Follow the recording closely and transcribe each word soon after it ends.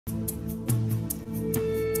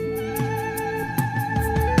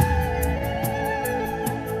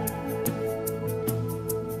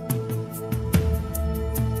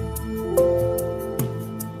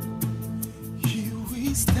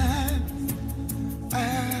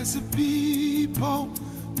as a people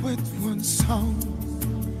with one song,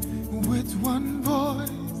 with one voice,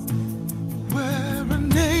 we're a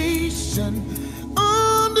nation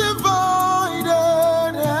undivided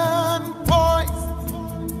and poised.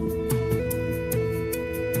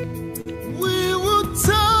 We will take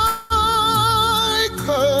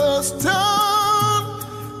a stand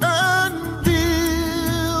and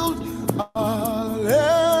build our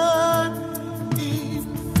land in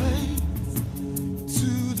faith to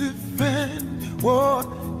defend what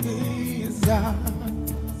is ours.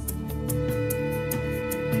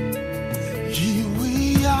 Here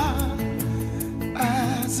we are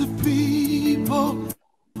as a people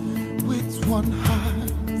with one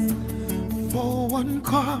heart for one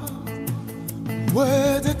cause.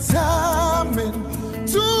 We're determined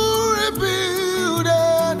to rebuild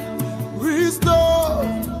and restore.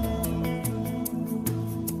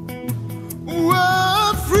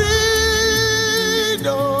 Where freedom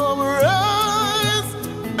reigns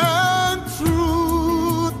and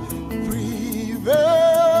truth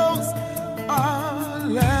prevails. Our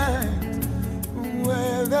land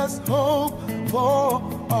where there's hope for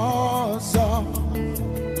us all.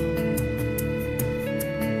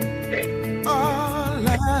 Our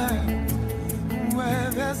land where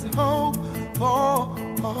there's hope for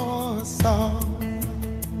us all.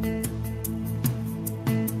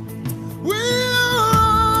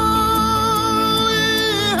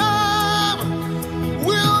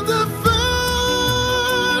 We'll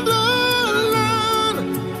defend our land.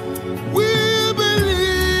 We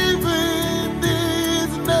believe in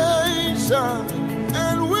this nation,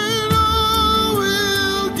 and we know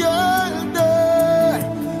we'll get there.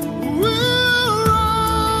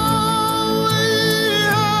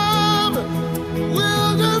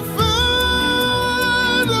 We'll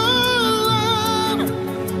defend our land.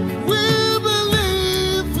 We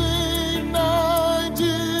believe in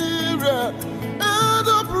Nigeria and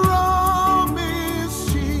the promise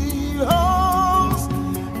she holds,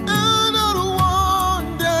 and that one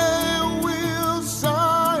day we'll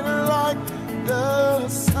shine like the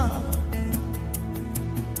sun.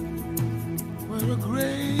 We're a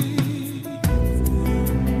great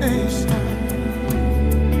nation.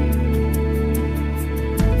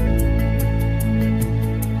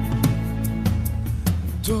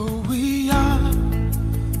 Though we are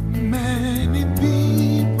many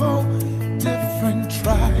people, different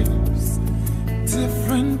tribes,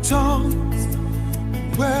 different tongues,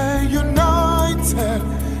 we're united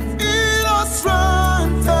in our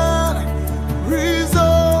strength and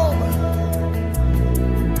resolve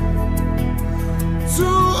to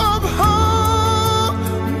uphold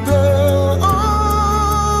the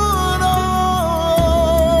honor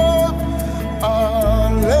of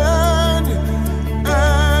our land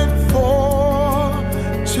and for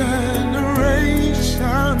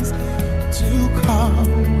generations to come.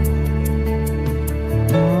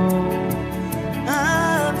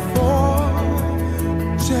 And for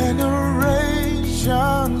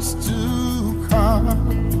generations to come.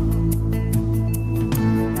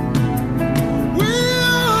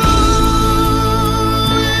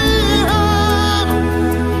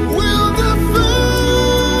 We'll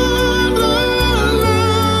defend our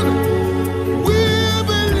land. We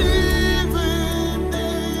believe in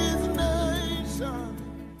this nation.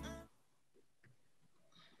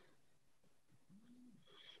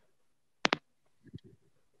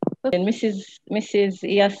 And Mrs.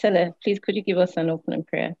 Iyasele, please could you give us an opening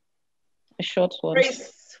prayer? A short one.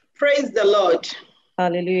 Praise the Lord.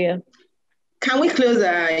 Hallelujah. Can we close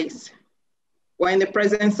our eyes? We're in the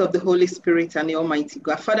presence of the Holy Spirit and the Almighty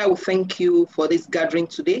God. Father, we thank you for this gathering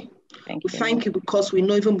today. Thank We you. thank you because we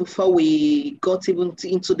know even before we got even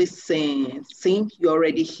into this scene, you're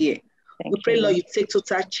already here. Thank We pray, you, Lord, you take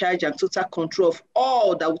total charge and total control of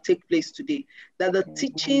all that will take place today. That the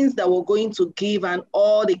teachings that we're going to give and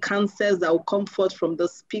all the counsels that will come forth from the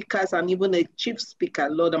speakers and even the chief speaker,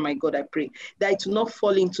 Lord, and my God, I pray that it will not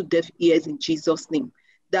fall into deaf ears in Jesus' name.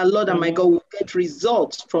 That, Lord, and my God, will get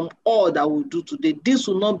results from all that we'll do today. This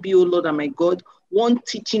will not be, oh Lord, and my God, one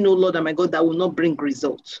teaching, oh Lord, and my God, that will not bring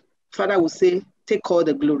results. Father, will say, take all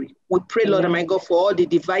the glory. We pray, Lord, and my God, for all the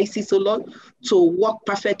devices, oh Lord, to work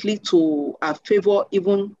perfectly to our favor,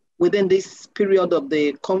 even within this period of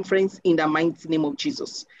the conference, in the mighty name of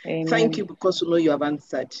Jesus. Amen. Thank you because we know you have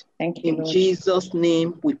answered. Thank you, In Lord. Jesus'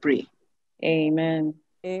 name we pray. Amen.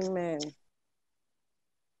 Amen.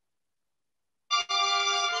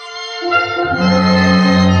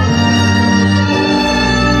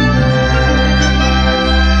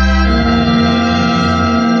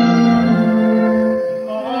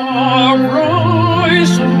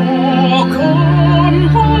 Arise, O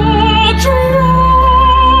compatriot.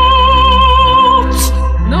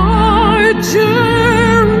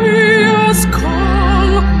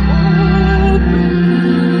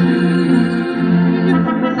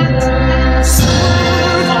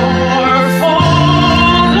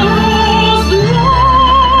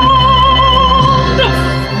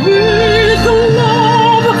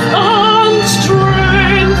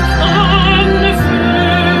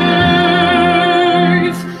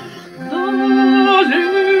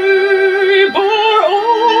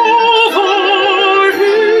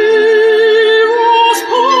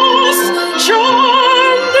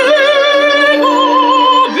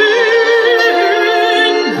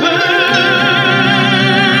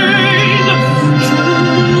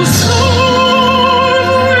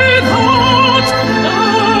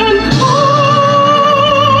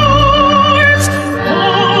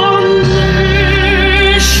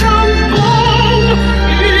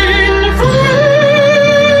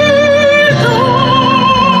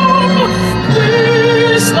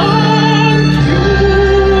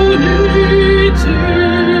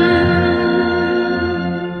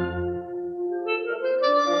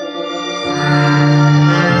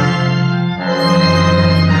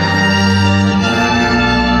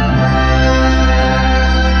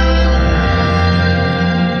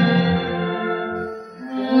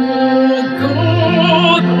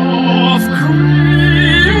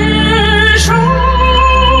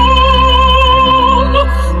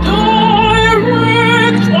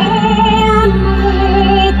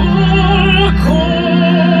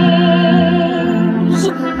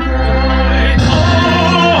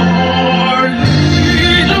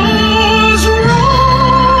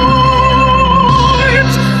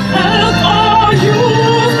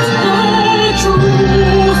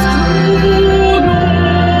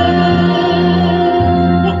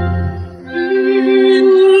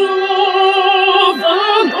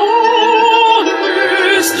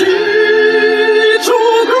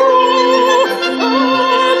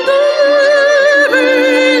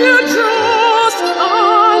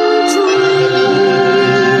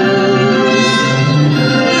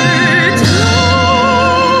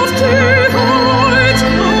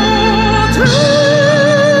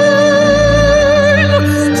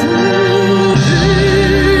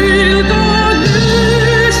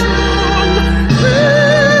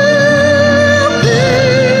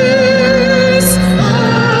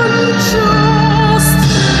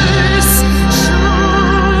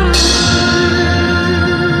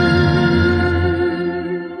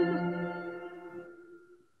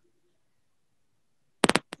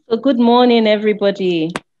 Good morning,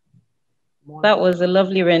 everybody. That was a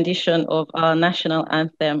lovely rendition of our national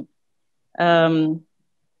anthem.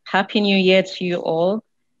 Happy New Year to you all.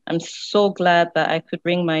 I'm so glad that I could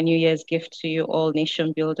bring my New Year's gift to you all,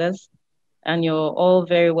 nation builders, and you're all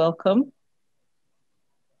very welcome.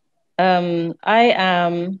 I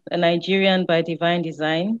am a Nigerian by divine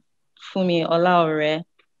design, Fumi Olawoyin,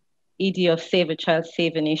 ED of Save a Child,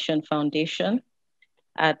 Save a Nation Foundation.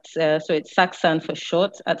 So it's SACSAN for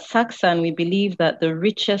short. At SACSAN, we believe that the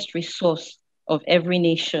richest resource of every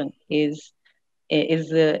nation is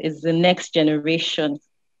the next generation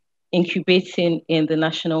incubating in the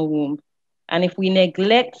national womb. And if we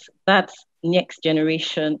neglect that next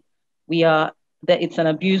generation, it's an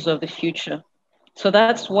abuse of the future. So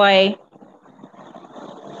that's why,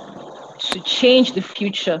 to change the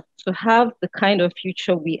future, to have the kind of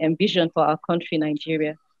future we envision for our country,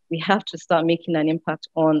 Nigeria, we have to start making an impact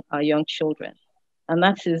on our young children. And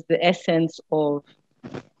that is the essence of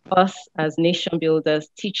us as nation builders,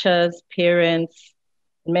 teachers, parents,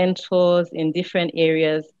 mentors in different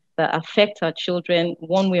areas that affect our children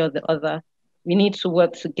one way or the other. We need to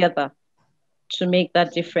work together to make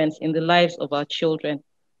that difference in the lives of our children.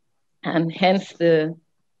 And hence the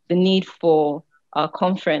need for our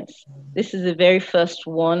conference. This is the very first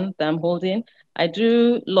one that I'm holding. I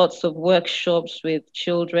do lots of workshops with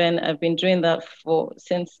children. I've been doing that for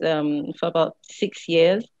about 6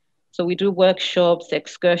 years. So we do workshops,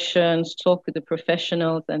 excursions, talk with the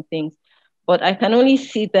professionals and things. But I can only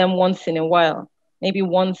see them once in a while, maybe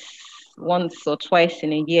once or twice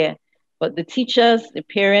in a year. But the teachers, the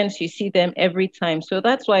parents, you see them every time. So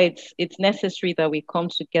that's why it's necessary that we come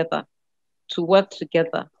together to work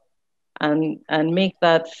together and make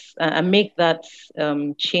that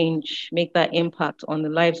change, make that impact on the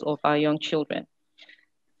lives of our young children.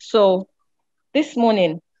 So this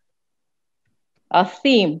morning, our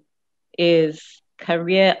theme is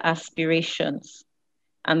career aspirations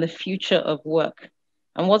and the future of work,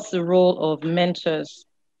 and what's the role of mentors.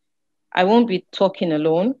 I won't be talking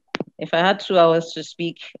alone. If I had 2 hours to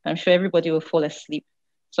speak, I'm sure everybody will fall asleep.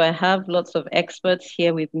 So I have lots of experts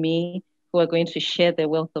here with me who are going to share their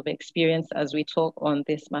wealth of experience as we talk on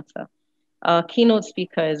this matter. Our keynote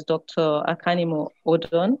speaker is Dr. Akanimo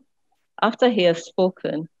Odon. After he has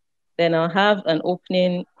spoken, then I'll have an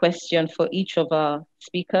opening question for each of our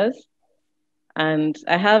speakers. And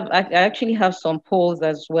I actually have some polls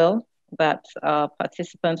as well that our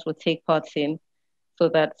participants will take part in, so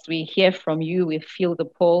that we hear from you, we fill the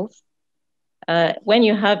polls. When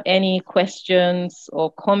you have any questions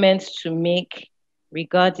or comments to make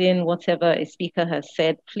regarding whatever a speaker has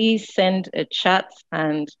said, please send a chat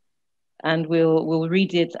and we'll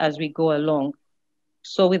read it as we go along.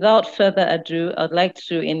 So without further ado, I'd like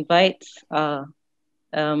to invite our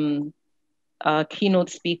keynote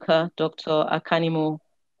speaker, Dr. Akanimo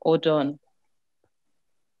Odon.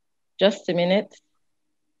 Just a minute.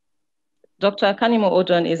 Dr. Akanimo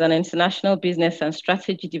Odon is an international business and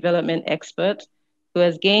strategy development expert who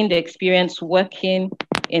has gained experience working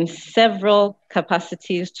in several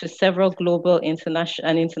capacities to several global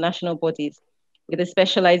and international bodies with a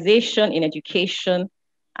specialization in education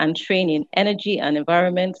and training, energy and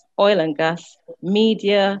environment, oil and gas,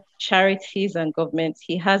 media, charities and government.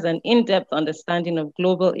 He has an in-depth understanding of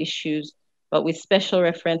global issues, but with special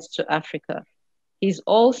reference to Africa. He's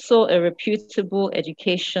also a reputable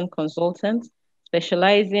education consultant,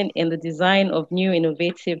 specializing in the design of new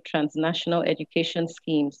innovative transnational education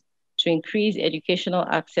schemes to increase educational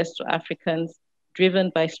access to Africans,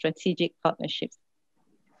 driven by strategic partnerships.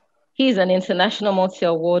 He is an international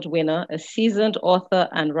multi-award winner, a seasoned author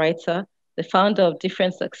and writer, the founder of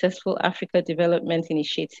different successful Africa development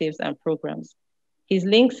initiatives and programs. His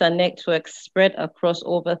links and networks spread across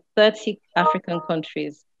over 30 African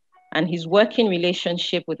countries, and his working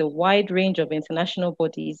relationship with a wide range of international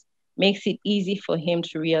bodies makes it easy for him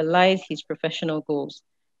to realize his professional goals.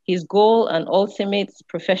 His goal and ultimate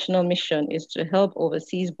professional mission is to help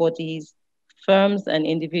overseas bodies, firms, and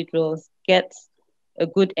individuals get a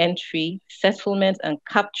good entry, settlement, and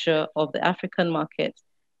capture of the African market,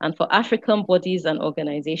 and for African bodies and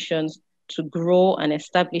organizations to grow and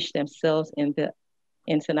establish themselves in the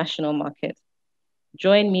international market.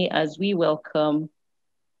 Join me as we welcome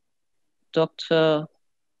Dr.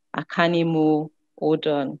 Akanimo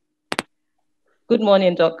Odon. Good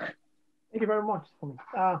morning, Doc. Thank you very much.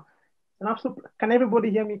 Can everybody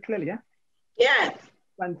hear me clearly? Yeah? Yes.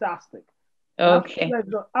 Fantastic. Okay.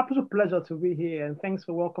 Absolute pleasure to be here, and thanks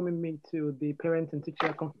for welcoming me to the Parent and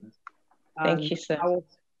Teacher Conference. Thank you, sir. I was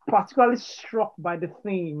particularly struck by the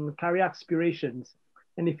theme, career aspirations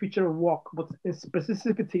and the future of work, but in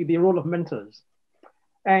specificity, the role of mentors.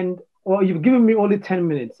 And Well, you've given me only 10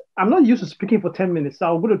 minutes. I'm not used to speaking for 10 minutes,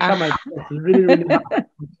 so I'm going to try my best really, really hard.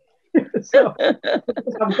 So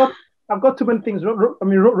I've got too many things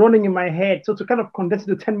running in my head. So to kind of condense it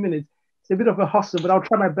to 10 minutes, it's a bit of a hustle, but I'll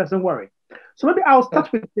try my best. Don't worry. So maybe I'll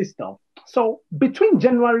start with this stuff. So between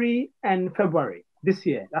January and February this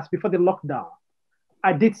year, that's before the lockdown,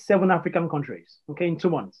 I did 7 African countries, okay, in 2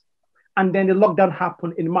 months. And then the lockdown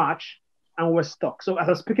happened in March and we're stuck. So as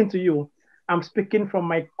I'm speaking to you, I'm speaking from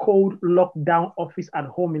my cold lockdown office at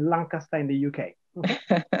home in Lancaster in the UK. Okay?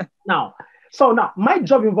 Now, my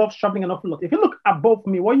job involves traveling an awful lot. If you look above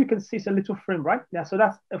me, what you can see is a little frame, right? Yeah, so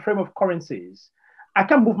that's a frame of currencies. I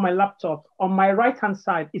can move my laptop. On my right-hand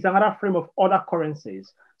side is another frame of other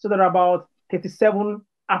currencies. So there are about 37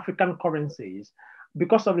 African currencies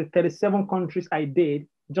because of the 37 countries I did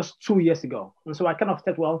just 2 years ago. And so I kind of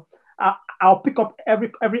said, well, I'll pick up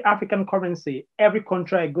every African currency, every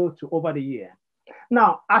country I go to over the year.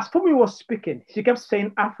 Now, as Fumi was speaking, she kept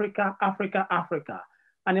saying Africa, Africa, Africa.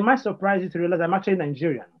 And it might surprise you to realize I'm actually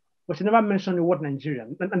Nigerian, but she never mentioned the word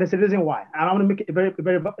Nigerian. And there's a reason why. And I want to make a very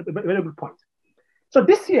good point. So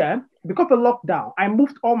this year, because of the lockdown, I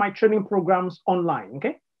moved all my training programs online,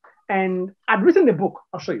 okay? And I'd written a book.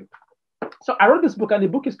 I'll show you. So I wrote this book, and the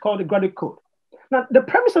book is called The Graduate Code. Now, the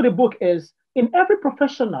premise of the book is, in every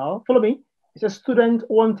professional, follow me, it's a student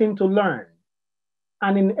wanting to learn.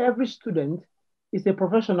 And in every student, is a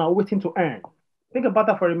professional waiting to earn. Think about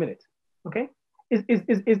that for a minute, okay?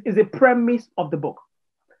 Is a premise of the book.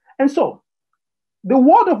 And so the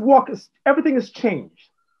world of work everything has changed.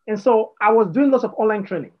 And so I was doing lots of online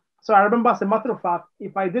training. So I remember, as a matter of fact,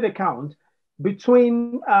 if I did a count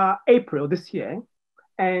between April this year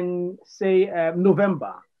and say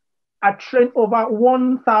November, I trained over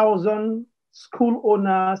 1,000 school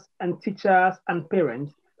owners and teachers and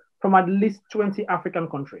parents from at least 20 African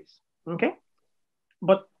countries, okay?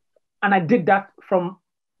 And I did that from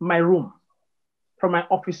my room, from my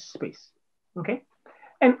office space, okay?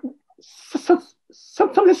 And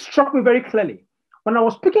something struck me very clearly. When I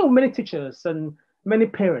was speaking with many teachers and many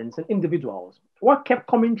parents and individuals, what kept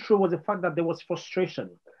coming through was the fact that there was frustration.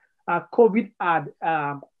 COVID had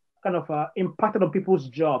impacted on people's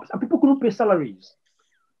jobs and people couldn't pay salaries.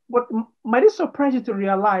 But might it surprise you to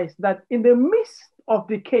realize that in the midst of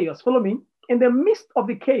the chaos, follow me, in the midst of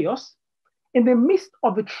the chaos, in the midst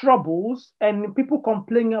of the troubles and people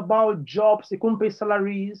complaining about jobs, they couldn't pay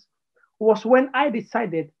salaries, was when I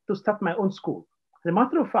decided to start my own school. As a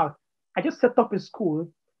matter of fact, I just set up a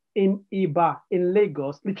school in Iba, in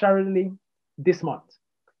Lagos, literally this month.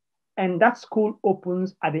 And that school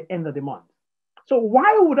opens at the end of the month. So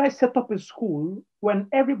why would I set up a school when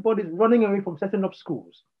everybody's running away from setting up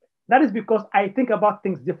schools? That is because I think about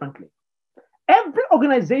things differently. Every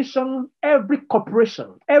organization, every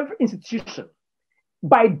corporation, every institution,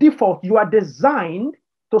 by default, you are designed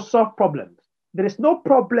to solve problems. There is no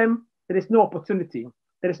problem, there is no opportunity,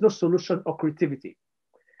 there is no solution or creativity.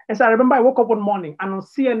 And so I remember I woke up one morning and on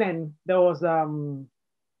CNN, there was a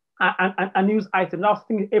news item. That was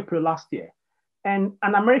in April last year. And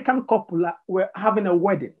an American couple were having a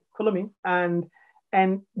wedding, follow me? And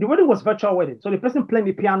the wedding was virtual wedding. So the person playing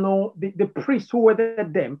the piano, the priest who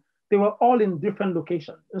wedded them, they were all in different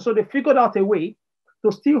locations. And so they figured out a way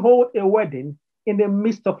to still hold a wedding in the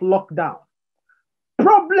midst of lockdown.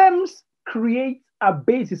 Problems create a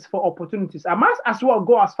basis for opportunities. I might as well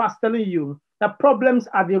go as far as telling you that problems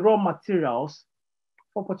are the raw materials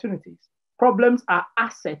for opportunities. Problems are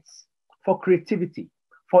assets for creativity,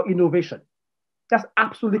 for innovation. That's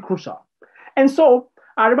absolutely crucial. And so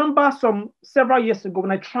I remember several years ago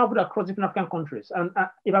when I traveled across different African countries, and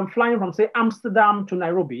if I'm flying from, say, Amsterdam to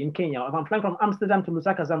Nairobi in Kenya, or if I'm flying from Amsterdam to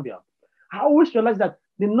Lusaka, Zambia, I always realize that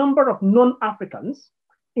the number of non-Africans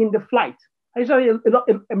in the flight is actually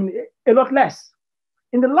a lot less.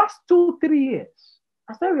 In the last 2-3 years,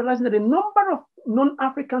 I started realizing that the number of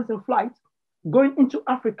non-Africans in flight going into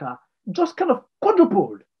Africa just kind of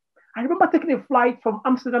quadrupled. I remember taking a flight from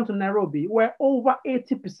Amsterdam to Nairobi where over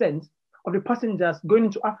 80% of the passengers going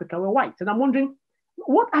into Africa were white. And I'm wondering,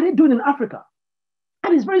 what are they doing in Africa?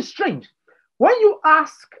 And it's very strange. When you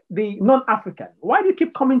ask the non-African, why do you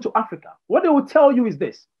keep coming to Africa? What they will tell you is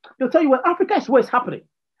this. They'll tell you, well, Africa is where it's happening.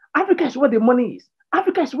 Africa is where the money is.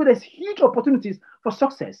 Africa is where there's huge opportunities for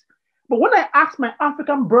success. But when I ask my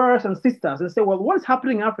African brothers and sisters and say, well, what is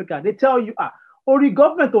happening in Africa? They tell you, the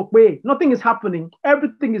government of way, nothing is happening.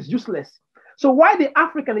 Everything is useless. So while the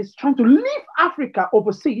African is trying to leave Africa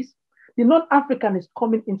overseas, the non-African is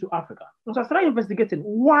coming into Africa. And so I started investigating,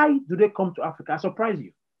 why do they come to Africa? I surprise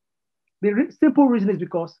you. The simple reason is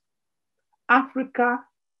because Africa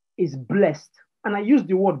is blessed. And I use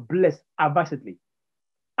the word blessed advisedly.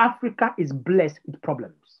 Africa is blessed with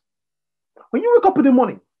problems. When you wake up in the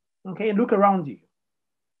morning, okay, and look around you,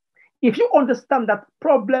 if you understand that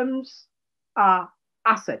problems are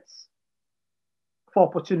assets for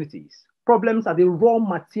opportunities, problems are the raw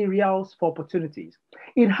materials for opportunities,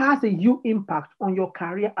 it has a huge impact on your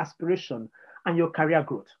career aspiration and your career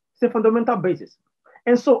growth. It's a fundamental basis.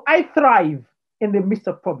 And so I thrive in the midst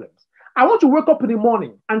of problems. I want to wake up in the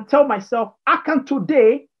morning and tell myself, Akan,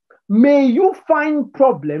 today, may you find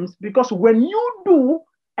problems, because when you do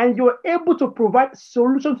and you're able to provide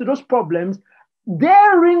solutions to those problems,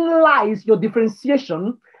 therein lies your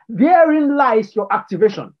differentiation, therein lies your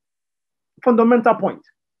activation. Fundamental point.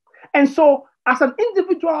 And so, as an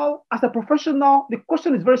individual, as a professional, the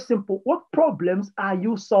question is very simple. What problems are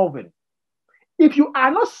you solving? If you are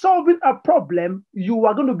not solving a problem, you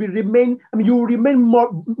are going to you will remain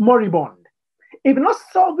moribund. If you're not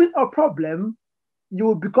solving a problem, you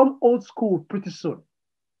will become old school pretty soon.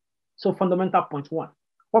 So fundamental point one,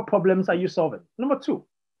 what problems are you solving? Number two,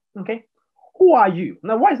 okay, who are you?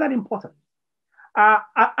 Now, why is that important?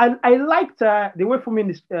 I liked the way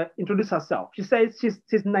Fumi introduced herself. She says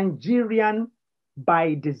she's Nigerian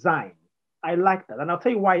by design. I like that, and I'll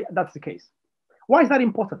tell you why that's the case. Why is that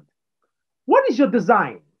important? What is your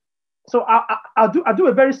design? So I'll do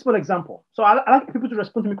a very small example. So I like people to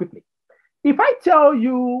respond to me quickly. If I tell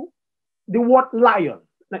you the word lion,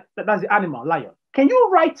 that's the animal, lion, can you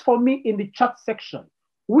write for me in the chat section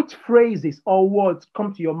which phrases or words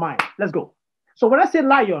come to your mind? Let's go. So when I say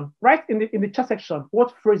lion, write in the chat section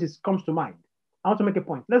what phrases comes to mind. I want to make a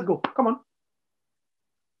point. Let's go. Come on.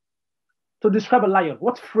 To describe a lion,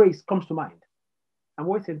 what phrase comes to mind? I'm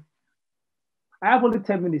waiting. I have only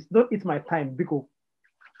 10 minutes. Don't eat my time, Biko.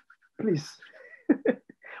 Please.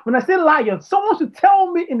 When I say lion, someone should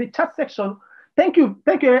tell me in the chat section. Thank you,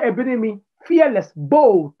 Ebinimi. Fearless,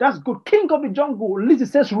 bold. That's good. King of the jungle. Lizzie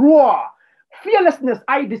says roar. Fearlessness.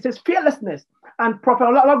 ID says fearlessness. And Prophet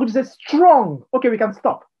Olawoyin says strong. Okay, we can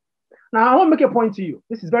stop. Now, I want to make a point to you.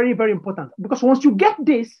 This is very, very important, because once you get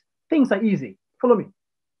this, things are easy. Follow me.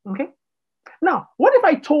 Okay? Now, what if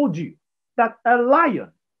I told you that a lion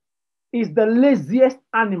is the laziest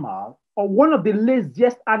animal, or one of the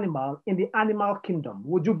laziest animals in the animal kingdom?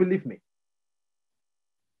 Would you believe me?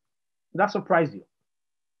 That surprised you.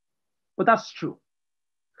 But that's true.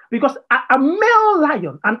 Because a male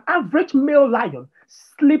lion, an average male lion,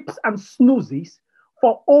 sleeps and snoozes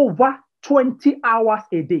for over 20 hours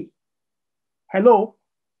a day. Hello?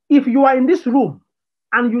 If you are in this room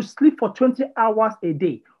and you sleep for 20 hours a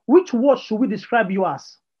day, which word should we describe you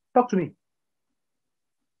as? Talk to me.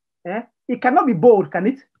 It cannot be bold, can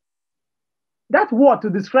it? That word to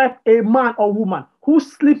describe a man or woman who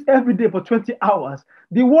sleeps every day for 20 hours,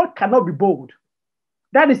 the word cannot be bold.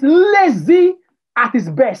 That is lazy at its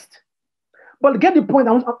best. But get the point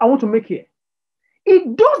I want to make here.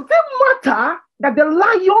 It doesn't matter that the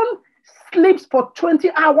lion sleeps for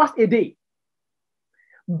 20 hours a day,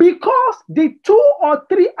 because the 2 or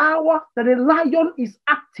 3 hours that the lion is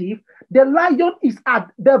active, the lion is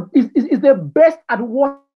the best at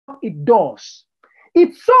what it does.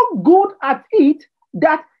 It's so good at it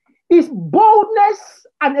that its boldness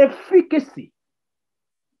and efficacy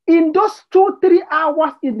in those 2-3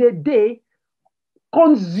 hours in the day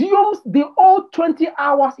consumes the whole 20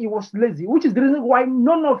 hours he was lazy, which is the reason why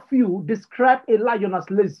none of you describe a lion as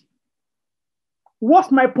lazy.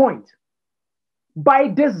 What's my point? By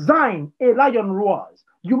design, a lion roars.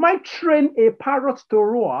 You might train a parrot to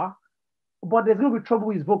roar, but there's going to be trouble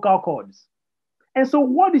with vocal cords. And so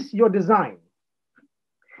what is your design?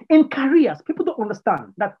 In careers, people don't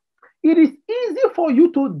understand that it is easy for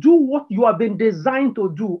you to do what you have been designed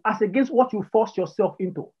to do as against what you force yourself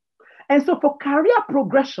into. And so for career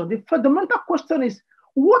progression, the fundamental question is,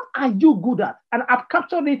 what are you good at? And I've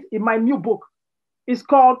captured it in my new book. It's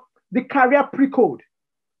called The Career Pre-Code.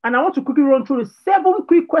 And I want to quickly run through the 7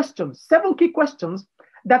 key questions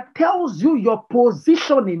that tells you your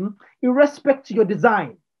positioning in respect to your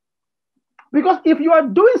design. Because if you are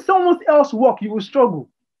doing someone else's work, you will struggle.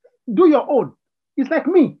 Do your own. It's like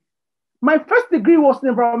me. My first degree was in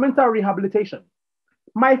environmental rehabilitation.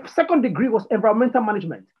 My second degree was environmental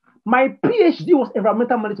management. My PhD was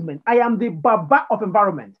environmental management. I am the Baba of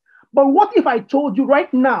environment. But what if I told you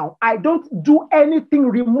right now, I don't do anything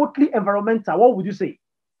remotely environmental? What would you say?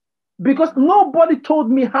 Because nobody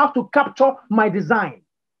told me how to capture my design.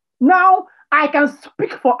 Now I can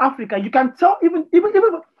speak for Africa. You can tell even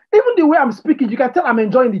the way I'm speaking, you can tell I'm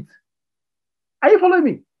enjoying it. Are you following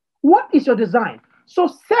me? What is your design? So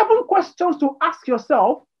 7 questions to ask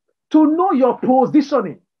yourself to know your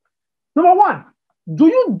positioning. Number 1, do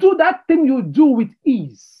you do that thing you do with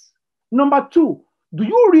ease? Number 2, Do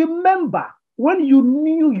you remember when you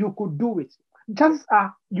knew you could do it? Chances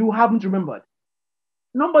are you haven't remembered.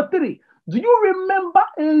 Number 3, do you remember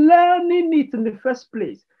learning it in the first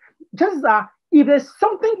place? Chances are, if there's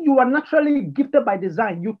something you are naturally gifted by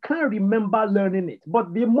design, you can't remember learning it.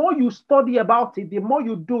 But the more you study about it, the more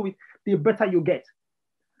you do it, the better you get.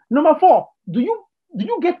 Number 4, do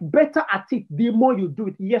you get better at it the more you do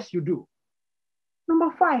it? Yes, you do.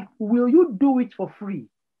 Number 5, will you do it for free?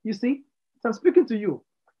 You see, so I'm speaking to you.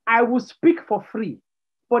 I will speak for free.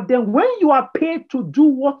 But then when you are paid to do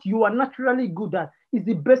what you are naturally good at, is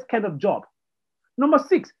the best kind of job. Number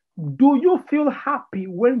 6, do you feel happy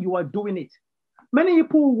when you are doing it? Many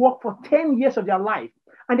people work for 10 years of their life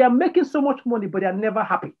and they are making so much money, but they are never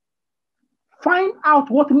happy. Find out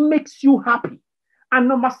what makes you happy. And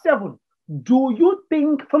number 7, do you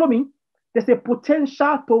think, follow me, there's a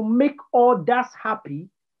potential to make others happy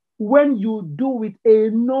when you do it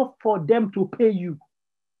enough for them to pay you?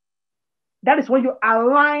 That is when you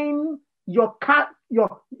align your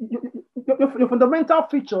fundamental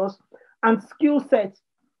features and skill sets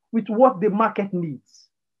with what the market needs.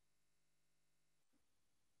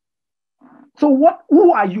 So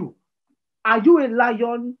who are you? Are you a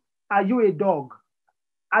lion? Are you a dog?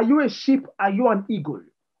 Are you a sheep? Are you an eagle?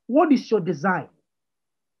 What is your design?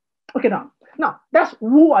 Okay, now that's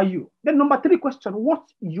who are you. Then number 3 question, what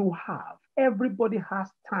you have. Everybody has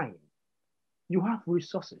time. You have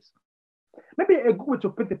resources. Maybe a good way to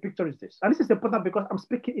paint the picture is this, and this is important because I'm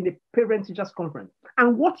speaking in a parent-teachers conference,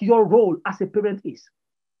 and what your role as a parent is.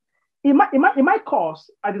 In my course,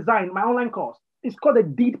 I designed my online course. It's called a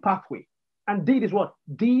DEED pathway, and DEED is what?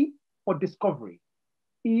 D for discovery,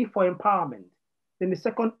 E for empowerment, then the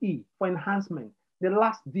second E for enhancement, the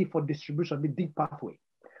last D for distribution, the DEED pathway.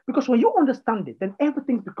 Because when you understand it, then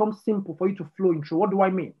everything becomes simple for you to flow in through. What do I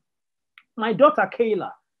mean? My daughter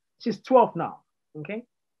Kayla, she's 12 now. Okay.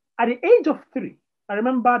 At the age of 3, I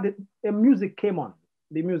remember the music came on.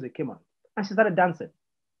 The music came on, and she started dancing.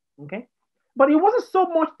 Okay. But it wasn't so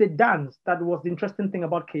much the dance that was the interesting thing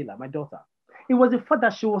about Kayla, my daughter. It was the fact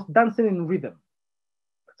that she was dancing in rhythm.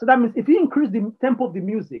 So that means if you increase the tempo of the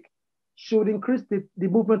music, she would increase the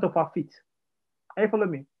movement of her feet. Are you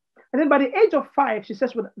following me? And then by the age of 5, she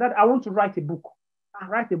says, well, that I want to write a book. I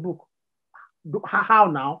write a book. How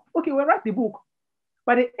now? Okay, well, write the book.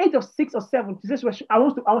 By the age of 6 or 7, she says, well,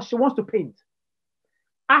 she wants to paint.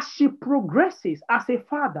 As she progresses as a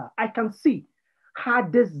father, I can see her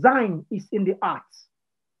design is in the arts.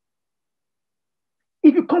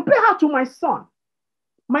 If you compare her to my son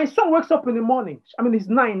wakes up in the morning, I mean, he's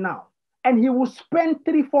 9 now, and he will spend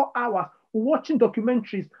 3-4 hours watching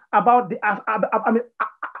documentaries about the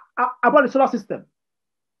solar system.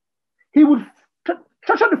 He would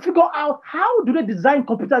try to figure out how do they design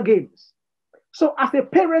computer games. So as a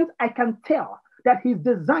parent, I can tell that his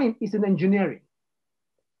design is in engineering.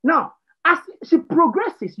 Now, as she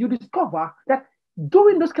progresses, you discover that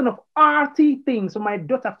doing those kind of arty things for my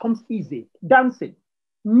daughter comes easy. Dancing,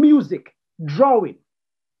 music, drawing.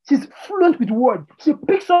 She's fluent with words. She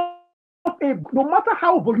picks up no matter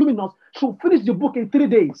how voluminous, she'll finish the book in 3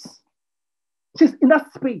 days. She's in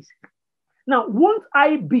that space. Now, won't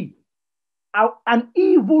I be an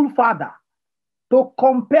evil father to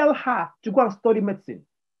compel her to go and study medicine?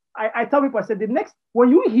 I tell people, I said, when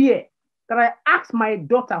you hear that I asked my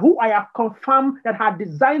daughter, who I have confirmed that her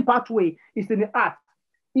design pathway is in the art,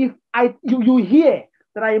 if you hear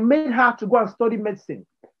that I made her to go and study medicine,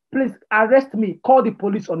 please arrest me, call the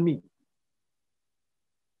police on me.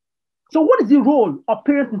 So what is the role of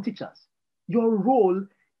parents and teachers? Your role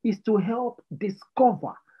is to help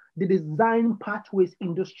discover the design pathways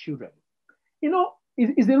in those children. You know,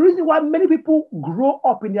 it's the reason why many people grow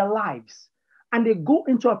up in their lives and they go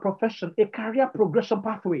into a profession, a career progression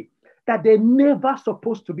pathway that they're never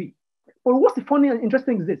supposed to be. But what's the funny and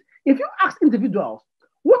interesting is this. If you ask individuals,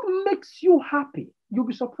 what makes you happy? You'll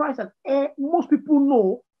be surprised that most people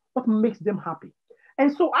know what makes them happy.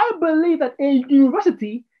 And so I believe that a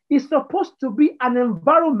university is supposed to be an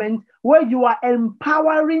environment where you are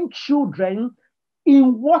empowering children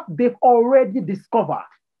in what they've already discovered.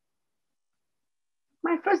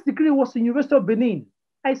 My first degree was in University of Benin.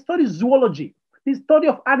 I studied zoology, the study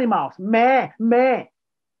of animals. Meh.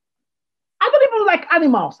 I don't even like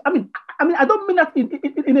animals. I mean, I don't mean that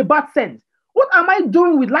in a bad sense. What am I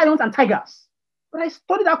doing with lions and tigers? But I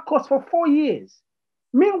studied that course for 4 years.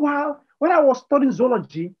 Meanwhile, when I was studying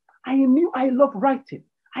zoology, I knew I loved writing.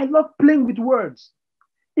 I love playing with words.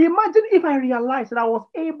 Imagine if I realized that I was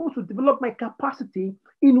able to develop my capacity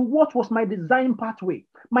in what was my design pathway,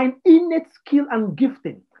 my innate skill and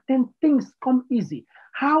gifting, then things come easy.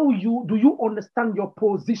 Do you understand your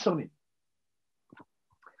positioning?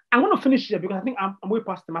 I'm going to finish here because I think I'm way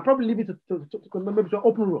past them. I'll probably leave it to maybe to an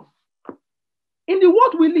open room. In the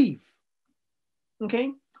world we live,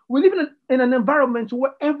 okay, we live in an environment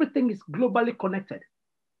where everything is globally connected,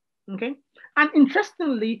 okay? And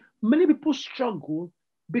interestingly, many people struggle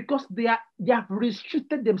because they have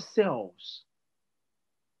restricted themselves.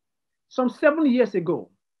 Some 7 years ago,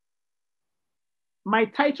 my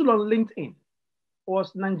title on LinkedIn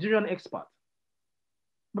was Nigerian expert.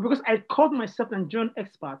 But because I called myself Nigerian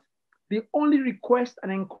expert, the only requests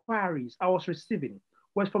and inquiries I was receiving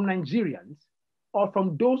was from Nigerians or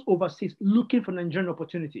from those overseas looking for Nigerian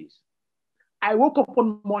opportunities. I woke up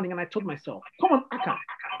one morning and I told myself, come on, Aka,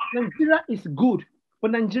 Nigeria is good,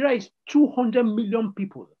 but Nigeria is 200 million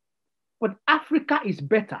people. But Africa is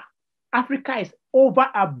better. Africa is over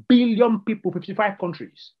 1 billion people, 55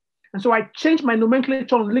 countries. And so I changed my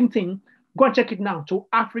nomenclature on LinkedIn. Go and check it now to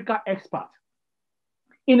Africa Expert.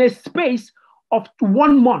 In a space of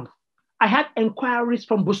 1 month, I had inquiries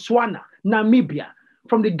from Botswana, Namibia,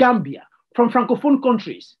 from the Gambia, from Francophone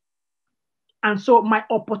countries. And so my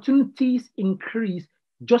opportunities increase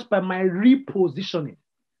just by my repositioning.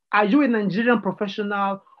 Are you a Nigerian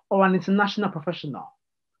professional or an international professional?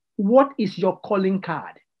 What is your calling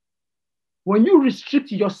card? When you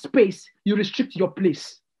restrict your space, you restrict your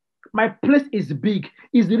place. My place is big.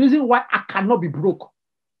 Is the reason why I cannot be broke.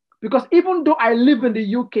 Because even though I live in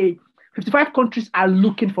the UK, 55 countries are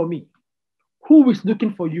looking for me. Who is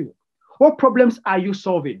looking for you? What problems are you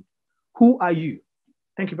solving? Who are you?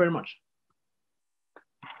 Thank you very much.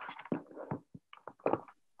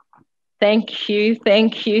 Thank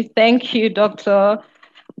you, Dr.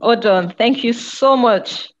 Odon. Thank you so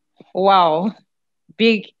much. Wow,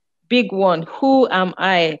 big one. Who am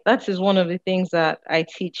I? That is one of the things that I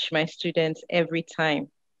teach my students every time.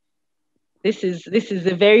 This is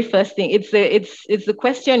the very first thing. It's the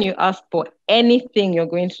question you ask for anything you're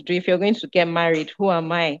going to do. If you're going to get married, who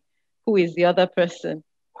am I? Who is the other person?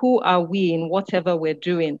 Who are we in whatever we're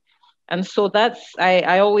doing? And so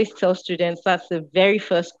I always tell students that's the very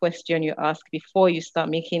first question you ask before you start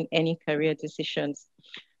making any career decisions.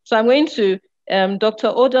 So I'm going to, Dr.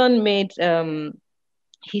 Odon made,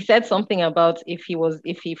 he said something about if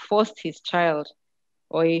he forced his child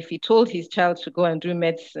or if he told his child to go and do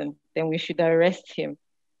medicine, then we should arrest him.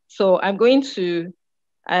 So I'm going to,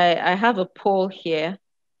 I have a poll here.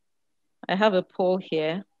 I have a poll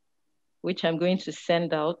here, which I'm going to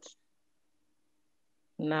send out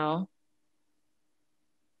now.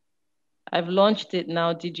 I've launched it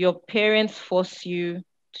now. Did your parents force you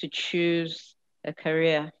to choose a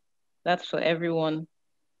career? That's for everyone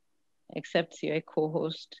except your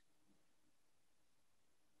co-host.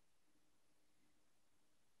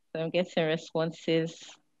 So I'm getting responses.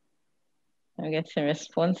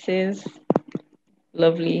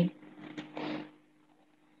 Lovely.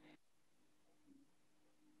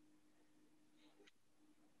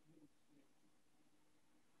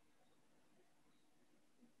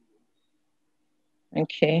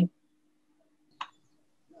 Okay.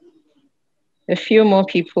 A few more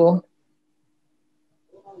people.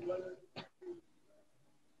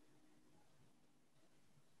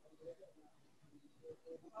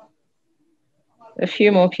 A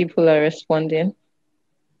few more people are responding.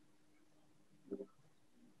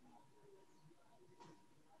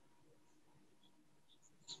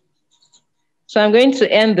 So I'm going to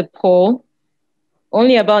end the poll.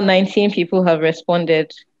 Only about 19 people have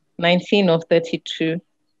responded, 19 of 32.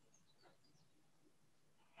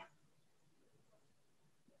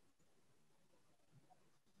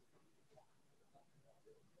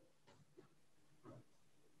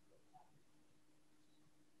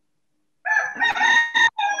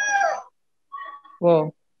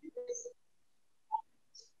 Whoa.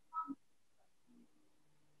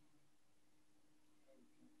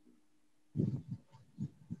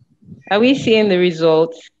 Are we seeing the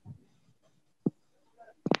results?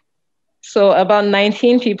 So about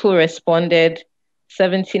 19 people responded,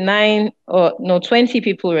 20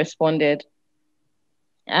 people responded.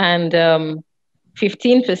 And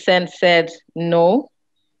 15% said no,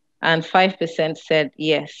 and 5% said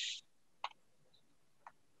yes.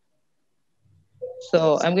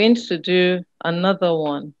 So I'm going to do another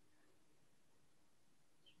one.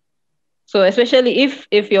 So especially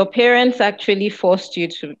if your parents actually forced you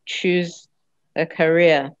to choose a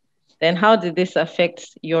career, then how did this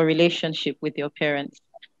affect your relationship with your parents?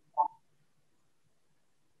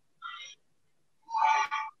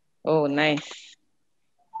 Oh, nice.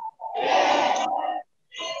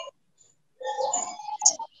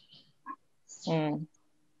 Mm.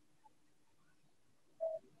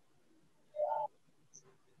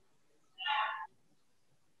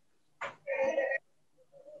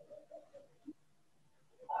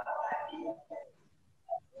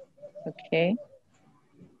 Okay.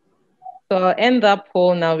 So I'll end that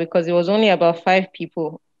poll now because it was only about 5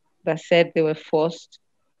 people that said they were forced.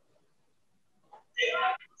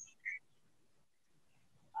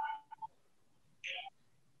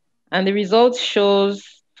 And the results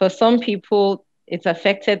shows for some people, it's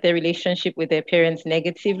affected their relationship with their parents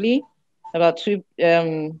negatively, about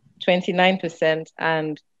 29%,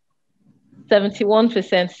 and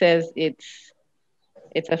 71% says it's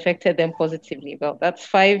affected them positively. Well, that's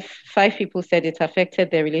five people said it affected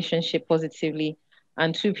their relationship positively,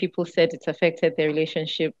 and 2 people said it affected their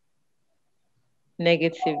relationship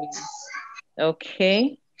negatively.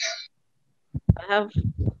 Okay.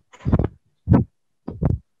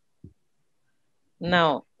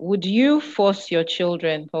 Now, would you force your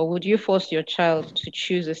children or would you force your child to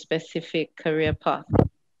choose a specific career path?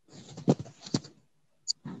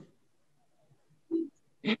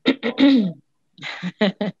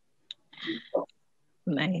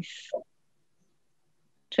 Nice.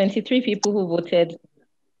 23 people who voted,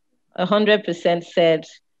 100% said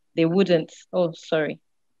they wouldn't. Oh, sorry.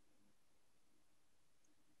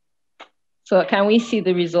 So can we see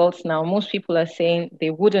the results now? Most people are saying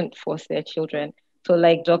they wouldn't force their children. So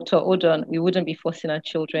like Dr. Odon, we wouldn't be forcing our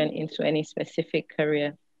children into any specific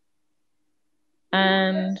career.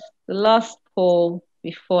 And the last poll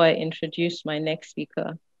before I introduce my next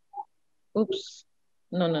speaker. Oops.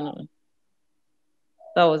 No.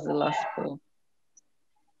 That was the last poll.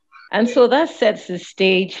 And so that sets the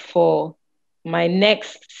stage for my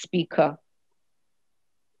next speaker,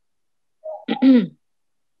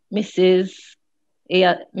 Mrs.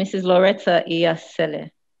 Lauretta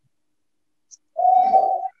Iyasele.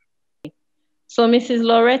 So Mrs.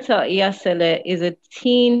 Lauretta Iyasele is a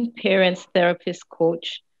teen parents therapist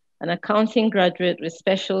coach, an accounting graduate with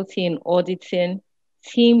specialty in auditing,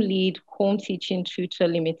 team lead, home teaching tutor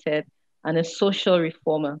limited, and a social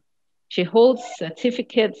reformer. She holds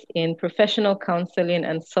certificates in professional counseling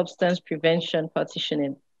and substance prevention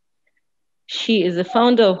practitioning. She is the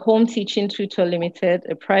founder of Home Teaching Tutor Limited,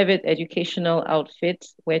 a private educational outfit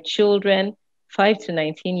where children 5 to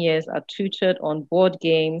 19 years are tutored on board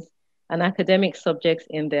games and academic subjects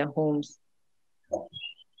in their homes.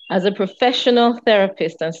 As a professional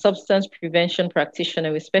therapist and substance prevention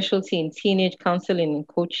practitioner with specialty in teenage counseling and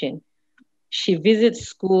coaching, she visits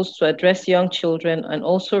schools to address young children and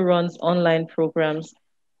also runs online programs,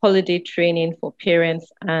 holiday training for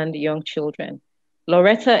parents and young children.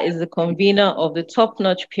 Lauretta is the convener of the Top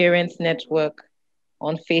Notch Parents Network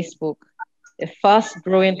on Facebook, a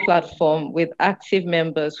fast-growing platform with active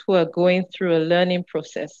members who are going through a learning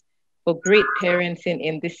process for great parenting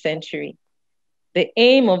in this century. The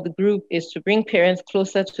aim of the group is to bring parents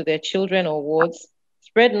closer to their children or wards,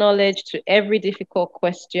 spread knowledge to every difficult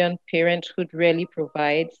question parenthood rarely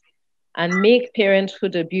provides, and make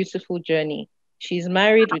parenthood a beautiful journey. She's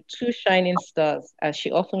married with 2 shining stars, as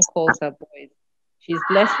she often calls her boys. She's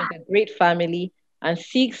blessed with a great family and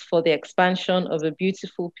seeks for the expansion of a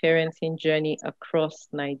beautiful parenting journey across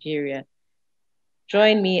Nigeria.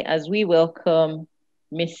 Join me as we welcome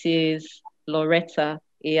Mrs. Lauretta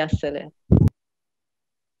Iyasele.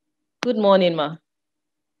 Good morning, ma.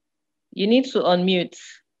 You need to unmute.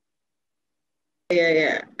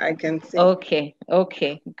 Yeah, I can see. Okay,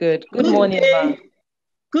 good. Good morning, ma.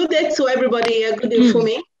 Good day to everybody here. Good day for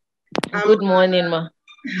me. Good morning, ma.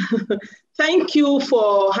 Thank you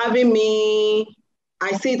for having me.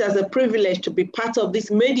 I see it as a privilege to be part of this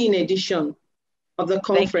maiden edition of the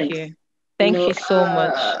conference. Thank you. Thank you so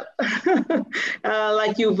much.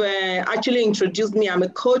 Like you've actually introduced me, I'm a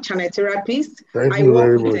coach and a therapist. I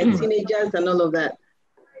work with teenagers and all of that.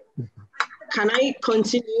 Can I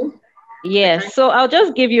continue? Yes. So I'll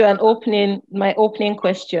just give you my opening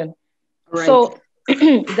question. Right. So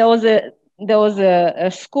there was a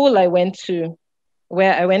school I went to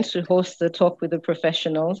where I went to host the talk with the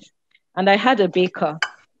professionals, and I had a baker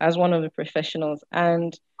as one of the professionals.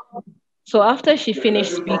 And so after she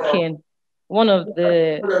finished speaking, one of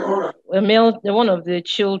the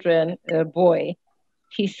children, a boy,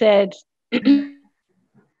 he said,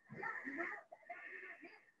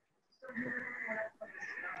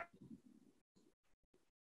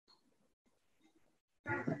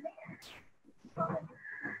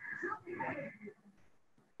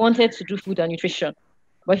 wanted to do food and nutrition,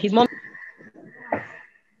 but his mom.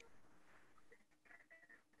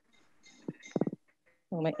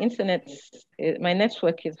 Oh, my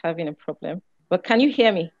network is having a problem. But can you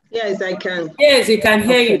hear me? Yes, I can. Yes, we can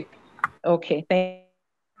hear you. Okay, thank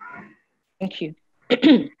you.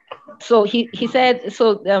 So he said his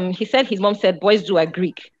mom said boys do are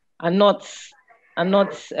Greek and not and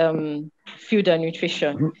not food and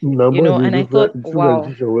nutrition. Now, You boys know, they and I do thought, food and wow.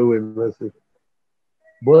 nutrition where we're massive. Oh,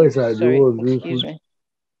 Boys are the sorry, ones doing excuse food.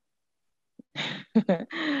 me.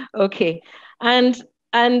 Okay. And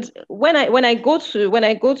when I go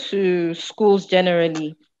to schools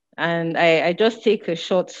generally, and I just take a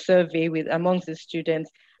short survey with amongst the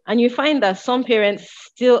students, and you find that some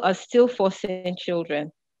parents are still forcing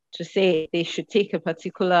children to say they should take a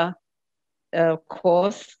particular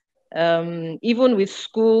course. Even with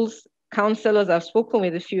schools, counselors, I've spoken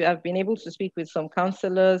with a few, I've been able to speak with some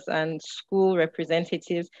counselors and school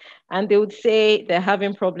representatives, and they would say they're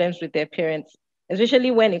having problems with their parents,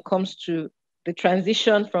 especially when it comes to the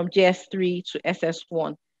transition from JS3 to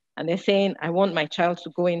SS1. And they're saying, I want my child to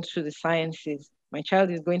go into the sciences. My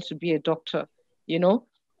child is going to be a doctor, you know?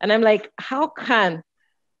 And I'm like, how can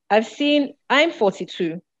I'm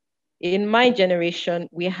 42. In my generation,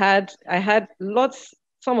 I had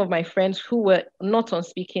some of my friends who were not on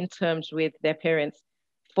speaking terms with their parents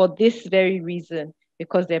for this very reason,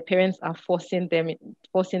 because their parents are forcing them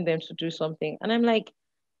to do something. And I'm like,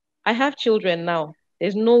 I have children now.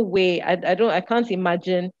 There's no way, I can't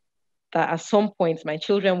imagine that at some point my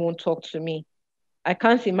children won't talk to me. I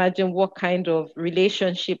can't imagine what kind of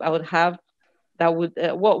relationship I would have that would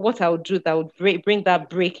what I would do that would bring that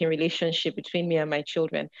break in relationship between me and my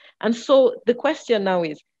children. And so the question now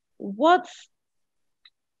is, what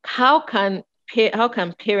how can how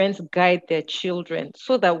can parents guide their children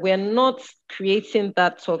so that we're not creating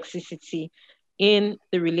that toxicity in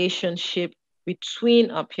the relationship between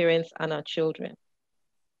our parents and our children?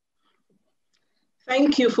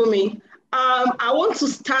 Thank you, Fumi. I want to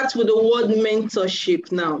start with the word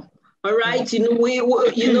mentorship now. All right, you know,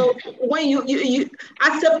 you know, when you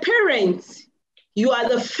as a parent, you are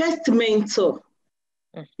the first mentor.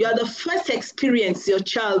 You are the first experience your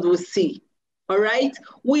child will see. All right,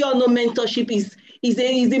 we all know mentorship is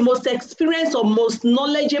the most experienced or most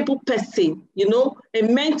knowledgeable person. You know, a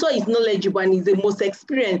mentor is knowledgeable and is the most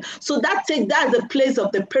experienced. So that's the place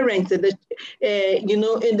of the parents in the you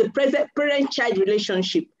know, in the present parent-child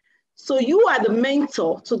relationship. So you are the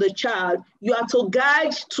mentor to the child. You are to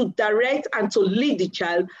guide, to direct, and to lead the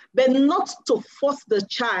child, but not to force the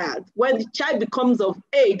child. When the child becomes of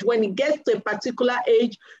age, when it gets to a particular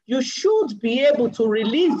age, you should be able to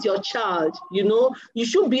release your child. You know, you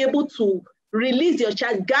should be able to release your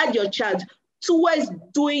child, guide your child towards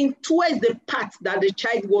the path that the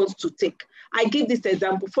child wants to take. I give this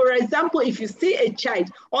example. For example, if you see a child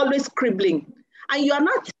always scribbling, and you are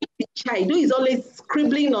not the child who is always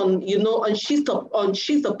scribbling on, you know, on sheets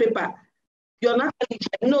of paper, you're not telling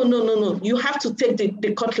the child, no. You have to take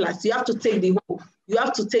the cutlass, you have to take the hoe, you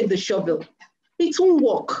have to take the shovel. It won't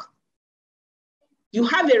work. You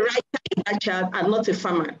have a writer in that child and not a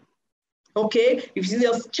farmer. Okay, if you see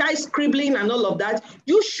your child scribbling and all of that,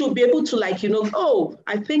 you should be able to, like, you know, oh,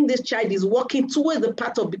 I think this child is walking towards the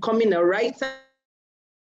path of becoming a writer,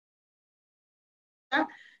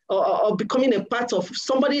 or becoming a part of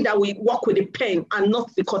somebody that will work with a pen and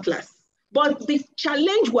not the cutlass. But the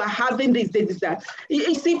challenge we're having these days is that,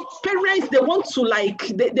 you see, parents, they want to, like,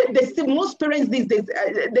 they see, most parents these days,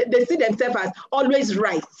 they see themselves as always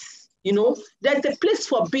right. You know, there's a place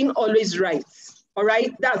for being always right. All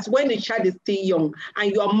right, that's when the child is still young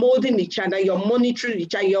and you're molding the child and you're monitoring the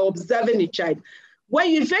child, you're observing the child. When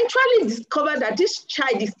you eventually discover that this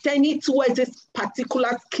child is tending towards this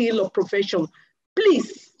particular skill or profession,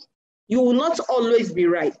 please, you will not always be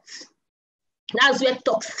right. That's where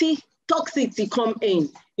toxicity come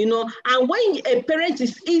in, you know. And when a parent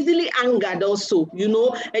is easily angered also, you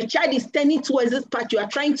know, a child is tending towards this part, you are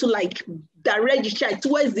trying to, like, direct the child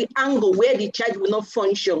towards the angle where the child will not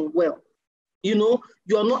function well. You know,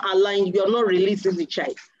 you're not aligned, you're not releasing the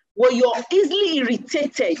child. Well, you're easily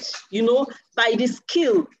irritated, you know, by the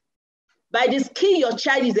skill your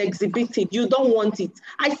child is exhibiting. You don't want it.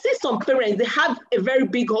 I see some parents, they have a very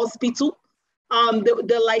big hospital.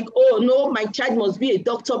 They're like, oh no, my child must be a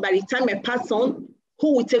doctor. By the time I pass on,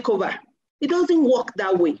 who will take over? It doesn't work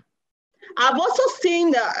that way. I've also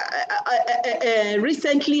seen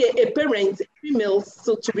recently a parent, female,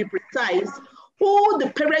 so to be precise, who the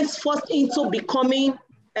parents forced into becoming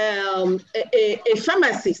a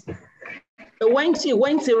pharmacist.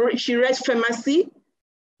 She read pharmacy,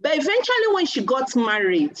 but eventually when she got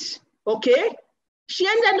married, okay, she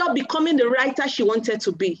ended up becoming the writer she wanted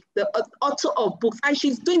to be, the author of books, and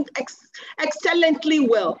she's doing excellently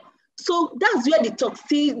well. So that's where the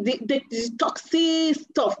toxic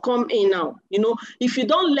stuff come in now. You know, if you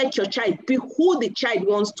don't let your child be who the child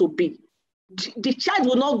wants to be, the child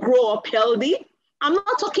will not grow up healthy. I'm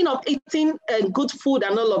not talking of eating good food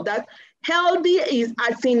and all of that. Healthy is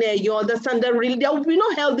as in you understand that really there will be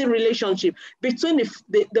no healthy relationship between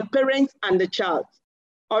the parents and the child.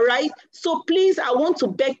 All right. So please, I want to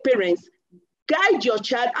beg parents, guide your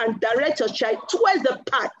child and direct your child towards the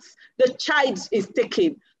path the child is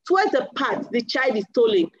taking, towards the path the child is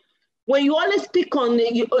tolling. When you always speak on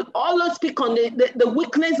the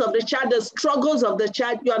weakness of the child, the struggles of the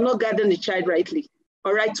child, you are not guiding the child rightly.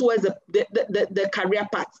 All right, towards the career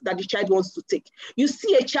path that the child wants to take. You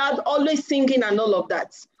see a child always singing and all of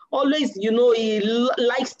that. Always, you know, he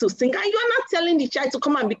likes to sing, and you're not telling the child to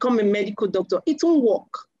come and become a medical doctor. It won't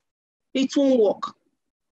work. It won't work.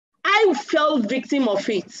 I fell victim of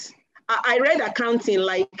it. I read accounting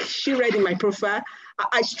like she read in my profile.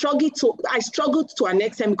 I struggled to an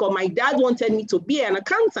extent because my dad wanted me to be an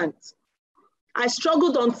accountant. I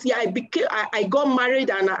struggled until I got married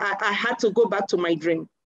and I had to go back to my dream.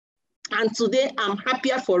 And today I'm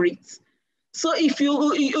happier for it. So if you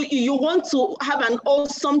want to have an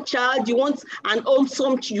awesome child, you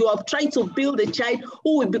are trying to build a child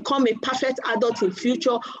who will become a perfect adult in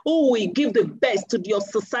future, who will give the best to your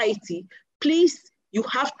society, please, you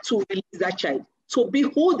have to release that child to be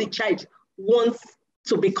who the child wants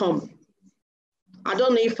to become. I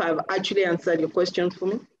don't know if I've actually answered your question for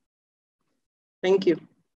me. Thank you.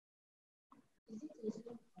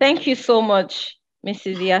 Thank you so much,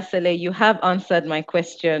 Mrs. Iyasele. You have answered my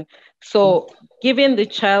question. So giving the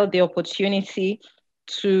child the opportunity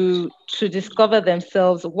to discover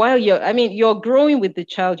themselves while you're growing with the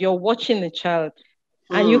child, you're watching the child,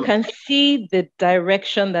 and you can see the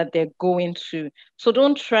direction that they're going to. So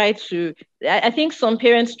don't try to, I think some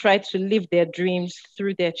parents try to live their dreams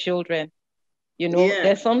through their children. You know,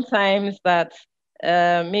 there's sometimes that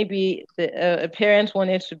maybe a parent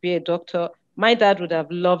wanted to be a doctor. My dad would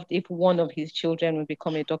have loved if one of his children would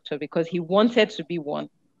become a doctor because he wanted to be one.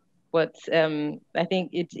 But I think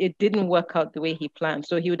it didn't work out the way he planned.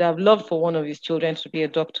 So he would have loved for one of his children to be a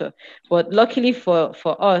doctor. But luckily for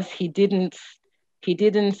us, he didn't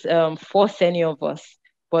force any of us,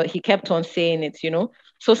 but he kept on saying it, you know.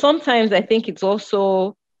 So sometimes I think it's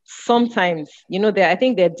also, you know, I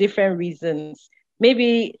think there are different reasons.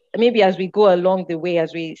 Maybe as we go along the way,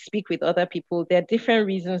 as we speak with other people, there are different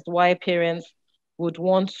reasons why parents would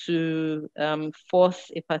want to force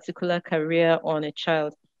a particular career on a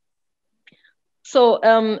child. So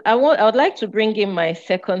I would like to bring in my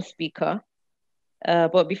second speaker,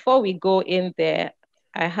 but before we go in there,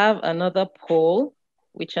 I have another poll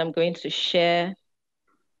which I'm going to share.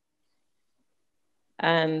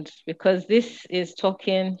 And because this is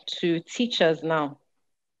talking to teachers now.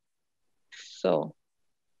 So,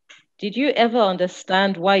 did you ever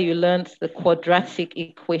understand why you learned the quadratic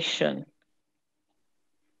equation?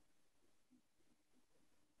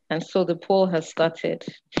 And so the poll has started.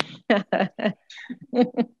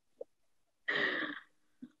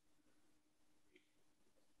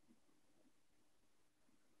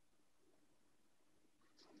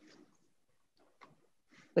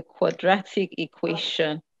 The quadratic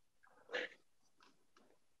equation.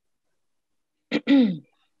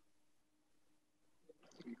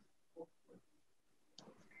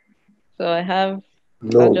 So I'll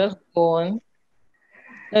just go on.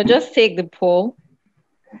 No, just take the poll.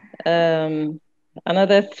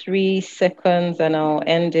 Another 3 seconds and I'll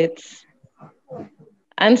end it.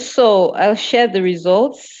 And so I'll share the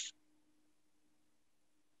results.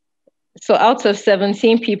 So out of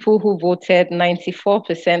 17 people who voted,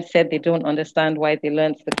 94% said they don't understand why they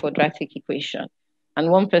learned the quadratic equation.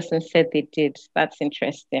 And 1 person said they did. That's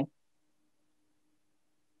interesting.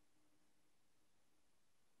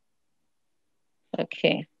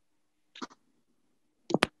 Okay.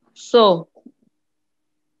 So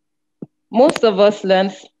most of us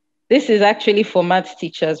learned, this is actually for maths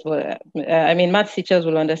teachers, but maths teachers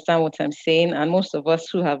will understand what I'm saying. And most of us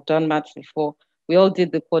who have done maths before, we all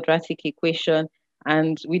did the quadratic equation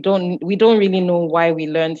and we don't really know why we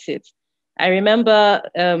learned it. I remember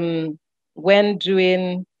when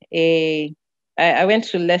doing I went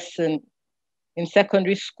to lesson in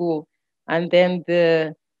secondary school, and then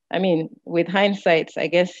with hindsight, I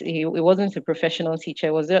guess he wasn't a professional teacher.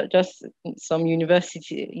 It was just some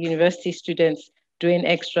university students doing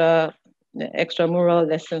extramural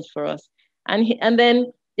lessons for us. And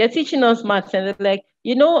then they're teaching us maths, and they're like,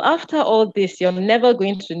 you know, after all this, you're never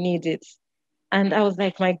going to need it. And I was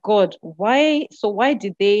like, my God, why? So why are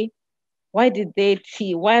they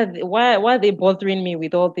bothering me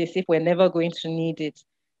with all this if we're never going to need it?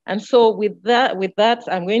 And so with that,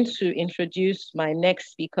 I'm going to introduce my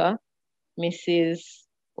next speaker, Mrs.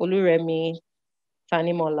 Remi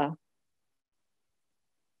Tanimola.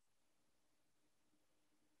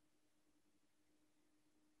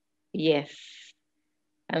 Yes.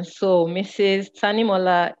 And so Mrs.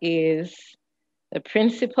 Tanimola is the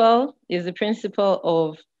principal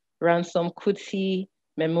of Ransom Kuti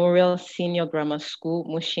Memorial Senior Grammar School,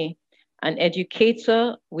 Mushi, an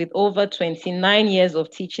educator with over 29 years of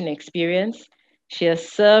teaching experience. She has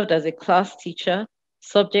served as a class teacher,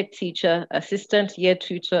 subject teacher, assistant year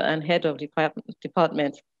tutor, and head of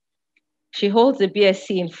department. She holds a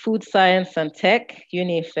BSc in Food Science and Tech,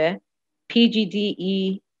 UNIFE,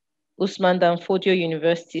 PGDE, Usman Danfodio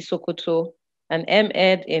University, Sokoto, an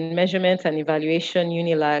MEd in Measurement and Evaluation,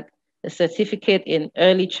 UNILAG, a certificate in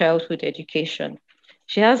Early Childhood Education.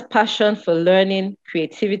 She has passion for learning,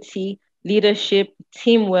 creativity, leadership,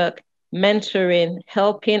 teamwork, mentoring,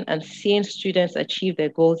 helping, and seeing students achieve their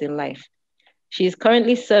goals in life. She is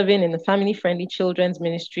currently serving in the family-friendly children's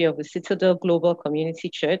ministry of the Citadel Global Community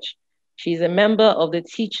Church. She is a member of the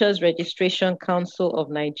Teachers Registration Council of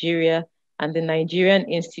Nigeria and the Nigerian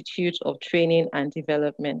Institute of Training and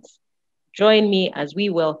Development. Join me as we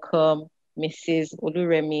welcome Mrs.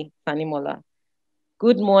 Remi Tanimola.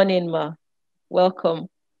 Good morning, Ma. Welcome.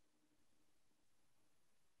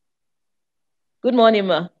 Good morning,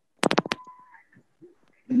 Ma.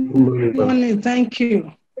 Good morning, thank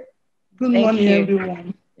you. Good morning,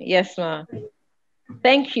 everyone. Yes, Ma.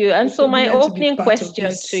 Thank you. And so my opening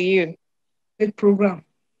question to you. Big program.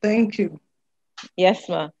 Thank you. Yes,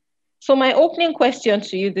 Ma. So my opening question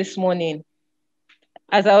to you this morning,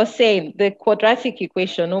 as I was saying, the quadratic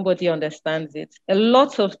equation, nobody understands it. A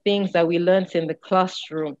lot of things that we learned in the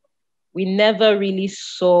classroom, we never really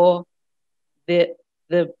saw the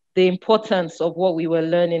importance of what we were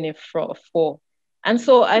learning it for. And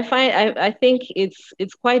so I think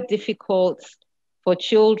it's quite difficult for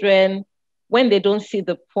children when they don't see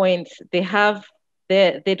the point, they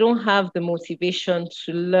don't have the motivation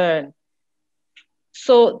to learn.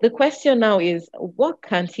 So the question now is, what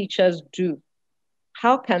can teachers do?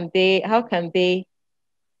 How can they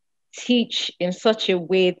teach in such a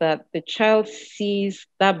way that the child sees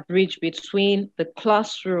that bridge between the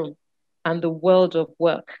classroom and the world of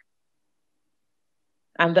work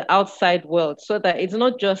and the outside world, so that it's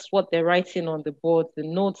not just what they're writing on the board, the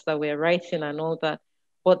notes that we're writing and all that,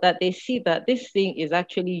 but that they see that this thing is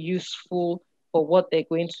actually useful for what they're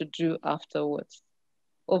going to do afterwards.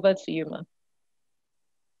 Over to you, Ma.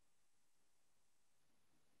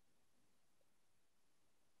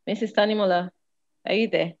 Mrs. Tanimola, are you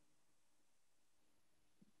there?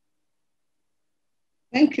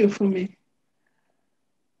 Thank you, Fumi.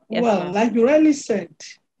 Yes, well, like you rightly said,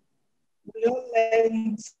 we all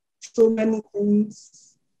learn so many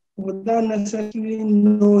things without necessarily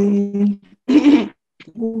knowing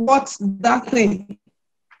what that thing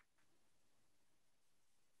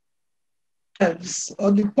is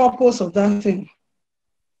or the purpose of that thing.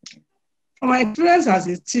 From my experience as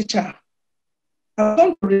a teacher, I've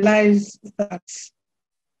come to realize that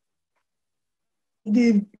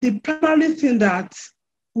the primary thing that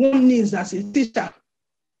one needs as a teacher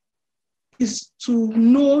is to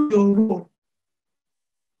know your role.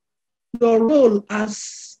 Your role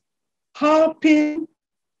as helping,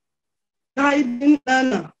 guiding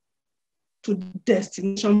learner to the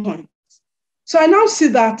destination point. So I now see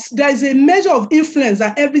that there is a measure of influence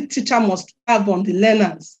that every teacher must have on the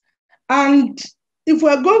learners. And if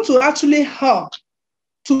we're going to actually help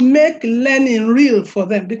to make learning real for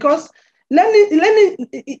them, because learning,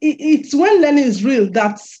 it's when learning is real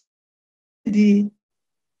that's the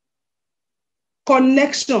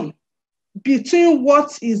connection between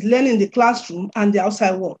what is learning in the classroom and the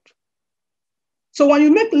outside world. So when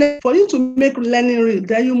you for you to make learning real,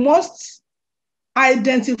 then you must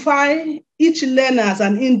identify each learner as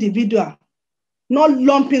an individual, not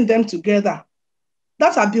lumping them together.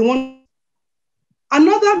 That has been one.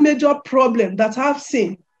 Another major problem that I've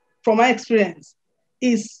seen from my experience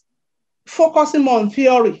is focusing more on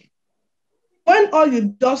theory. When all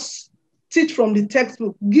you just teach from the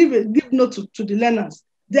textbook, give note to the learners,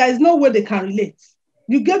 there is no way they can relate.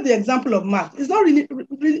 You gave the example of math. It's not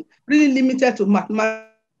really limited to mathematics.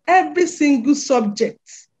 Every single subject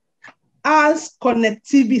has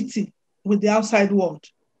connectivity with the outside world.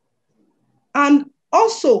 And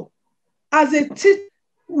also, as a teacher,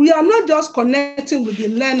 we are not just connecting with the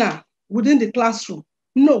learner within the classroom.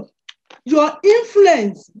 No, your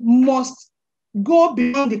influence must go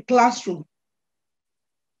beyond the classroom,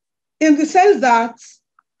 in the sense that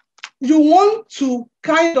you want to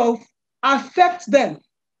kind of affect them.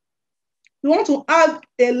 You want to have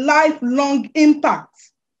a lifelong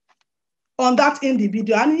impact on that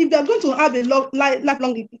individual. And if they're going to have a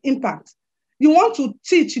lifelong impact, you want to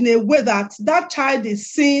teach in a way that that child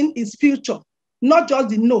is seeing his future, not just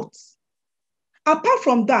the notes. Apart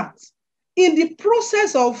from that, in the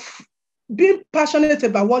process of being passionate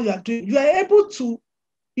about what you are doing, you are able to,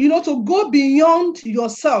 to go beyond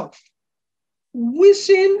yourself,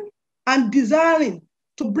 wishing and desiring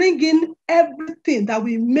to bring in everything that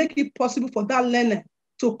will make it possible for that learner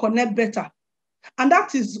to connect better. And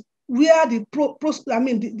that is where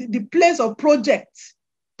the place of projects,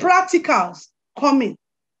 practicals come in.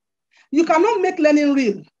 You cannot make learning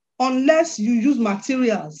real unless you use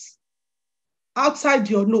materials outside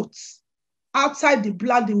your notes, outside the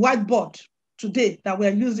whiteboard today that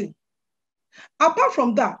we're using. Apart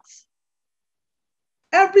from that,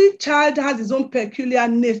 every child has his own peculiar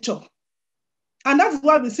nature. And that's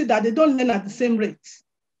why we see that they don't learn at the same rate.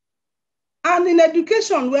 And in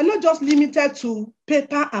education, we're not just limited to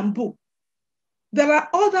paper and book. There are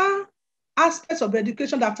other aspects of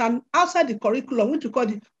education that are outside the curriculum, which we call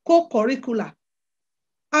the co-curricular.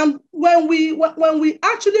 And when we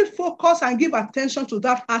actually focus and give attention to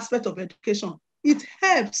that aspect of education, it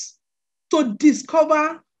helps to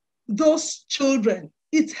discover those children.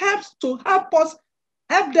 It helps to help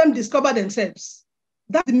them discover themselves.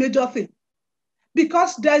 That's the major thing.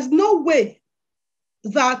 Because there's no way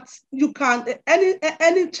that you can,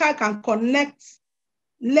 any child can connect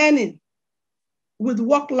learning with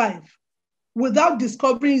work life without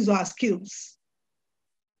discovering his or her skills.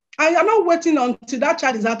 And you're not waiting until that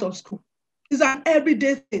child is out of school. It's an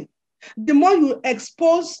everyday thing. The more you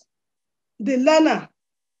expose the learner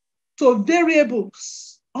to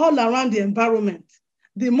variables all around the environment,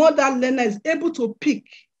 the more that learner is able to pick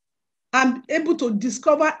and able to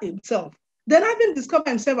discover himself. Then having discovered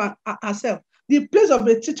himself and herself, the place of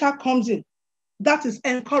a teacher comes in. That is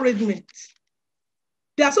encouragement.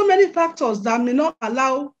 There are so many factors that may not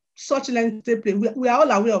allow such learning to take place. We are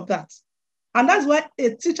all aware of that. And that's why a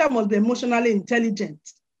teacher must be emotionally intelligent.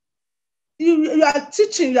 You are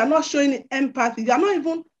teaching, you are not showing empathy. You are not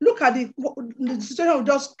even, look at the situation we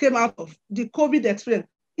just came out of, the COVID experience.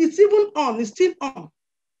 It's even on, it's still on.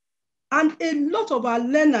 And a lot of our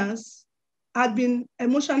learners have been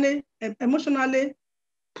emotionally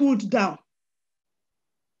pulled down.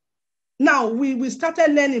 Now, we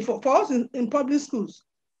started learning, for us in public schools,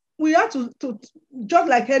 we have to, just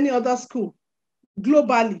like any other school,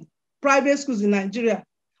 globally, private schools in Nigeria,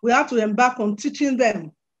 we have to embark on teaching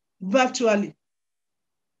them virtually.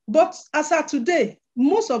 But as of today,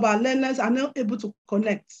 most of our learners are not able to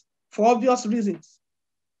connect for obvious reasons.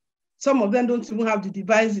 Some of them don't even have the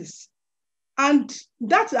devices. And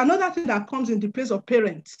that's another thing that comes in the place of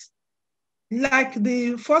parents. Like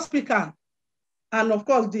the first speaker, and of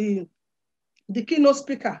course the keynote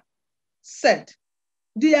speaker said,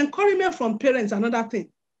 the encouragement from parents, another thing.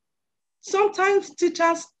 Sometimes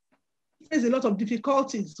teachers face a lot of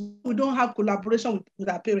difficulties. We don't have collaboration with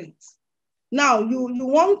our parents. Now, you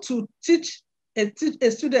want to teach a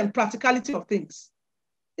student practicality of things.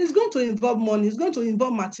 It's going to involve money. It's going to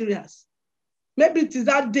involve materials. Maybe it is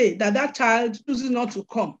that day that child chooses not to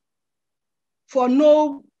come for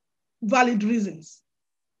no valid reasons.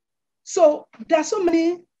 So there are so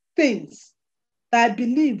many things that I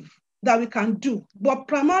believe that we can do. But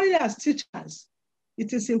primarily as teachers,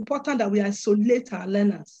 it is important that we isolate our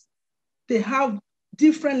learners. They have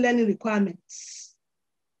different learning requirements.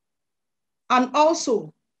 And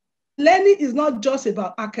also, learning is not just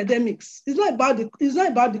about academics. It's not about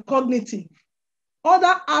the cognitive.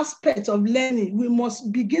 Other aspects of learning, we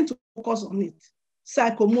must begin to focus on it.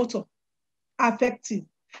 Psychomotor, affective,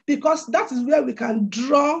 because that is where we can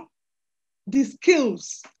draw the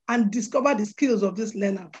skills and discover the skills of this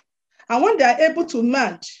learner. And when they are able to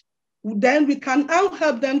match, then we can now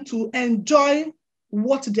help them to enjoy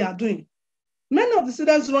what they are doing. Many of the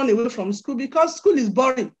students run away from school because school is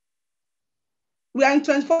boring. We are in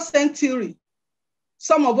 21st century.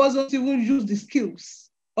 Some of us don't even use the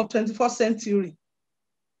skills of 21st century.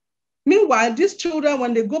 Meanwhile, these children,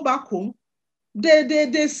 when they go back home,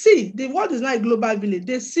 they see, the world is not a global village.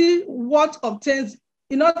 They see what obtains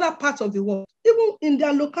in other parts of the world, even in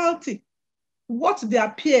their locality, what their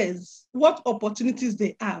peers, what opportunities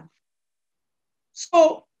they have.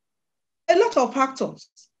 So a lot of factors,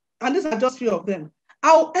 and these are just a few of them.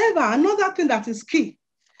 However, another thing that is key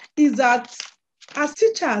is that as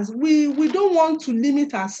teachers, we don't want to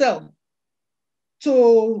limit ourselves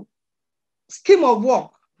to scheme of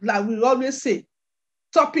work, like we always say,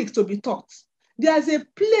 topics to be taught. There's a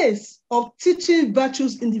place of teaching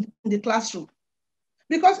virtues in the classroom,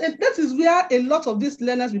 because that is where a lot of these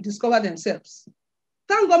learners will discover themselves.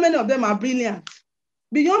 Thank God many of them are brilliant.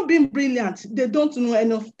 Beyond being brilliant, they don't know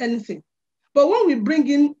anything. But when we bring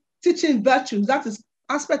in teaching virtues, that is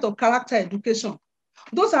aspect of character education,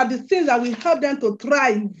 those are the things that will help them to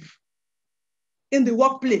thrive in the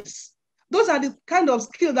workplace. Those are the kind of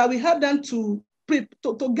skills that we help them to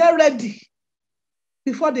get ready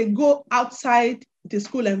before they go outside the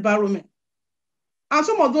school environment. And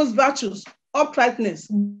some of those virtues, uprightness,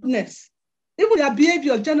 goodness, even their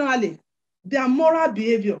behavior generally, their moral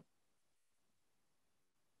behavior,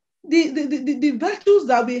 the virtues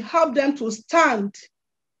that we help them to stand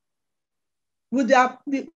with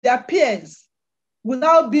their peers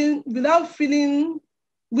without having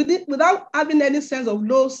any sense of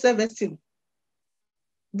low self-esteem.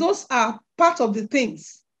 Those are part of the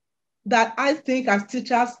things that I think as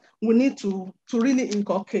teachers we need to really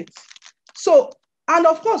inculcate. So, and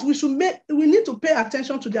of course, we need to pay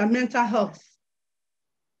attention to their mental health.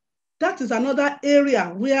 That is another area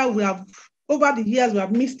where we have, over the years, we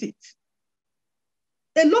have missed it.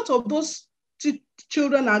 A lot of those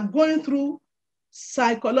children are going through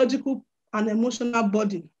psychological and emotional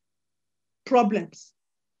body problems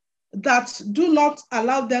that do not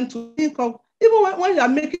allow them to think of, even when you are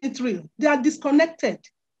making it real, they are disconnected.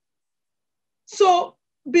 So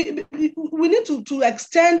we need to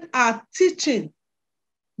extend our teaching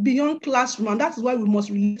beyond classroom, and that is why we must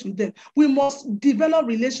relate with them. We must develop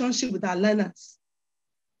relationship with our learners.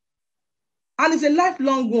 And it's a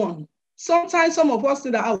lifelong one. Sometimes some of us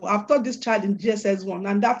say that, oh, I've taught this child in GSS 1,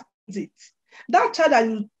 and that's it. That child that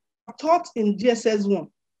you taught in GSS 1,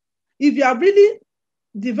 if you have really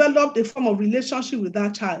developed a form of relationship with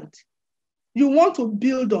that child, you want to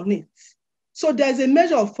build on it. So there's a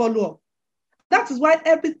measure of follow-up. That is why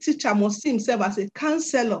every teacher must see himself as a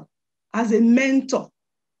counselor, as a mentor,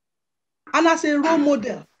 and as a role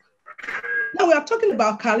model. Now we are talking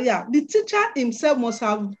about career. The teacher himself must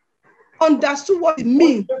have understood what it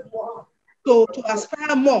means to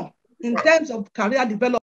aspire more in terms of career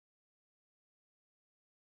development.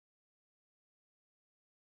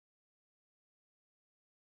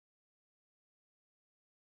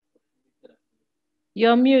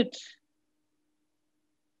 You're mute.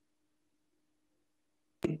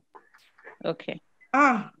 Okay.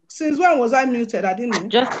 Since when was I muted? I didn't know.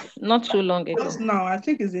 Just not too long ago. Just now, I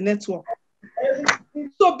think it's the network.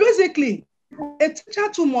 So basically, a teacher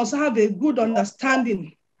too must have a good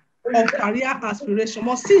understanding of career aspiration,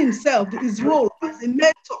 must see himself, his role as a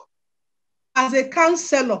mentor, as a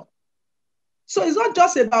counselor. So it's not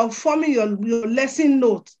just about forming your lesson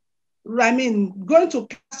note, I mean, going to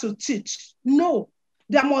class to teach. No,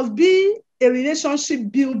 there must be a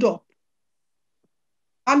relationship build-up.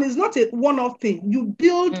 And it's not a one-off thing. You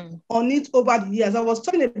build on it over the years. I was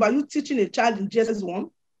talking about you teaching a child in GSS 1.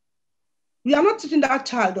 We are not teaching that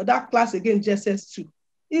child or that class again in GSS 2.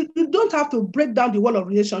 You don't have to break down the wall of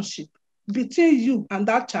relationship between you and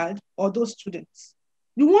that child or those students.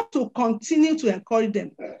 You want to continue to encourage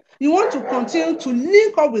them. You want to continue to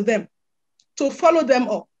link up with them, to follow them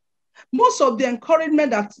up. Most of the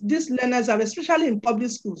encouragement that these learners have, especially in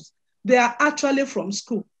public schools, they are actually from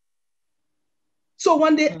school. So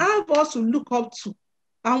when they have us to look up to,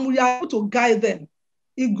 and we are able to guide them,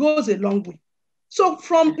 it goes a long way. So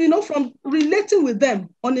from relating with them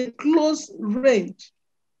on a close range,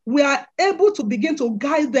 we are able to begin to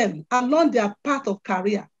guide them along their path of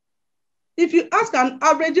career. If you ask an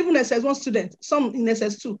average, even SS1 student, some in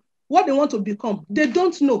SS2, what they want to become, they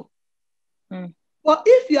don't know. But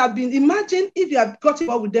if you have been, imagine if you have got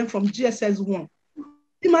involved with them from GSS 1,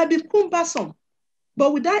 it might be cumbersome.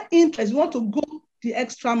 But with that interest, you want to go the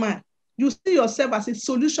extra mile. You see yourself as a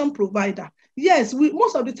solution provider. Yes,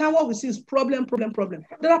 most of the time what we see is problem.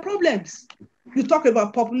 There are problems. You talk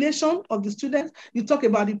about population of the students. You talk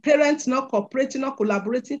about the parents not cooperating, not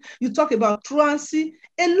collaborating. You talk about truancy,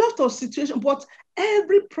 a lot of situations. But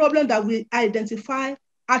every problem that we identify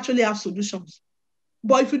actually have solutions.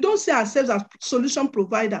 But if we don't see ourselves as solution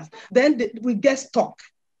providers, then we get stuck.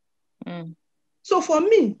 So for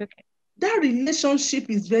me, that relationship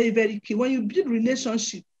is very, very key. When you build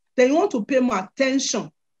relationship, then you want to pay more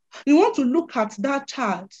attention. You want to look at that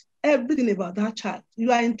child, everything about that child.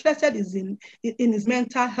 You are interested in his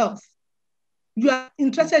mental health. You are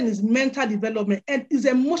interested in his mental development and his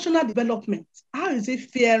emotional development. How is he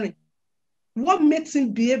faring? What makes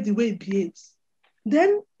him behave the way he behaves?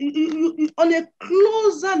 Then you on a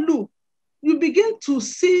closer look, you begin to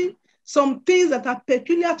see some things that are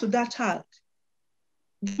peculiar to that child.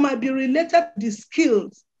 They might be related to the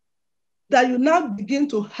skills that you now begin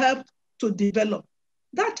to help to develop.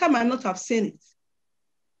 That child might not have seen it,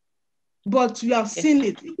 but you have seen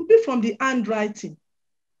it. It could be from the handwriting.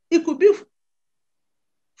 It could be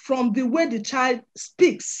from the way the child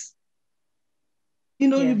speaks.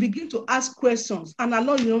 You begin to ask questions, and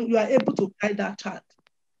along, you are able to guide that child.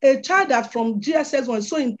 A child that from GSS was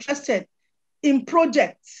so interested in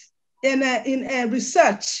projects, in a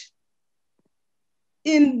research,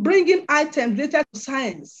 in bringing items related to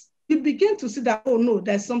science, you begin to see that, oh no,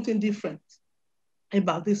 there's something different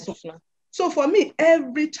about this one. So for me,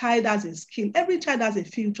 every child has a skill, every child has a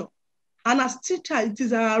future. And as teacher, it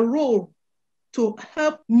is our role to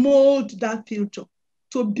help mold that future,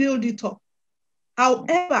 to build it up.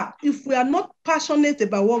 However, if we are not passionate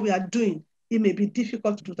about what we are doing, it may be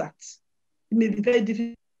difficult to do that. It may be very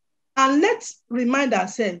difficult. And let's remind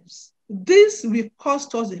ourselves, this will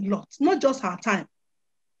cost us a lot, not just our time,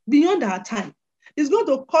 beyond our time. It's going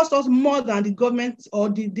to cost us more than the government or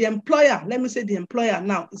the employer, let me say the employer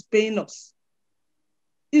now, is paying us.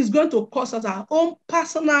 It's going to cost us our own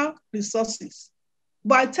personal resources.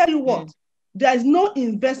 But I tell you what, there is no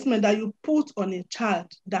investment that you put on a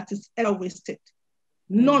child that is ever wasted.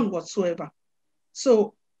 None whatsoever.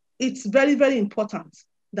 So it's very, very important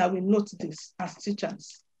that we note this as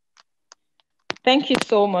teachers. Thank you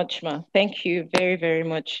so much, Ma. Thank you very, very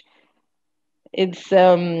much. It's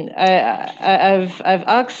I've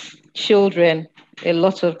asked children a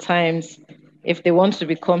lot of times if they want to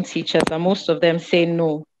become teachers, and most of them say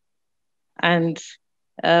no. And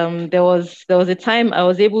there was a time I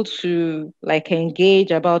was able to like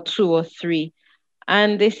engage about 2 or 3,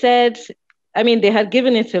 and they said, I mean, they had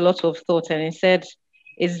given it a lot of thought, and they said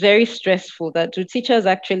it's very stressful. That do teachers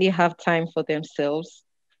actually have time for themselves?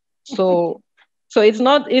 So it's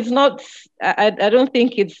not I don't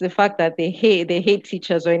think it's the fact that they hate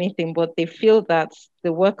teachers or anything, but they feel that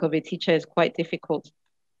the work of a teacher is quite difficult.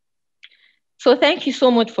 So thank you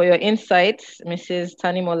so much for your insights, Mrs.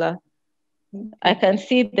 Tanimola. I can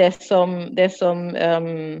see there's some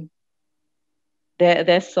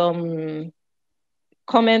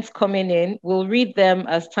comments coming in. We'll read them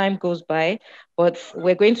as time goes by, but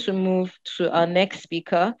we're going to move to our next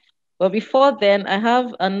speaker. But before then, I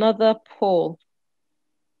have another poll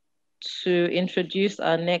to introduce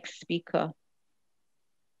our next speaker.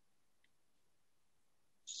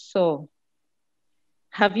 So,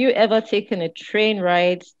 have you ever taken a train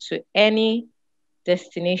ride to any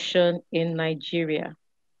destination in Nigeria?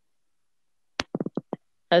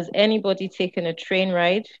 Has anybody taken a train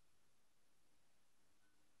ride?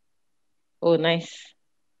 Oh, nice.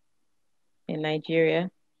 In Nigeria.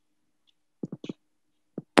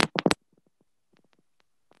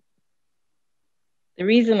 The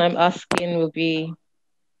reason I'm asking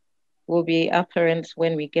will be apparent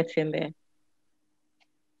when we get in there.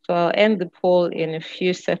 So I'll end the poll in a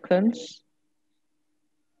few seconds.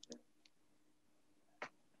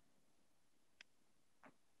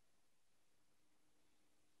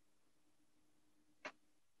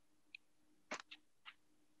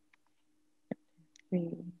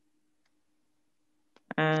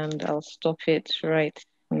 And I'll stop it right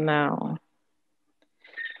now.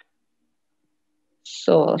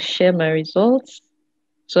 So I'll share my results.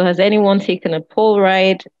 So has anyone taken a poll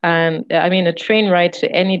ride a train ride to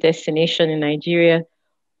any destination in Nigeria?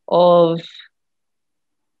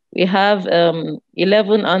 We have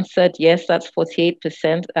 11 answered yes, that's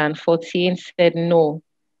 48%, and 14 said no,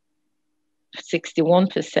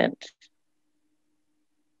 61%.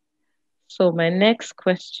 So my next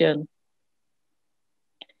question,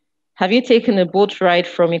 have you taken a boat ride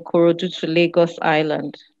from Ikorodu to Lagos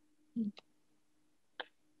Island?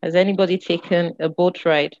 Has anybody taken a boat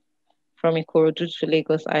ride from Ikorodu to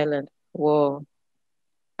Lagos Island? Whoa,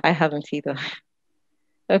 I haven't either.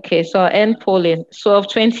 Okay, so I'll end polling. So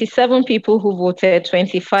of 27 people who voted,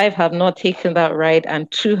 25 have not taken that ride and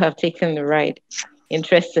 2 have taken the ride.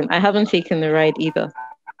 Interesting. I haven't taken the ride either.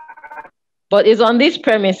 But it's on this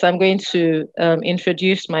premise I'm going to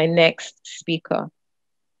introduce my next speaker.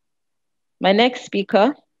 My next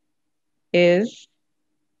speaker is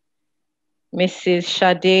Mrs.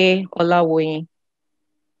 Sade Olawoyin.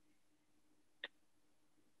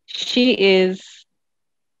 She is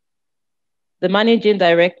the Managing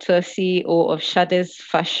Director, CEO of Sade's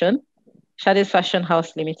Fashion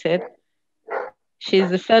House Limited.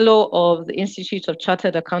 She's a fellow of the Institute of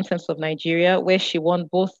Chartered Accountants of Nigeria, where she won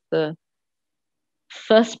both the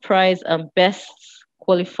first prize and best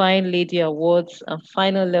qualifying lady awards and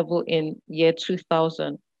final level in year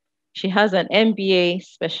 2000. She has an MBA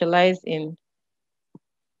specialized in,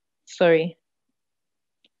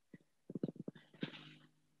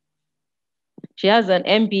 She has an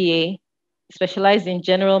MBA specialized in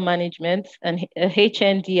general management and a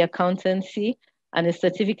HND accountancy and a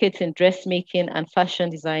certificate in dressmaking and fashion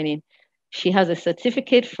designing. She has a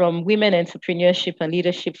certificate from Women Entrepreneurship and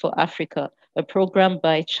Leadership for Africa, a program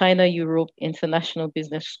by China Europe International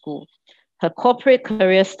Business School. Her corporate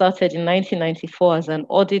career started in 1994 as an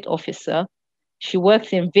audit officer She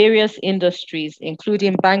worked in various industries,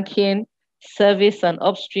 including banking, service and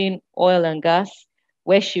upstream oil and gas,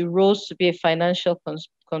 where she rose to be a financial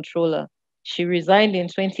controller. She resigned in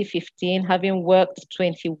 2015, having worked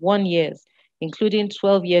 21 years, including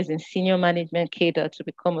 12 years in senior management cadre to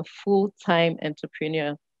become a full-time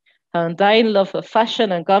entrepreneur. Her undying love for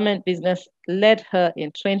fashion and garment business led her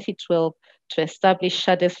in 2012 to establish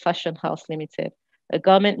Sade's Fashion House Limited, a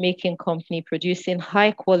garment making company producing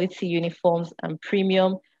high quality uniforms and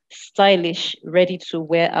premium, stylish, ready to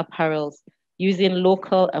wear apparels using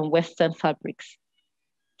local and Western fabrics.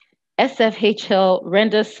 SFHL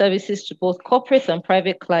renders services to both corporate and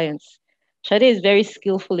private clients. Sade is very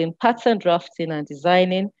skillful in pattern drafting and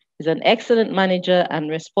designing, is an excellent manager and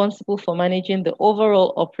responsible for managing the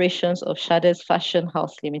overall operations of Sade's Fashion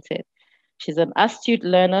House Limited. She's an astute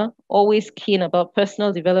learner, always keen about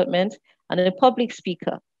personal development, and a public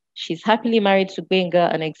speaker. She's happily married to Benga,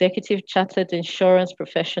 an executive chartered insurance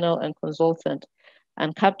professional and consultant,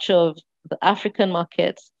 and capture of the African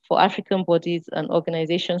markets for African bodies and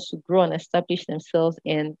organizations to grow and establish themselves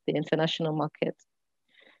in the international market.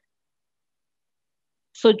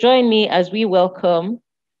 So join me as we welcome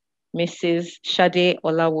Mrs. Sade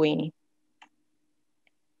Olawoyin.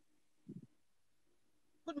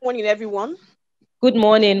 Good morning, everyone. Good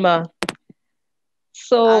morning, Ma.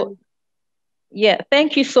 So, yeah,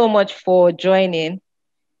 thank you so much for joining.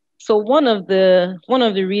 So one of the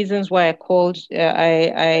reasons why I called,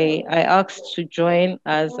 I asked to join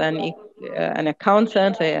as an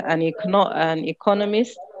accountant, an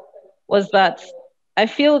economist, was that I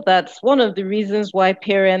feel that one of the reasons why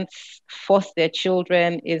parents force their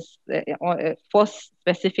children is force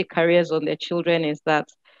specific careers on their children is that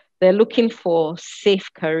they're looking for safe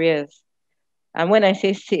careers. And when I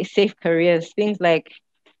say safe careers, things like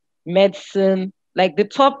medicine, like the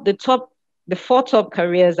four top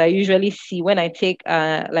careers I usually see when I take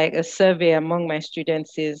like a survey among my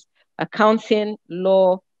students is accounting,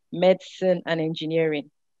 law, medicine, and engineering.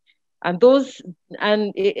 And those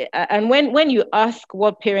and when you ask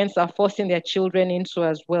what parents are forcing their children into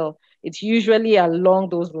as well, it's usually along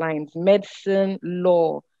those lines: medicine,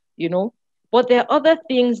 law, you know. But there are other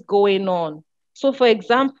things going on. So, for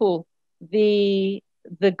example, the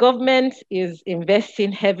government is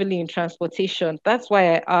investing heavily in transportation. That's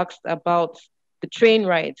why I asked about the train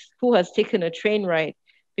rides. Who has taken a train ride?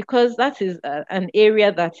 Because that is an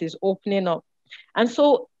area that is opening up. And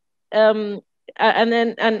so, and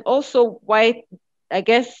also why I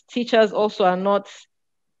guess teachers also are not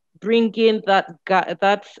bringing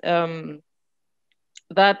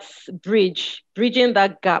bridging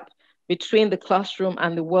that gap between the classroom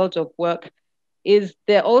and the world of work, is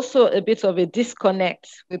there also a bit of a disconnect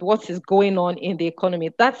with what is going on in the economy.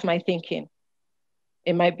 That's my thinking.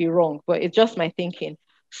 It might be wrong, but it's just my thinking.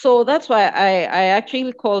 So that's why I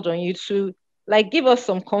actually called on you to like give us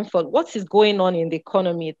some comfort. What is going on in the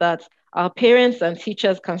economy that our parents and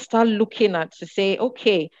teachers can start looking at to say,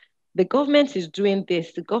 okay, the government is doing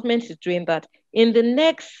this, the government is doing that. In the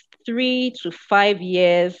next 3 to 5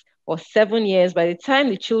 years or 7 years, by the time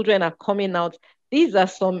the children are coming out, these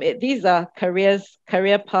are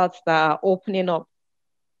career paths that are opening up.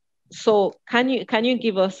 So can you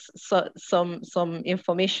give us some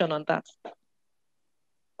information on that?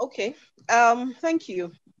 Okay, thank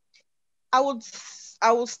you. I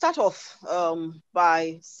will start off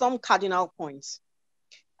by some cardinal points.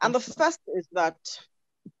 And the first is that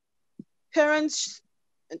parents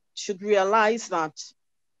should realize that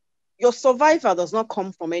your survival does not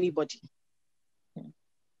come from anybody.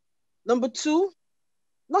 Number two,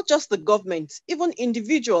 not just the government, even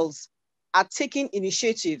individuals are taking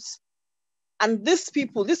initiatives. And these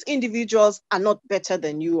individuals are not better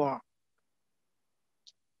than you are.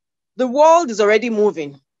 The world is already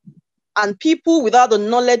moving, and people without the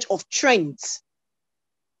knowledge of trends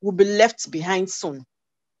will be left behind soon.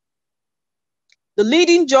 The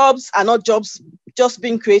leading jobs are not jobs just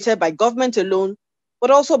being created by government alone,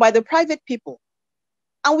 but also by the private people.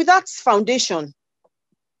 And with that foundation,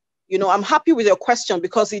 I'm happy with your question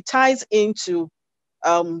because it ties into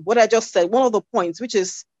what I just said, one of the points, which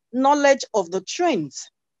is knowledge of the trends.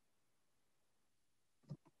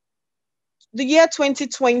 The year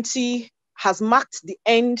 2020 has marked the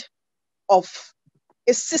end of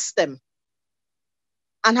a system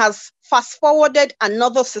and has fast-forwarded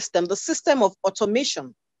another system. The system of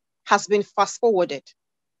automation has been fast-forwarded.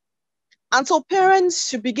 And so parents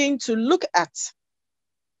should begin to look at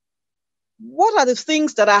what are the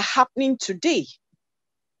things that are happening today?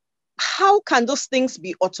 How can those things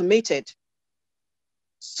be automated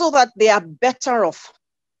so that they are better off?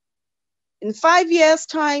 In 5 years'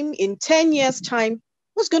 time, in 10 years' time,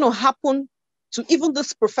 what's going to happen to even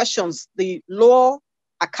these professions, the law,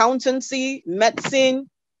 accountancy, medicine,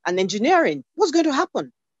 and engineering. What's going to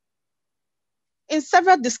happen? In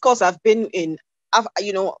several discourses I've been in,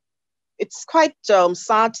 it's quite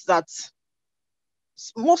sad that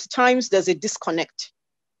most times there's a disconnect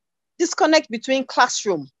between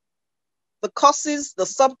classroom, the courses, the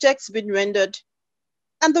subjects being rendered,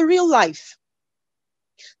 and the real life.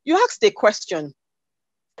 You asked a question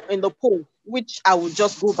in the poll, which I will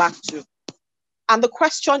just go back to. And the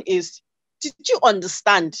question is, did you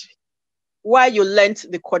understand why you learned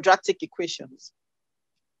the quadratic equations?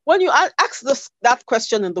 When you asked that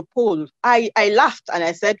question in the poll, I laughed and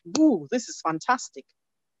I said, "Ooh, this is fantastic."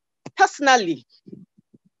 Personally,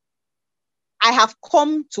 I have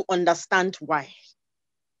come to understand why.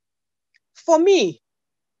 For me,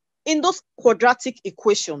 in those quadratic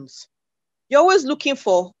equations, you're always looking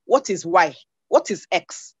for what is y, what is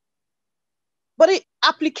x. But the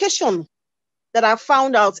application that I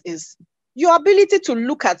found out is your ability to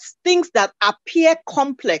look at things that appear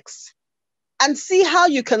complex and see how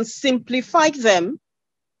you can simplify them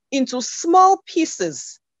into small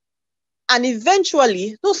pieces. And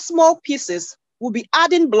eventually, those small pieces will be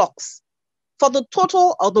adding blocks for the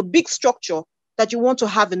total or the big structure that you want to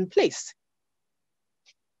have in place.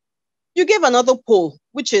 You gave another poll,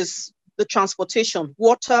 which is the transportation,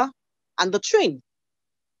 water, and the train.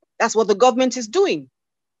 That's what the government is doing.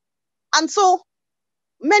 And so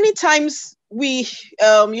many times we,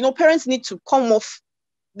 parents need to come off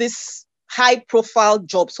this high-profile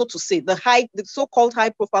job, so to say, the so-called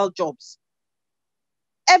high-profile jobs.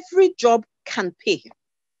 Every job can pay.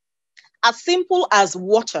 As simple as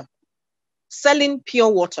water, selling pure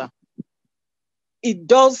water, it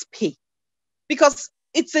does pay because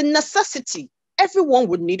it's a necessity. Everyone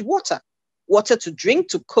would need water. Water to drink,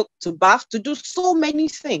 to cook, to bath, to do so many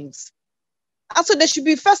things. And so there should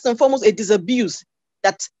be first and foremost a disabuse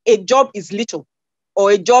that a job is little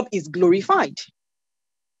or a job is glorified.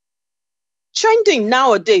 Trending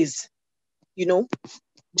nowadays,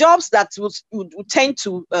 jobs that would tend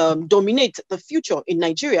to dominate the future in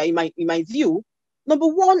Nigeria, in my view, number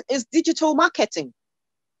one is digital marketing,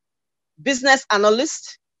 business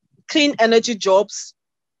analyst, clean energy jobs,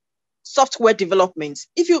 software development.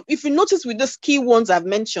 If you notice with these key ones I've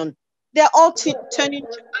mentioned, they're all turning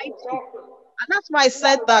to IT. And that's why I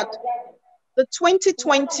said that the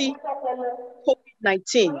 2020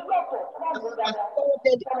 COVID-19 has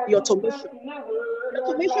forwarded the automation. The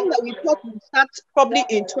automation that we thought would start probably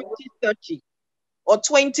in 2030 or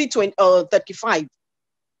 2035.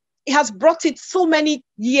 It has brought it so many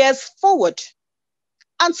years forward.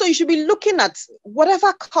 And so you should be looking at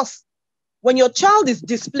whatever cost. When your child is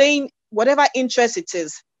displaying whatever interest it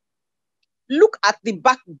is, look at the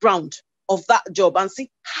background of that job and see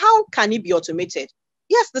how can it be automated.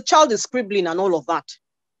 Yes, the child is scribbling and all of that.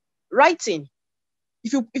 Writing,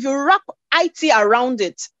 if you wrap IT around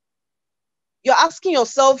it, you're asking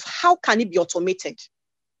yourself, how can it be automated?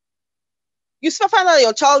 You find out that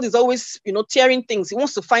your child is always, tearing things. He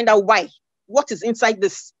wants to find out why, what is inside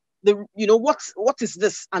this, what is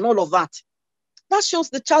this and all of that. That shows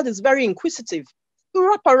the child is very inquisitive. You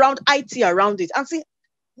wrap around IT around it and see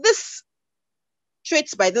this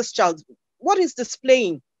traits by this child. What is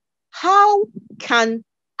displaying? How can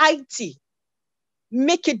IT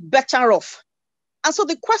make it better off? And so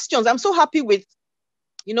the questions, I'm so happy with,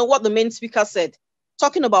 what the main speaker said,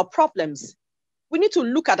 talking about problems. We need to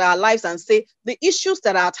look at our lives and say the issues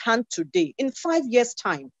that are at hand today, in 5 years'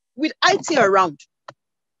 time, with IT around,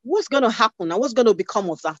 what's going to happen and what's going to become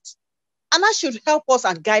of that? And that should help us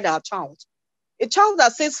and guide our child. A child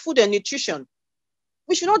that says food and nutrition,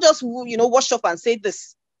 we should not just, wash up and say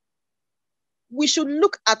this. We should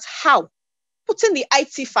look at how, putting the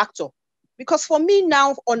IT factor. Because for me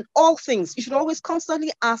now, on all things, you should always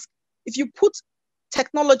constantly ask, if you put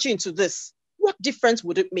technology into this, what difference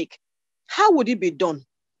would it make? How would it be done?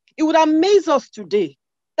 It would amaze us today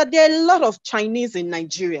that there are a lot of Chinese in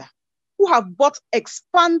Nigeria who have bought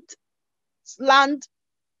expand land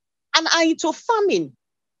and are into farming,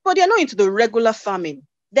 but they're not into the regular farming.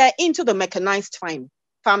 They're into the mechanized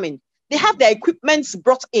farming. They have their equipments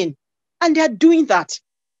brought in and they're doing that.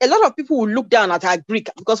 A lot of people will look down at agric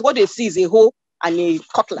because what they see is a hoe and a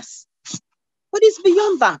cutlass. But it's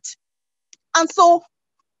beyond that. And so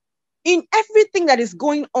in everything that is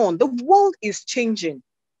going on, the world is changing.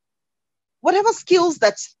 Whatever skills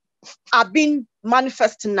that are being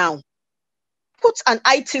manifested now, put an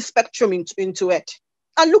IT spectrum into it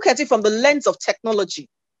and look at it from the lens of technology.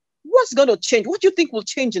 What's going to change? What do you think will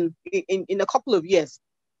change in a couple of years?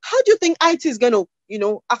 How do you think IT is going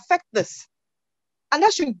to, affect this? And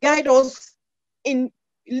that should guide us in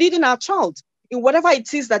leading our child in whatever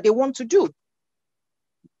it is that they want to do.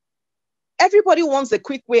 Everybody wants a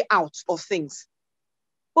quick way out of things.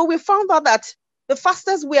 But we found out that the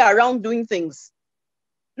fastest way around doing things,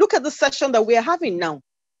 look at the session that we are having now.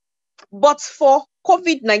 But for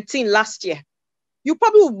COVID-19 last year, you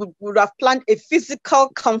probably would have planned a physical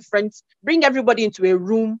conference, bring everybody into a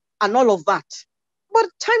room and all of that. But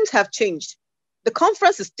times have changed. The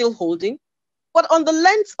conference is still holding, but on the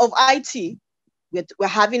lens of IT, we're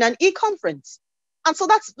having an e-conference. And so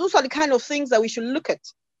those are the kind of things that we should look at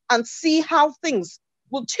and see how things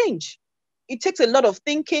will change. It takes a lot of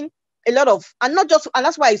thinking, and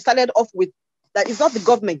that's why I started off with that it's not the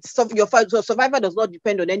government. So your survival does not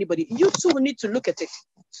depend on anybody. You too need to look at it.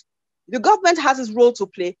 The government has its role to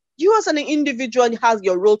play. You as an individual has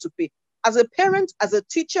your role to play. As a parent, as a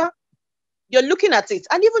teacher, you're looking at it.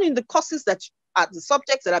 And even in the courses that are the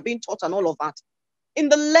subjects that are being taught and all of that, in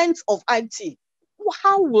the lens of IT,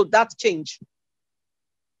 how will that change?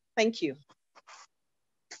 Thank you.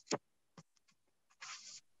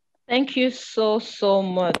 Thank you so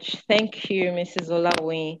much. Thank you, Mrs.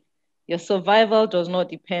 Olawoyin. Your survival does not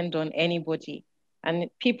depend on anybody. And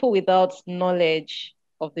people without knowledge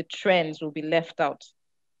of the trends will be left out.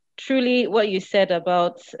 Truly, what you said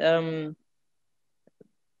about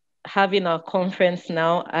having our conference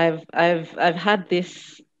now, I've had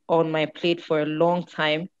this on my plate for a long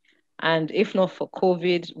time. And if not for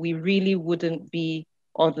COVID, we really wouldn't be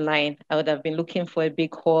online. I would have been looking for a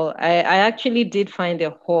big hall. I actually did find a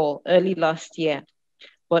hall early last year,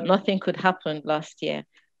 but nothing could happen last year.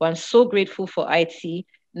 But I'm so grateful for IT.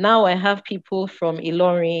 Now I have people from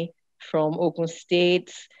Ilorin, from Ogun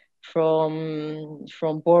State, from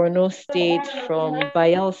Borno State, from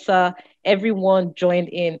Bayelsa. Everyone joined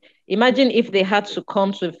in. Imagine if they had to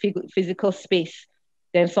come to a physical space,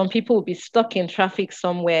 then some people would be stuck in traffic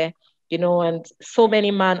somewhere, and so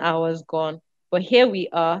many man hours gone. But here we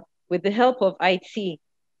are with the help of IT.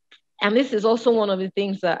 And this is also one of the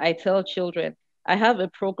things that I tell children. I have a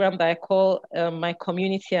program that I call My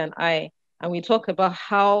Community and I, and we talk about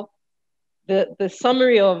how the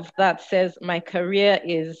summary of that says my career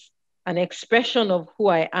is an expression of who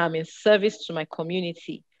I am in service to my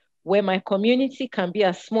community, where my community can be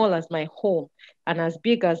as small as my home and as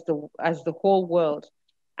big as the whole world.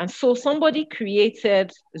 And so somebody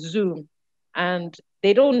created Zoom and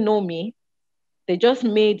they don't know me. They just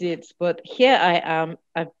made it. But here I am.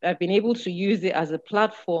 I've been able to use it as a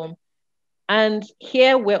platform. And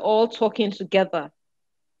here we're all talking together.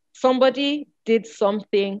 Somebody did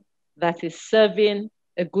something that is serving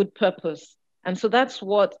a good purpose. And so that's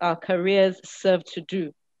what our careers serve to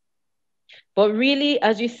do. But really,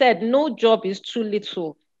 as you said, no job is too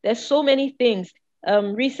little. There's so many things.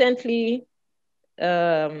 Recently,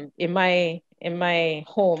 in my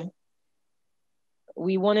home,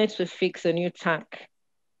 we wanted to fix a new tank,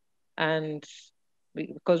 and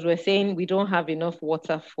because we're saying we don't have enough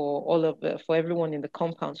water for everyone in the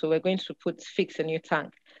compound, so we're going to fix a new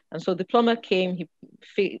tank. And so the plumber came,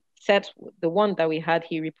 he set the one that we had,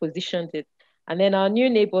 he repositioned it, and then our new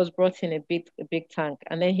neighbors brought in a big tank,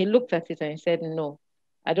 and then he looked at it and he said, "No,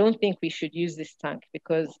 I don't think we should use this tank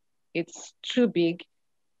because it's too big.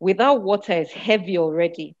 Without water, it's heavy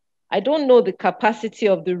already. I don't know the capacity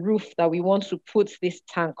of the roof that we want to put this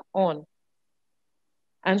tank on.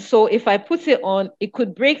 And so if I put it on, it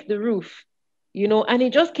could break the roof, and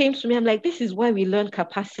it just came to me. I'm like, this is why we learn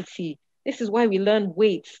capacity. This is why we learn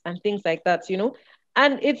weights and things like that,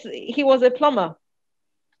 And he was a plumber.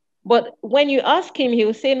 But when you ask him, he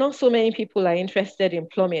will say, not so many people are interested in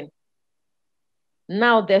plumbing.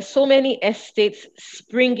 Now there's so many estates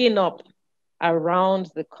springing up around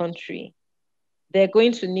the country. They're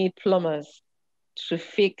going to need plumbers to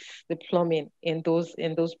fix the plumbing in those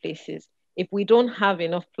places. If we don't have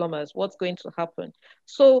enough plumbers, what's going to happen?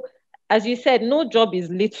 So, as you said, no job is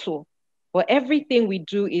little, but everything we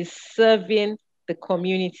do is serving the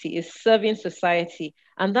community, is serving society.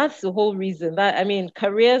 And that's the whole reason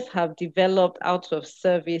careers have developed out of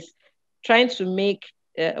service, trying to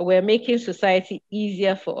we're making society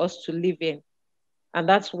easier for us to live in. And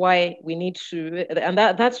that's why we need to, and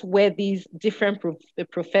that's where these different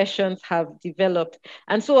professions have developed.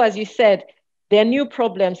 And so, as you said, there are new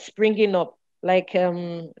problems springing up. Like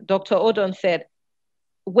Dr. Odon said,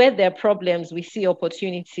 where there are problems, we see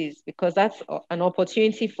opportunities, because that's an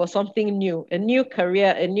opportunity for something new, a new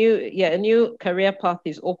career path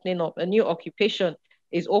is opening up, a new occupation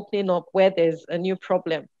is opening up where there's a new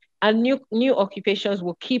problem. And new occupations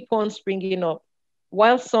will keep on springing up,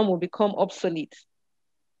 while some will become obsolete.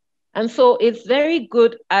 And so it's very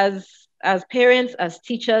good as parents, as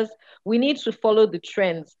teachers, we need to follow the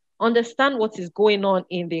trends, understand what is going on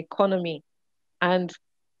in the economy, and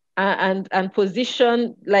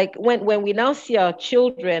position, like when we now see our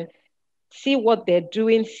children, see what they're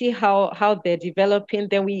doing, see how they're developing,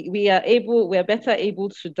 then we're better able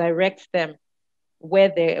to direct them where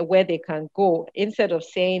they can go, instead of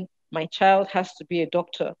saying my child has to be a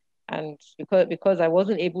doctor, and because I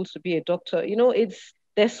wasn't able to be a doctor,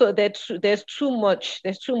 there's too much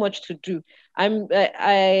to do.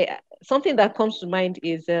 I something that comes to mind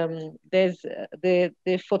is there's the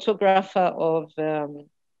photographer of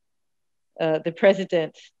the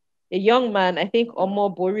president, a young man, I think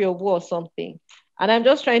Omo Boriowo or something. And I'm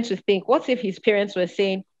just trying to think, what if his parents were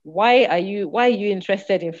saying, why are you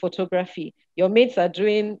interested in photography? Your mates are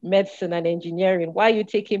doing medicine and engineering. Why are you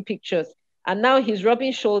taking pictures? And now he's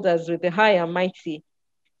rubbing shoulders with the high and mighty.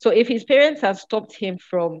 So if his parents have stopped him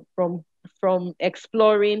from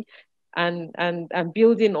exploring and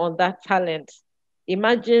building on that talent,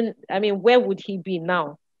 imagine, I mean, where would he be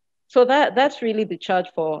now? So that's really the charge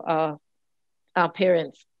for our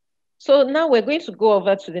parents. So now we're going to go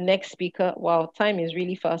over to the next speaker. Wow, time is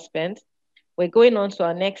really fast spent. We're going on to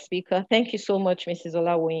our next speaker. Thank you so much, Mrs.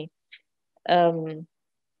 Olawoyin. And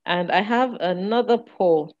I have another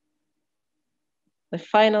poll, the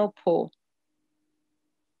final poll.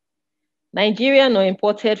 Nigerian or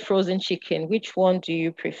imported frozen chicken, which one do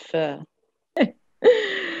you prefer?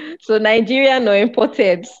 So Nigerian or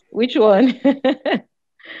imported, which one?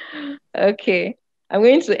 Okay, I'm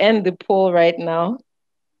going to end the poll right now.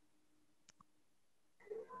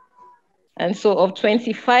 And so of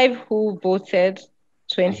 25 who voted,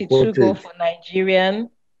 22 go for Nigerian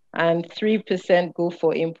and 3% go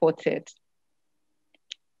for imported.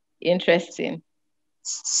 Interesting.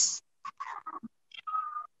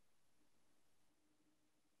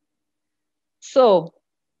 So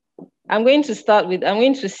I'm going to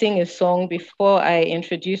sing a song before I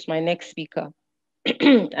introduce my next speaker.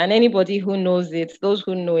 And anybody who knows it, those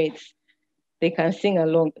who know it, they can sing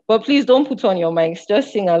along. But please don't put on your mics,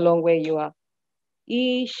 just sing along where you are.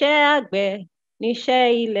 Iṣẹ́ àgbẹ̀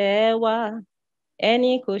níṣẹ́ ilẹ̀ wa,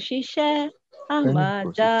 ẹni kò ṣiṣẹ́ á máa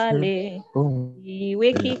jalè. Ìwé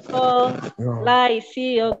kíkọ́ láìsí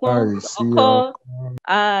ọgbọ́n, ọkọ́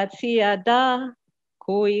àti àdá,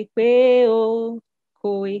 kò ì pé o, kò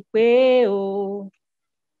ì pé o.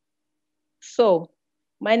 So,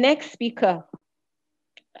 my next speaker,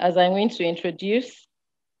 as I'm going to introduce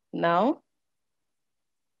now,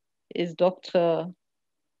 is Dr.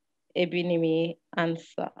 Ebinimi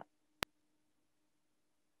Ansa.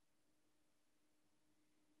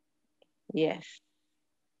 Yes.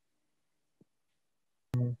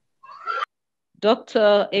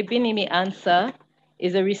 Dr. Ebinimi Ansa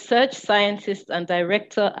is a research scientist and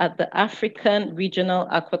director at the African Regional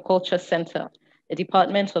Aquaculture Center, a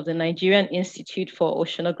department of the Nigerian Institute for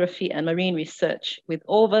Oceanography and Marine Research, with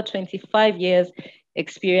over 25 years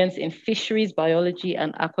experience in fisheries biology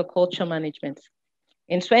and aquaculture management.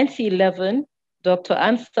 In 2011, Dr.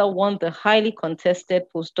 Ansa won the highly contested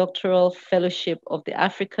postdoctoral fellowship of the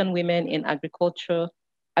African Women in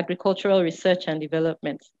Agricultural Research and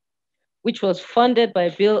Development, which was funded by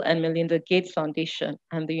Bill and Melinda Gates Foundation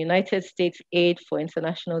and the United States Aid for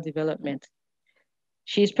International Development.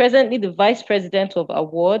 She is presently the Vice President of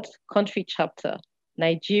NiWARD Country Chapter,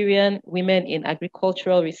 Nigerian Women in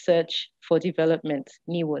Agricultural Research for Development,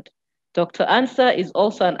 NiWARD. Dr. Ansa is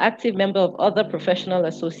also an active member of other professional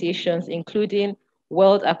associations, including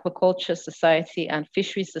World Aquaculture Society and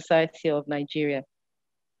Fisheries Society of Nigeria.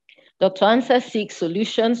 Dr. Ansa seeks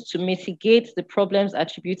solutions to mitigate the problems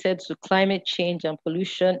attributed to climate change and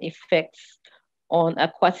pollution effects on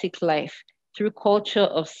aquatic life through culture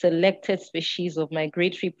of selected species of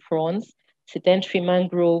migratory prawns, sedentary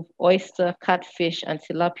mangrove, oyster, catfish, and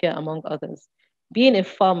tilapia, among others. Being a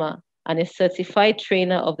farmer and a certified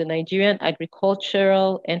trainer of the Nigerian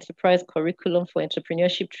Agricultural Enterprise Curriculum for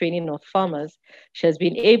Entrepreneurship Training of Farmers, she has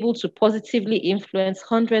been able to positively influence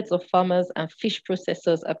hundreds of farmers and fish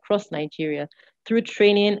processors across Nigeria through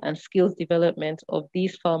training and skills development of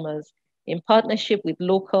these farmers in partnership with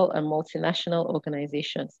local and multinational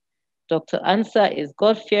organizations. Dr. Ansa is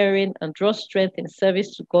God-fearing and draws strength in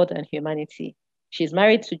service to God and humanity. She is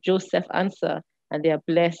married to Joseph Ansa, and they are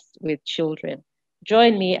blessed with children.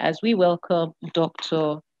 Join me as we welcome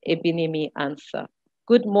Dr. Ebinimi Ansa.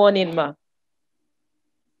 Good morning, ma.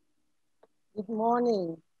 Good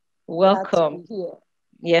morning. Welcome. Glad to be here.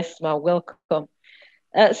 Yes, ma, welcome.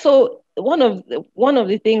 So one of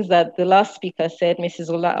the things that the last speaker said, Mrs.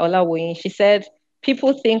 Olawoyin, she said,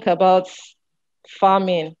 people think about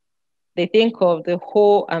farming, they think of the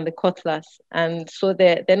hoe and the cutlass, and so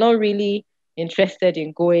they're not really interested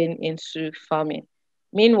in going into farming.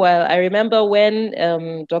 Meanwhile, I remember when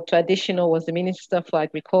Dr. Additional was the Minister for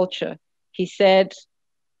Agriculture, he said,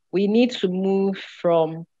 we need to move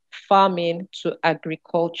from farming to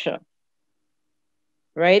agriculture,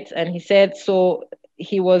 right? And he said, so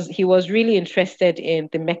he was really interested in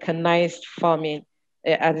the mechanized farming,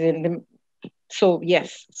 as in so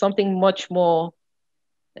yes, something much more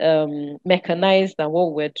mechanized than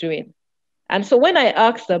what we're doing. And so when I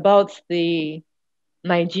asked about the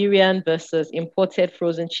Nigerian versus imported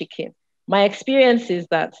frozen chicken, my experience is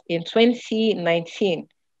that in 2019,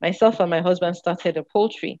 myself and my husband started a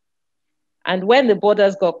poultry. And when the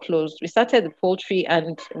borders got closed, we started the poultry,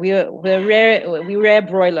 and we rear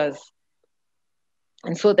broilers.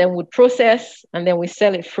 And so then we'd process and then we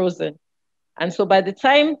sell it frozen. And so by the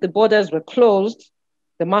time the borders were closed,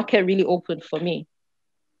 the market really opened for me.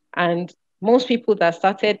 And most people that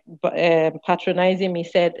started patronizing me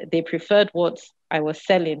said they preferred what I was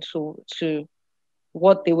selling to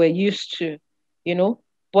what they were used to, you know.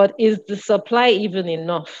 But is the supply even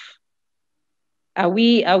enough? Are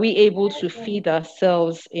we able to feed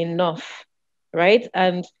ourselves enough, right?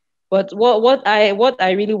 And but what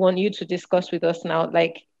I really want you to discuss with us now,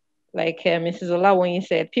 like Mrs. Olawoyin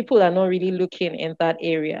said, people are not really looking in that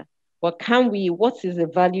area. But what is the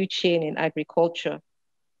value chain in agriculture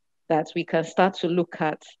that we can start to look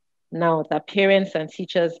at now, that parents and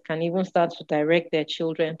teachers can even start to direct their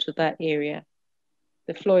children to that area?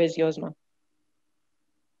 The floor is yours, ma'am.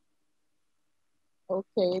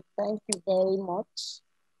 Okay, thank you very much.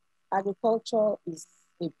 Agriculture is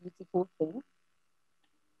a beautiful thing.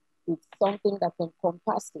 It's something that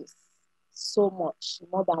encompasses so much,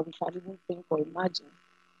 more than we can even think or imagine.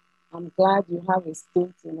 I'm glad you have a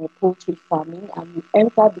stint in a poultry farming and you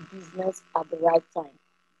entered the business at the right time.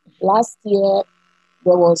 Last year,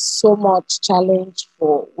 there was so much challenge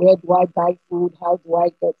for where do I buy food, how do I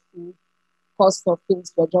get food, cost of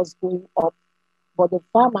things were just going up. But the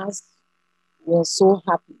farmers were so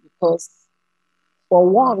happy because for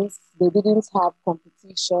once, they didn't have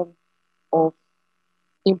competition of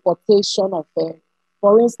importation of,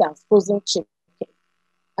 for instance, frozen chicken.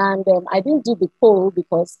 And I didn't do the poll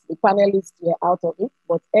because the panelists were out of it,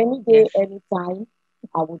 but any day, Yes. anytime,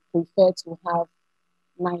 I would prefer to have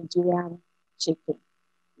Nigerian chicken.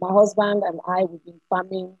 My husband and I, we've been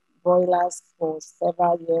farming broilers for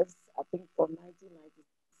several years, I think from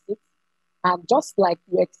 1996. And just like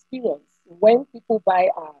you experience, when people buy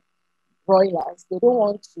our broilers, they don't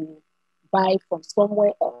want to buy from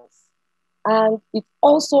somewhere else. And it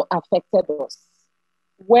also affected us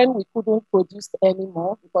when we couldn't produce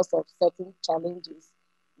anymore because of certain challenges.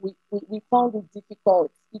 We found it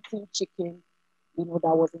difficult eating chicken,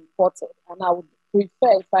 that was imported. And I would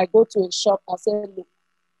prefer, if I go to a shop, I say, look,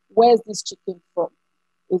 where's this chicken from?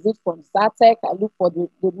 Is it from Zatek? I look for the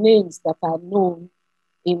names that are known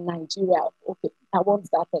in Nigeria. Okay, I want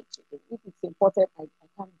Zatek chicken. If it's imported, I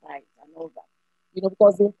can't buy it and all that.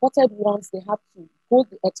 Because the imported ones, they have to go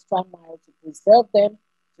the extra mile to preserve them,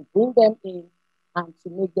 to bring them in, and to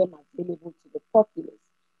make them available to the populace.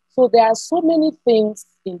 So there are so many things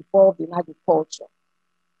involved in agriculture.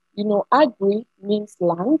 Agri means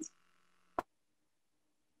land.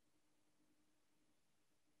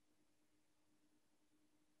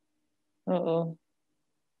 Uh-oh.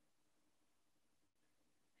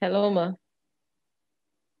 Hello, ma.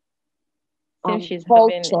 Seems she's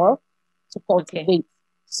culture to cultivate. Okay.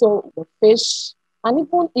 So the fish, and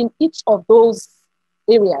even in each of those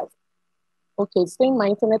areas. Okay, saying my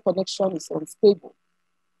internet connection is unstable.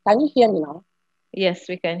 Can you hear me now? Yes,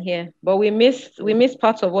 we can hear. But we missed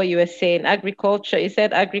part of what you were saying. Agriculture, you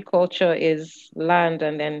said agriculture is land,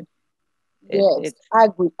 and then yes,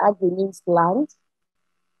 agri means land,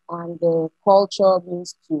 and culture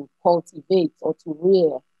means to cultivate or to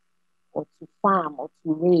rear or to farm or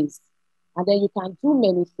to raise. And then you can do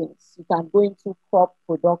many things. You can go into crop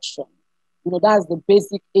production. That's the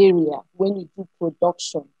basic area when you do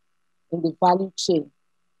production in the value chain.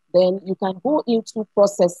 Then you can go into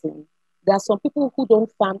processing. There are some people who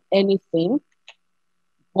don't farm anything,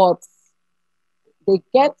 but they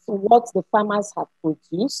get what the farmers have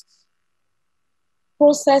produced,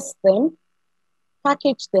 process them,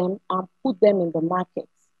 package them, and put them in the market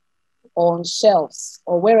or on shelves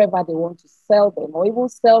or wherever they want to sell them, or even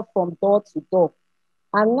sell from door to door.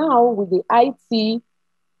 And now with the IT,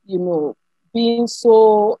 being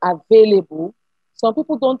so available, some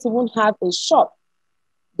people don't even have a shop.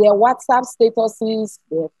 Their WhatsApp statuses,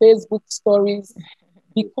 their Facebook stories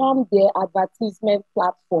become their advertisement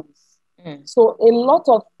platforms. So a lot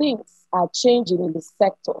of things are changing in the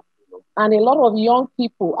sector. And a lot of young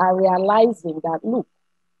people are realizing that, look,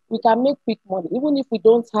 we can make quick money, even if we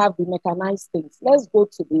don't have the mechanized things. Let's go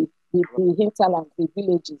to the hinterland, the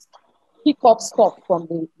villages, pick up stuff from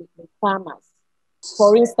the farmers.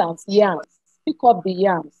 For instance, yams, pick up the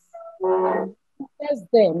yams. Test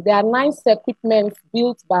them. There are nice equipment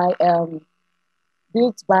built by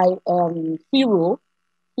FIRO.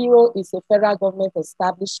 FIRO is a federal government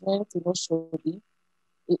establishment in Oshodi.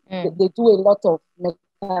 They do a lot of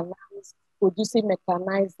producing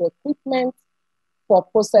mechanized equipment for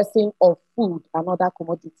processing of food and other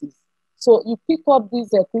commodities. So you pick up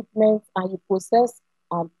these equipment and you process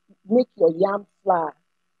and make your yam flour,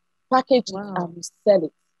 package it and you sell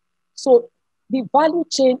it. So the value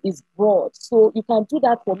chain is broad. So you can do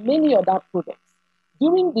that for many other products.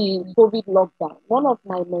 During the COVID lockdown, one of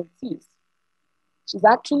my mentees, she's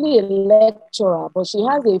actually a lecturer, but she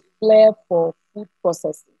has a flair for food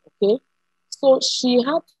processing, okay? So she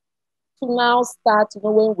had to now start,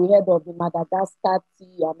 when we heard of the Madagascar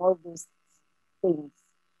tea and all those things,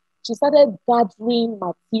 she started gathering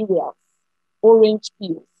materials, orange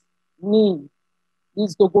peels, neem,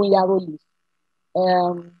 this dogoyaro leaf,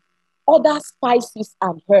 other spices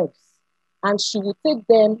and herbs. And she would take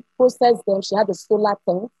them, process them. She had a solar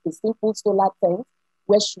tent, a simple solar tent,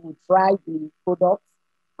 where she would dry the products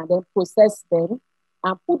and then process them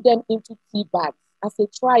and put them into tea bags as a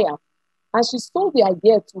trial. And she sold the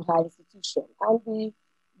idea to her institution. And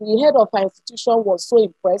the head of her institution was so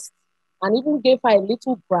impressed and even gave her a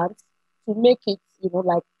little grant to make it,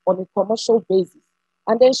 like on a commercial basis.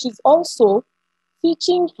 And then she's also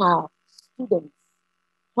teaching her students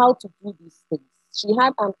how to do these things. She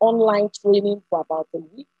had an online training for about a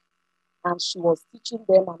week, and she was teaching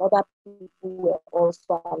them, and other people were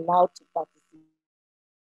also allowed to participate.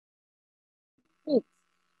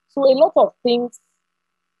 So a lot of things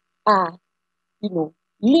are,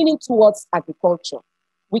 leaning towards agriculture.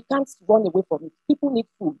 We can't run away from it. People need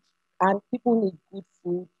food, and people need good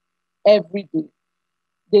food every day.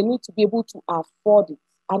 They need to be able to afford it.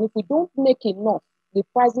 And if we don't make enough, the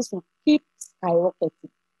prices will keep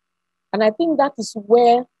skyrocketing. And I think that is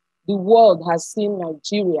where the world has seen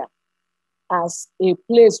Nigeria as a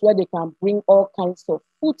place where they can bring all kinds of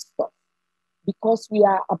food stuff, because we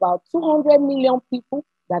are about 200 million people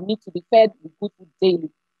that need to be fed with good food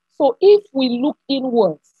daily. So if we look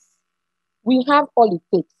inwards, we have all it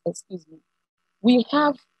takes, We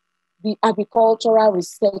have the agricultural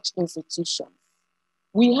research institutions.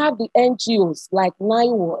 We have the NGOs like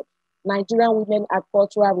NiWARD, Nigerian Women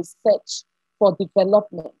Agricultural Research for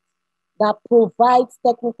Development, that provides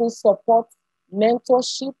technical support,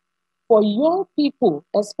 mentorship for young people,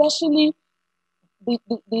 especially the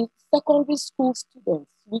secondary school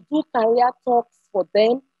students. We do career talks for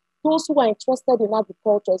them. Those who are interested in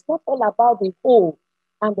agriculture, it's not all about the hoe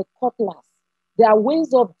and the cutlass. There are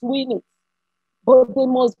ways of doing it, but they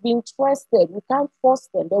must be interested. We can't force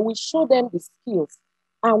them, but we show them the skills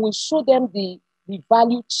and we show them the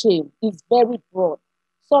value chain. It's very broad.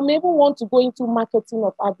 Some even want to go into marketing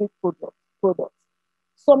of agri-products.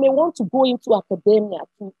 Some may want to go into academia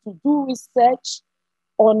to do research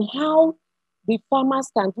on how the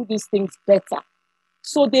farmers can do these things better.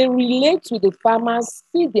 So they relate to the farmers,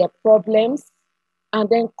 see their problems, and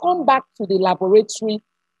then come back to the laboratory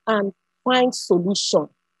and find solution.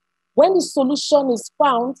 When the solution is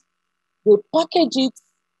found, they package it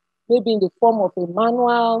maybe in the form of a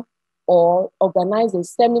manual or organize a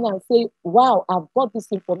seminar and say, wow, I've got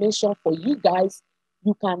this information for you guys.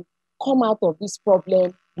 You can come out of this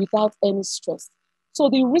problem without any stress. So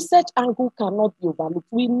the research angle cannot be overlooked.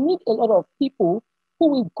 We need a lot of people who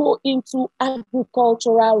will go into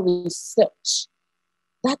agricultural research.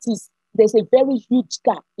 There's a very huge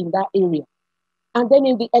gap in that area. And then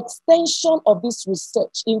in the extension of this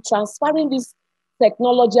research, in transferring this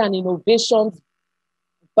technology and innovations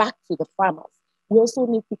back to the farmers, we also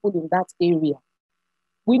need people in that area.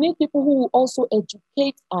 We need people who will also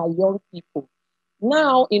educate our young people.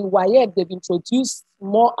 Now in WAEC, they've introduced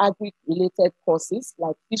more agri-related courses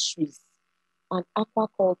like fisheries and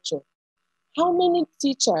aquaculture. How many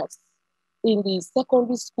teachers in the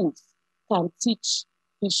secondary schools can teach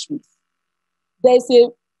fisheries? There's a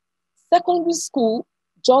secondary school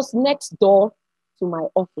just next door to my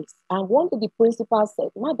office. And one of the principals said,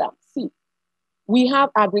 Madam, see, we have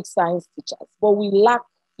agri-science teachers, but we lack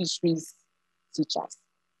fisheries teachers.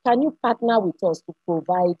 Can you partner with us to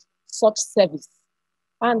provide such service?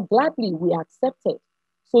 And gladly we accepted.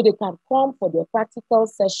 So they can come for their practical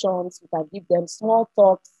sessions. We can give them small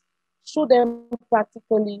talks, show them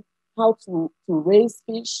practically how to raise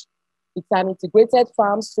fish. It's an integrated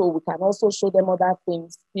farm, so we can also show them other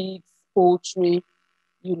things, pigs, poultry,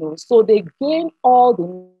 So they gain all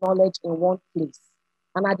the knowledge in one place.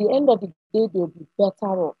 And at the end of the day, they'll be better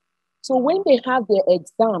off. So when they have their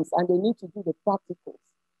exams and they need to do the practicals,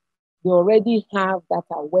 they already have that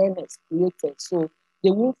awareness created. So they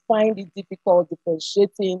won't find it difficult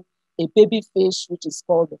differentiating a baby fish, which is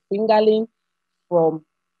called the fingerling, from,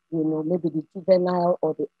 maybe the juvenile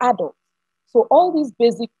or the adult. So all these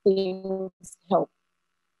basic things help.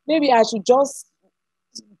 Maybe I should just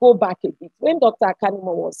go back a bit. When Dr.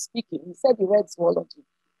 Akanimo was speaking, he said he read zoology.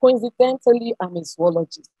 Coincidentally, I'm a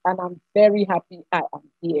zoologist, and I'm very happy I am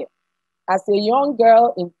here. As a young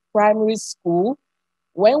girl in primary school,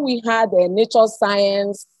 when we had nature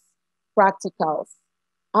science practicals,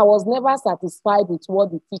 I was never satisfied with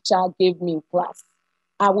what the teacher gave me in class.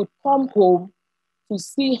 I would come home to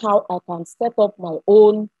see how I can set up my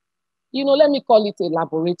own, let me call it a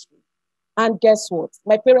laboratory. And guess what?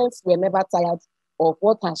 My parents were never tired of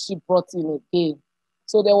what has she brought in again.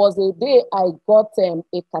 So there was a day I got a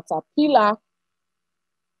caterpillar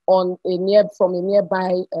from a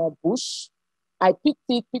nearby bush. I picked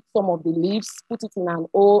some of the leaves, put it in an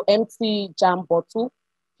old empty jam bottle,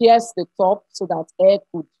 pierced the top so that air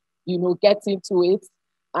could, get into it.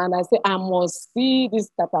 And I said, I must see this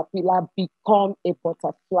caterpillar become a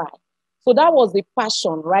butterfly. So that was the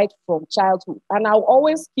passion right from childhood. And I'll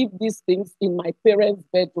always keep these things in my parents'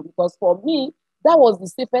 bedroom because for me, that was the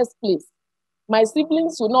safest place. My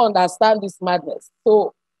siblings will not understand this madness.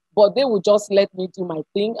 But they will just let me do my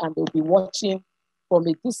thing and they'll be watching from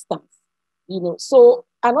a distance. So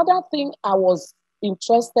another thing I was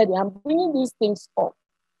interested in, I'm bringing these things up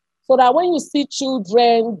so that when you see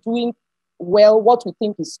children doing well, what we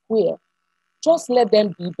think is square, just let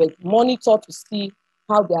them be, but monitor to see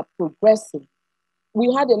how they are progressing.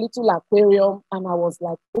 We had a little aquarium and I was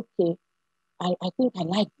like, okay, I think I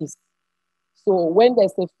like this. So when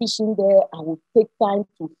there's a fish in there, I would take time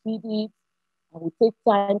to feed it. I would take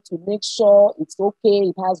time to make sure it's okay,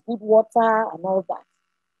 it has good water and all that.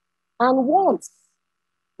 And once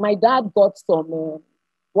my dad got some,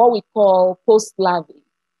 what we call post-larvae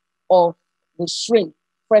of the shrimp,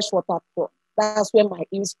 freshwater prawn. That's where my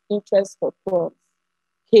interest for prawns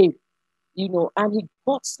came, and he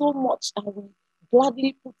got so much and we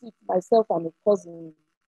gladly put it, myself and a cousin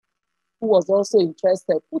who was also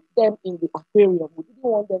interested, put them in the aquarium. We didn't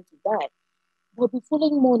want them to die. But the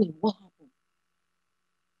following morning, what happened?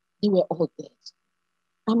 They were all dead.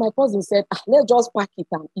 And my cousin said, let's just pack it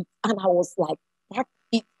and eat. And I was like, pack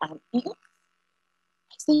it and eat?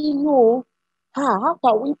 I said, no, how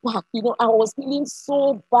can we pack? I was feeling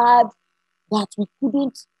so bad that we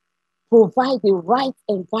couldn't provide the right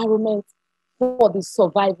environment for the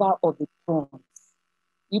survival of the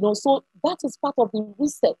prawns. So that is part of the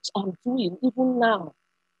research I'm doing even now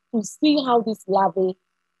to see how this larvae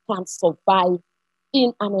can survive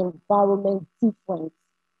in an environment different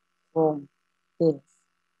from theirs.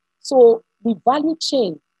 So the value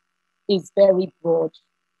chain is very broad.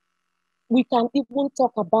 We can even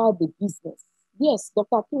talk about the business. Yes,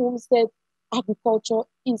 Dr. Kim said agriculture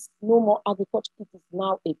is no more agriculture, it is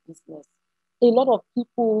now a business. A lot of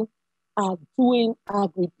people are doing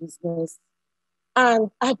agribusiness,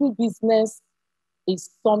 and agribusiness is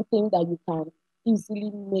something that you can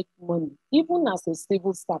easily make money, even as a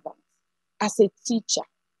civil servant, as a teacher.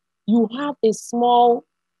 You have a small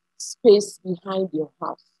space behind your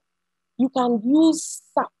house. You can use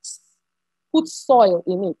sacks, put soil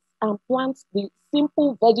in it, and plant the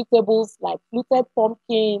simple vegetables like fluted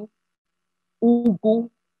pumpkin, ugu,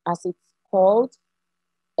 as it's called,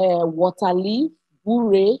 water leaf,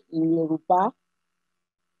 bure in Yoruba,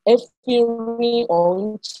 efirin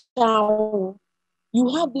or nchau.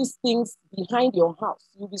 You have these things behind your house.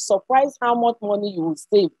 You'll be surprised how much money you will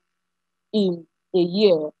save in a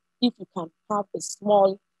year if you can have a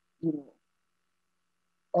small,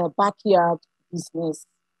 backyard business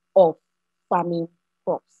of farming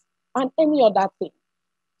crops and any other thing.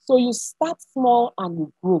 So you start small and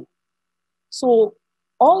you grow. So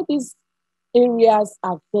all these areas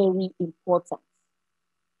are very important.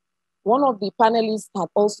 One of the panelists had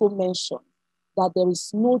also mentioned that there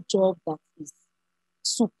is no job that is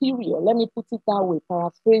superior, let me put it that way,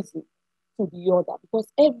 paraphrasing, to the other,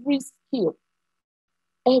 because every skill,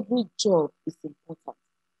 every job is important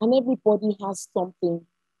and everybody has something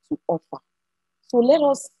to offer. So let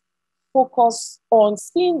us focus on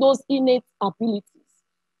seeing those innate abilities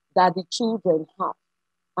that the children have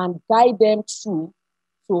and guide them through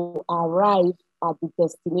to arrive at the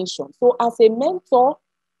destination. So as a mentor,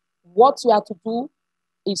 what you have to do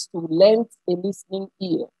is to lend a listening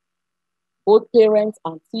ear. Both parents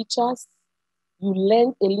and teachers, you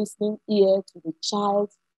lend a listening ear to the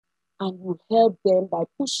child and you help them by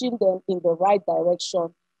pushing them in the right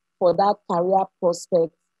direction for that career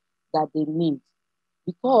prospect that they need.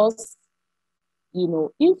 Because, you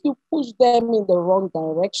know, if you push them in the wrong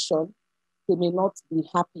direction, they may not be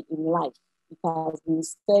happy in life. It has been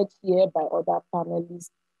said here by other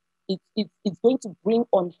panelists. It's going to bring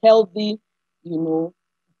unhealthy, you know,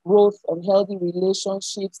 growth, unhealthy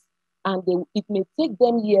relationships, and it may take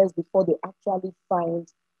them years before they actually find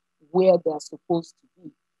where they're supposed to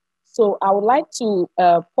be. So I would like to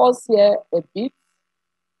pause here a bit.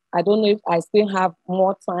 I don't know if I still have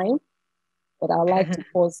more time, but I would like to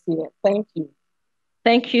pause here. Thank you.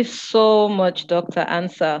 Thank you so much, Dr.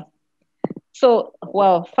 Ansa. So,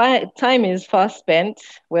 well, time is fast spent.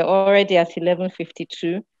 We're already at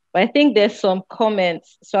 11:52, but I think there's some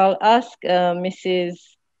comments. So I'll ask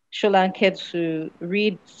Mrs. Sholanke to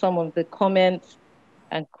read some of the comments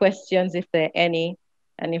and questions, if there are any.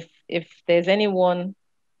 And if there's anyone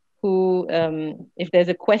who, if there's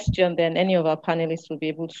a question, then any of our panelists will be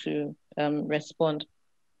able to respond.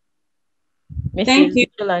 Mrs. Thank you.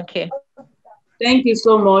 Sholanke. Thank you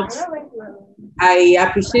so much. I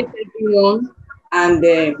appreciate everyone, and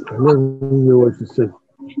I don't know what to say.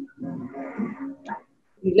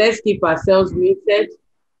 Let's keep ourselves muted.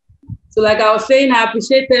 So like I was saying, I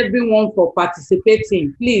appreciate everyone for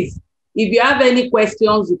participating. Please, if you have any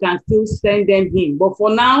questions, you can still send them in. But for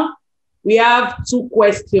now, we have 2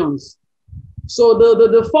 questions. So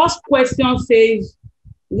the first question says,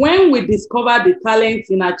 when we discover the talents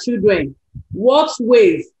in our children, what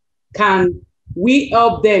ways can we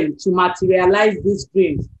help them to materialize these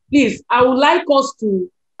dreams? Please, I would like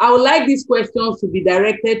these questions to be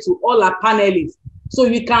directed to all our panelists, so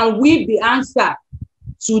we can weave the answer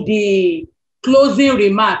to the closing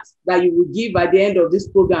remarks that you will give at the end of this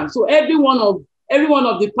program. So every one of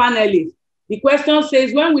the panelists, the question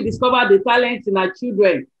says, when we discover the talents in our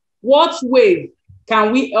children, what ways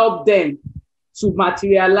can we help them to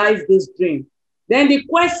materialize this dream? Then the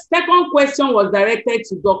second question was directed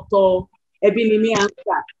to Dr. Ebinimi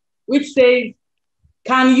Ansa, which says,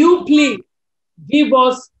 can you please give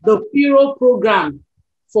us the FIRO program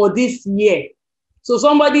for this year? So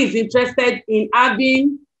somebody is interested in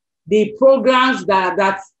having the programs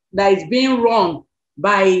that is being run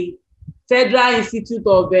by Federal Institute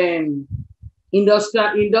of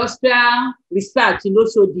Industrial Research in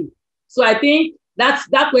Oshodi. So I think that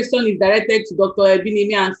question is directed to Dr.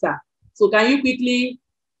 Ebinimi Ansa. So can you quickly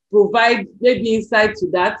provide maybe insight to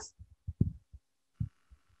that?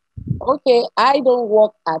 Okay, I don't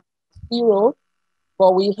work at FIRO,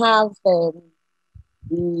 but we have the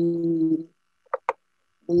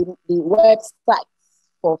website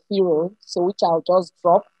for FIRO, so which I'll just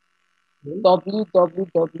drop,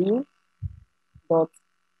 www.fiiro.gov.ng.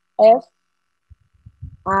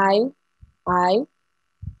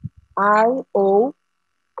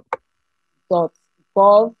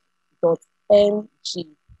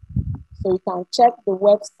 So you can check the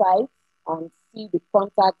website and see the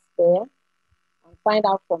contacts there and find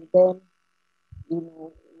out from them, you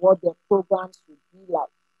know, what their programs would be like.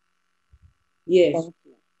 Yes. Thank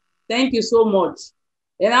you. Thank you so much.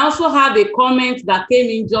 And I also have a comment that came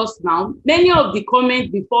in just now. Many of the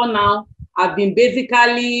comments before now have been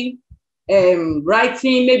basically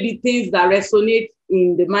writing maybe things that resonate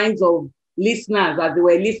in the minds of listeners as they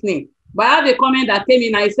were listening. But I have a comment that came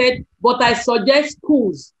in. I said, but I suggest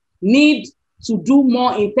schools need to do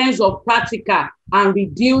more in terms of practical and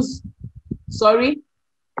reduce theories.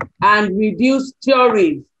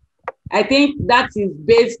 I think that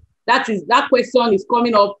question is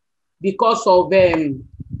coming up because of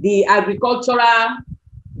the agricultural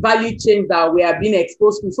value chain that we are being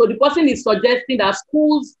exposed to. So the person is suggesting that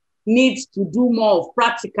schools need to do more of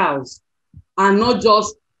practicals and not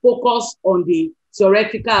just focus on the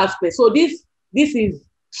theoretical aspect. So this is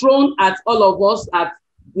thrown at all of us.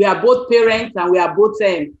 We are both parents, and we are both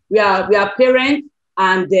we are parents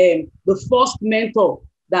and the first mentor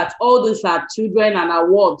that all these our children and our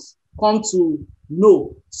wards come to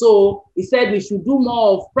know. So he said we should do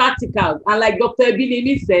more of practicals. And like Dr.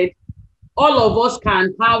 Ebinimi said, all of us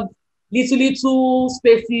can have little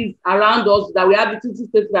spaces around us, that we have little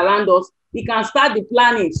spaces around us. We can start the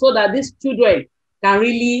planning so that these children can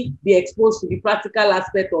really be exposed to the practical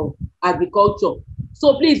aspect of agriculture.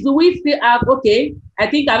 So please, do we still have, okay, I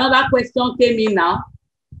think another question came in now.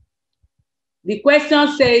 The question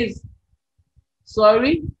says,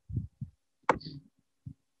 said,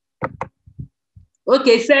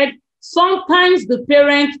 sometimes the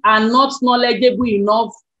parents are not knowledgeable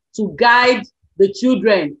enough to guide the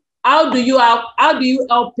children. How do you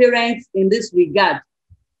help parents in this regard?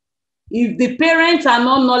 If the parents are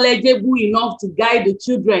not knowledgeable enough to guide the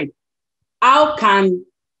children, how can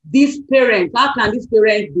these parents, how can these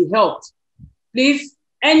parents be helped? Please,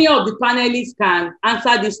 any of the panelists can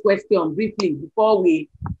answer this question briefly before we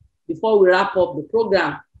wrap up the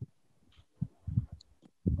program.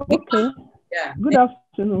 Okay. Yeah. Good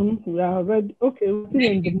afternoon. We are ready. Okay, we're still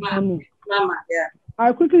in the morning. Mama, yeah.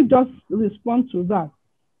 I'll quickly just respond to that.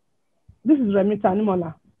 This is Remi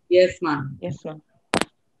Tanimola. Yes, ma'am. Yes, ma'am.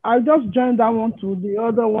 I just joined that one to the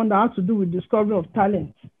other one that has to do with discovery of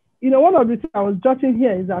talent. You know, one of the things I was jotting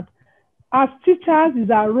here is that as teachers,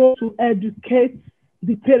 it's our role to educate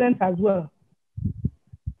the parents as well.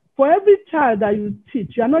 For every child that you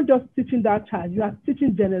teach, you are not just teaching that child, you are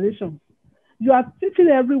teaching generations. You are teaching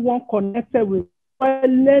everyone connected with where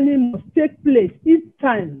learning must take place each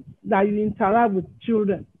time that you interact with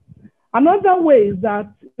children. Another way is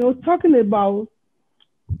that, you know, talking about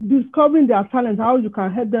discovering their talent, how you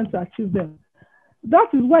can help them to achieve them. That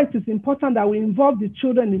is why it is important that we involve the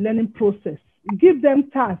children in the learning process, give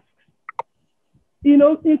them tasks, you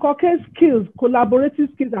know, inculcate skills,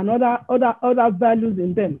 collaborative skills, and other values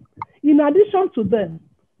in them. In addition to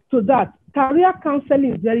that, career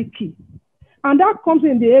counseling is very key. And that comes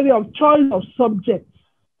in the area of choice of subjects.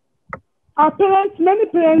 Our parents, many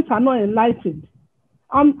parents are not enlightened.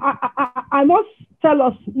 I must tell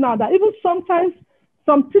us now that even sometimes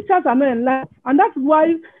some teachers are not enlightened, and that's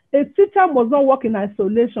why a teacher must not work in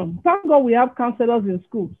isolation. Thank God we have counselors in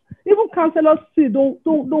schools. Even counselors still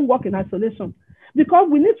don't work in isolation, because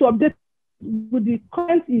we need to update with the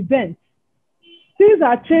current events. Things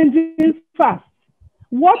are changing fast.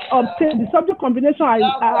 What obtained, the subject combination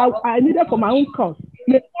I needed for my own course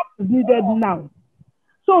may not be needed now.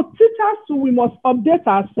 So teachers, we must update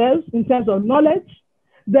ourselves in terms of knowledge.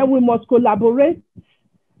 Then we must collaborate.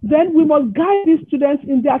 Then we must guide these students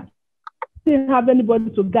in their, didn't have anybody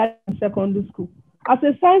to guide in secondary school. As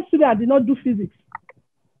a science student, I did not do physics.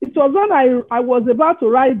 It was when I was about to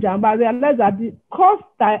write JAMB, I realized that the course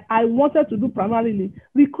that I wanted to do primarily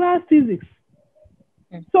required physics.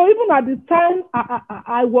 So even at the time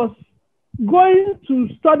I was going to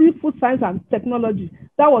study food science and technology,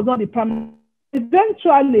 that was not the primary.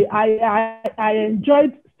 Eventually, I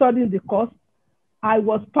enjoyed studying the course. I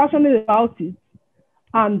was passionate about it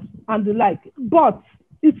and the like. But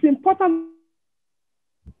it's important,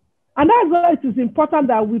 and that's why it is important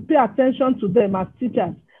that we pay attention to them as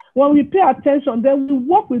teachers. When we pay attention, then we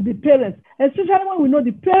work with the parents, especially when we know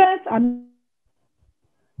the parents and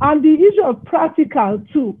the issue of practical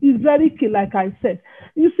too is very key, like I said.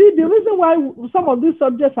 You see, the reason why some of these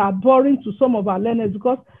subjects are boring to some of our learners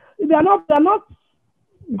because they're not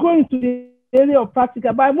going to the area of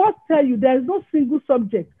practical. But I must tell you, there is no single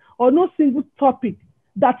subject or no single topic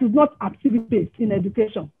that is not activity-based in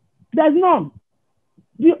education. There's none.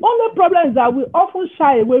 The only problem is that we often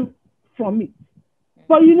shy away from it.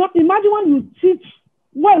 But you know, imagine when you teach,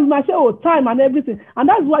 well, you might say, oh, time and everything, and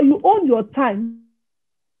that's why you own your time.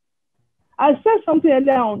 I said something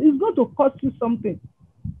earlier on, it's going to cost you something.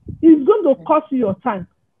 It's going to cost you your time.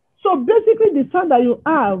 So basically the time that you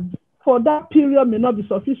have for that period may not be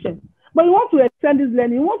sufficient, but you want to extend this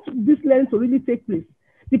learning, you want this learning to really take place.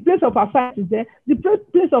 The place of assignment is there, the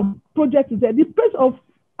place of project is there, the place of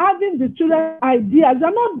having the children ideas.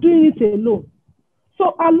 They're not doing it alone.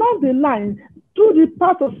 So along the line, through the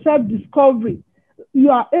path of self-discovery, you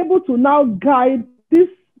are able to now guide these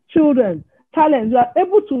children talent. You are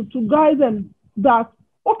able to guide them that,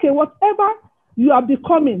 okay, whatever you are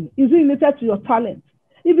becoming is related to your talent.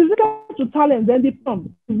 If it's related to talent, then the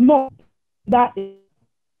problem is not that.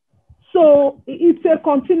 So it's a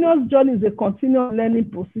continuous journey, it's a continuous learning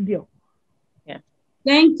procedure. Yeah.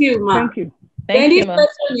 Thank you, ma'am. Thank you. Then this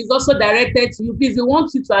question is also directed to you. Please, we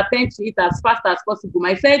want you to attend to it as fast as possible.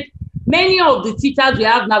 I said, many of the teachers we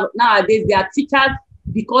have nowadays, they are teachers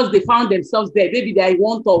because they found themselves there. Maybe they are in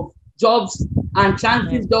want of jobs and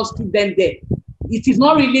chances just took them there. It is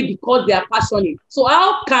not really because they are passionate. So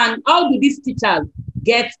how do these teachers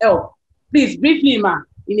get help? Please, briefly, ma,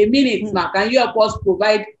 in a minute, ma, can you help us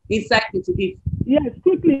provide insight into this? Yes,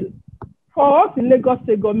 quickly. For us in Lagos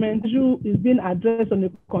State Government, issue is being addressed on a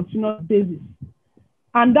continuous basis.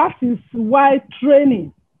 And that is why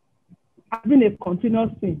training has been a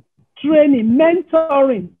continuous thing. Training,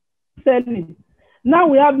 mentoring, selling. Now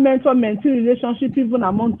we have mentor-mentee relationship even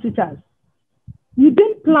among teachers. You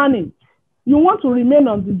didn't plan it. You want to remain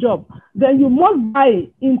on the job. Then you must buy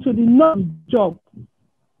into the non-job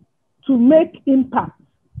to make impact.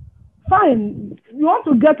 Fine, you want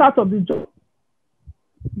to get out of the job.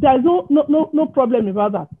 There's no problem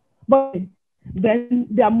about that. But then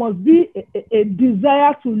there must be a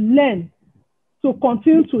desire to learn, to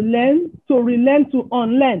continue to learn, to relearn, to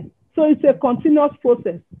unlearn. So it's a continuous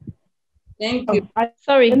process. Thank you.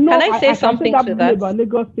 Sorry, can I say something to that? About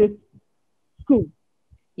Lagos State School.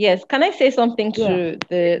 Yes, can I say something to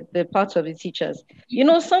the part of the teachers? You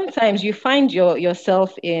know, sometimes you find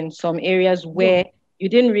yourself in some areas where you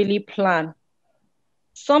didn't really plan.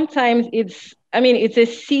 Sometimes it's a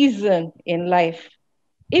season in life.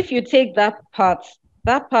 If you take that part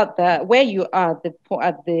that where you are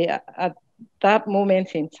at that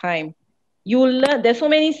moment in time, you will learn. There's so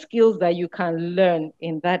many skills that you can learn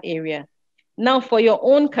in that area. Now, for your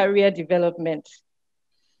own career development,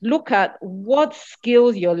 look at what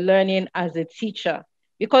skills you're learning as a teacher.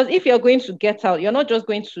 Because if you're going to get out, you're not just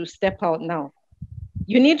going to step out now.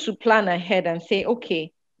 You need to plan ahead and say,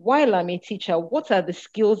 okay, while I'm a teacher, what are the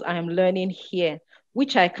skills I'm learning here,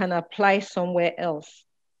 which I can apply somewhere else?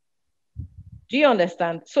 Do you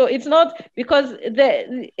understand? So it's not because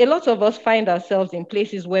a lot of us find ourselves in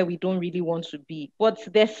places where we don't really want to be, but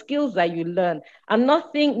there's skills that you learn, and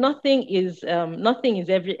nothing is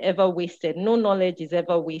ever wasted. No knowledge is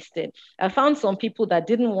ever wasted. I found some people that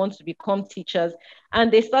didn't want to become teachers,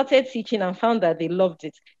 and they started teaching and found that they loved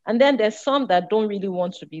it. And then there's some that don't really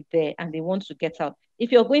want to be there and they want to get out.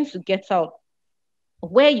 If you're going to get out,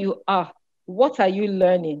 where you are, what are you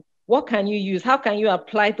learning? What can you use? How can you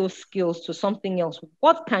apply those skills to something else?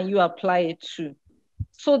 What can you apply it to?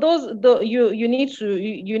 So you need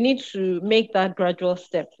to make that gradual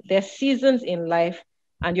step. There's seasons in life,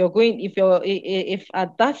 and if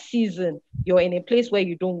at that season you're in a place where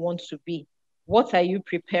you don't want to be, what are you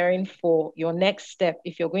preparing for your next step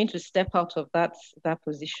if you're going to step out of that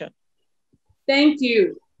position? Thank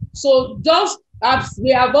you. So just as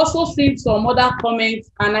we have also seen some other comments,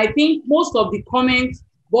 and I think most of the comments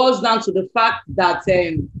boils down to the fact that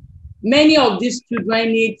many of these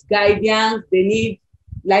children need guidance. They need,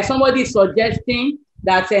 like somebody suggesting,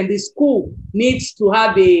 that the school needs to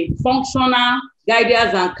have a functional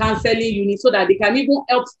guidance and counseling unit so that they can even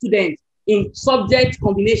help students in subject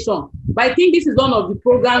combination. But I think this is one of the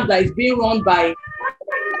programs that is being run by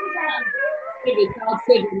Save a Child,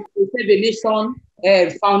 Save a Nation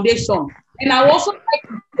Foundation. And I also like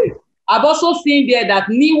to say, I've also seen there that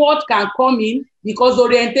NiWARD can come in because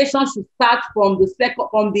orientation should start from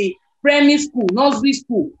the primary school, nursery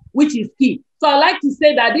school, which is key. So I like to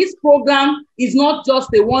say that this program is not just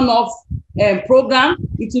a one-off program.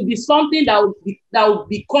 It will be something that will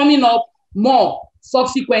be coming up more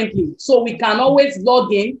subsequently. So we can always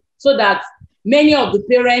log in so that many of the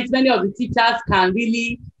parents, many of the teachers can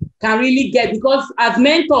really get, because as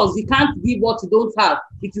mentors, you can't give what you don't have.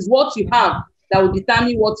 It is what you have that will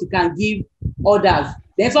determine what you can give others.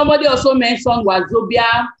 Then somebody also mentioned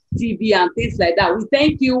Wazobia TV and things like that. We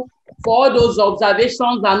thank you for all those observations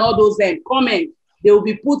and all those comments. They will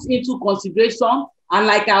be put into consideration. And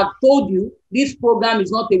like I've told you, this program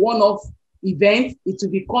is not a one-off event. It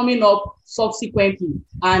will be coming up subsequently.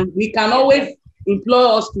 And we can always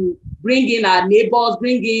implore us to bring in our neighbors,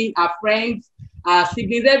 bring in our friends, our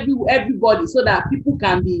siblings, everybody, so that people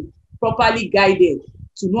can be properly guided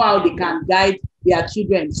to know how they can guide their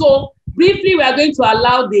children. So briefly, we are going to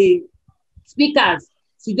allow the speakers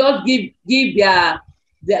to just give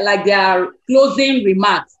their closing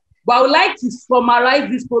remarks. But I would like to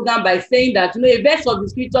summarize this program by saying that, a verse of the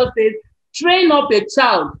scripture says, train up a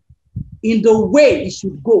child in the way it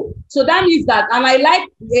should go. So that means that, and I like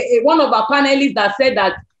one of our panelists that said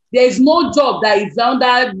that there is no job that is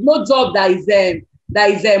under, no job that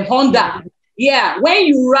is under. Yeah, when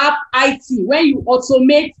you wrap IT, when you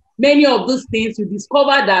automate many of those things, you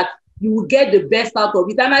discover that you will get the best out of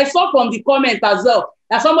it. And I saw from the comments as well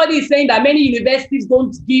that somebody is saying that many universities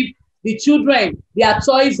don't give the children their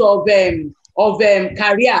choice of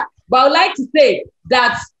career. But I would like to say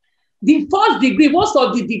that the first degree, most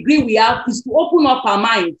of the degree we have is to open up our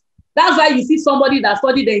minds. That's why you see somebody that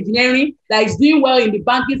studied engineering that is doing well in the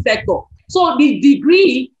banking sector. So the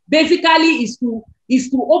degree basically is to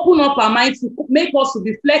open up our minds, to make us to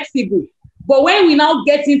be flexible. But when we now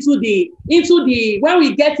get into the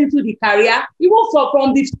career, even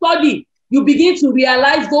from the study, you begin to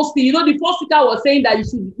realize those things. The first speaker was saying that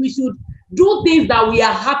we should do things that we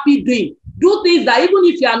are happy doing. Do things that even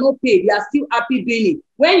if you are not paid, you are still happy doing it.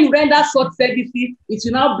 When you render such services, it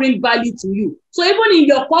will now bring value to you. So even in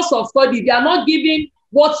your course of study, if you are not giving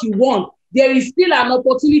what you want, there is still an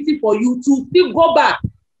opportunity for you to still go back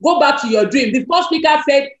to your dream. The first speaker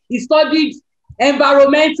said he studied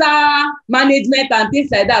environmental management and things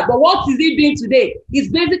like that. But what is he doing today? It's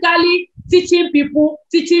basically teaching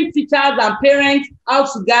teachers and parents how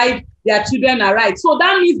to guide their children aright. So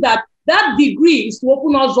that means that degree is to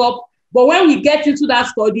open us up. But when we get into that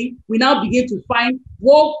study, we now begin to find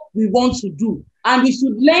what we want to do. And we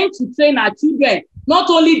should learn to train our children, not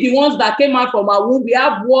only the ones that came out from our womb, we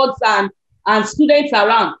have wards and students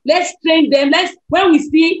around. Let's train them. When we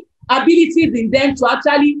see abilities in them to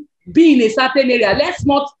actually be in a certain area, let's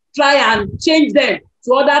not try and change them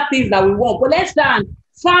to other things that we want, but let's try and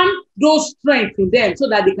farm those strengths in them so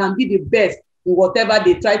that they can be the best in whatever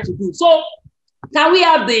they try to do. So can we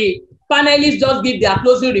have the panelists just give their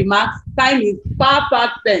closing remarks? Time is far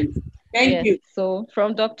spent. Thank you. So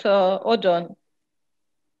from Dr. Odon.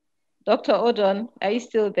 Dr. Odon, are you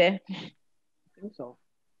still there? I think so.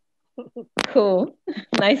 Cool.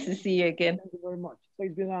 Nice to see you again. Thank you very much. So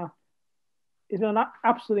it's been an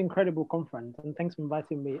absolutely incredible conference, and thanks for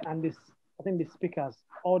inviting me. And I think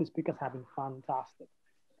all the speakers have been fantastic.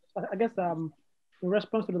 So I guess in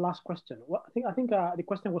response to the last question, I think the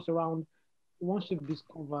question was around, once you've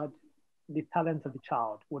discovered the talent of the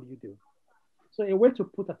child, what do you do? So a way to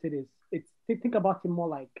put it is, think about it more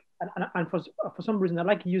like, and for some reason I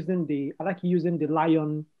like using the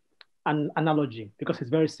lion analogy because it's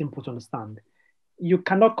very simple to understand. You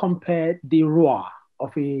cannot compare the roar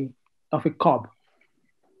of a cub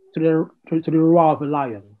to the roar of a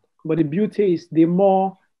lion, but the beauty is the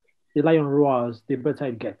more the lion roars, the better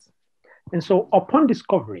it gets. And so upon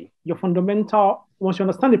discovery, your fundamental, once you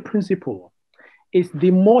understand the principle, is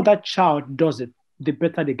the more that child does it, the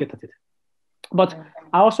better they get at it. But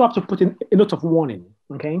I also have to put in a note of warning,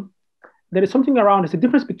 okay? There is something around, there's a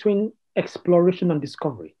difference between exploration and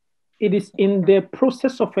discovery. It is in the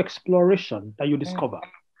process of exploration that you discover.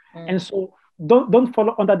 And so don't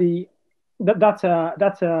follow under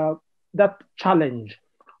that challenge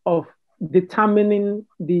of determining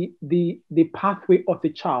the pathway of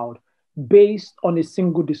the child based on a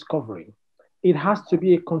single discovery. It has to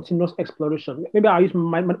be a continuous exploration. Maybe I'll use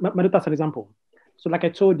my daughter as an example. So like I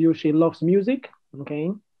told you, she loves music,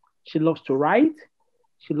 okay? She loves to write,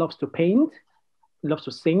 she loves to paint, she loves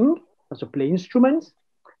to sing, loves to play instruments.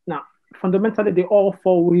 Now, fundamentally, they all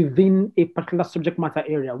fall within a particular subject matter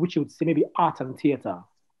area, which you would say maybe art and theater,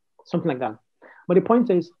 something like that. But the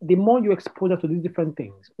point is, the more you expose her to these different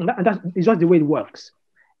things, and that's just the way it works.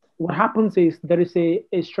 What happens is there is a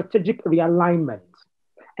strategic realignment,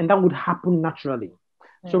 and that would happen naturally.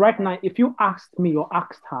 So right now, if you asked me or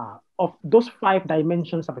asked her, of those 5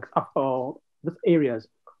 dimensions of those areas,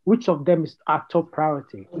 which of them is our top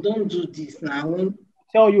priority? Don't do this now.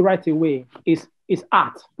 Tell you right away is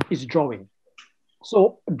art, is drawing.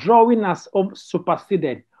 So drawing has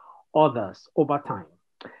superseded others over time.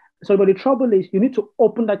 So but the trouble is you need to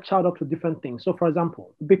open that child up to different things. So for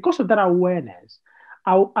example, because of that awareness,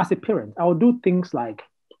 as a parent, I would do things like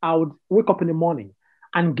I would wake up in the morning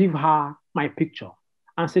and give her my picture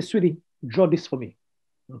and say, sweetie, draw this for me,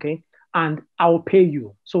 okay? And I will pay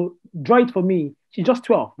you. So draw it for me. She's just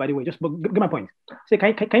 12, by the way, just get my point. Say,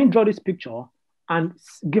 can you draw this picture and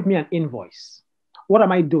give me an invoice? What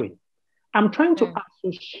am I doing? I'm trying to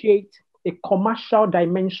associate a commercial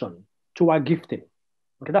dimension to our gifting.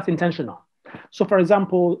 Okay, that's intentional. So for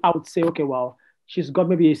example, I would say, okay, well, she's got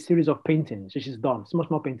maybe a series of paintings. So she's done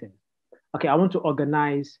small paintings. Okay, I want to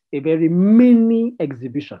organize a very mini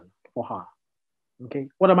exhibition for her. Okay,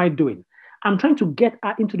 what am I doing? I'm trying to get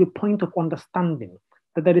her into the point of understanding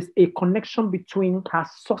that there is a connection between her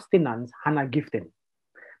sustenance and her gifting.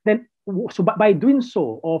 Then, so by doing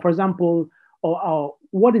so, or for example, or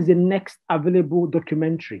what is the next available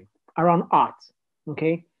documentary around art?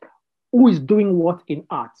 Okay, who is doing what in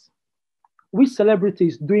art? Which celebrity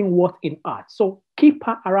is doing what in art? So keep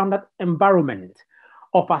her around that environment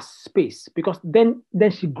of her space, because then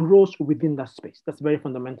she grows within that space. That's very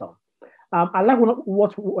fundamental. I like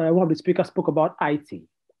what one of the speakers spoke about IT.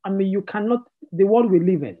 I mean, you cannot, the world we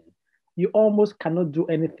live in, you almost cannot do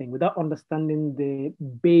anything without understanding the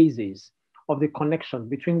basis of the connection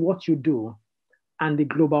between what you do and the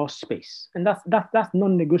global space. And that's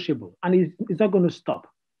non-negotiable, and it's not going to stop.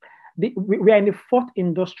 We are in the 4th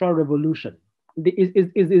industrial revolution. Is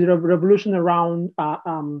the revolution around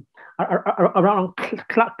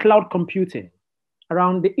cloud computing,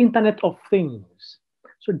 around the Internet of Things.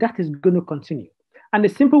 So that is going to continue. And the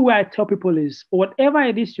simple way I tell people is, whatever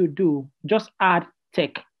it is you do, just add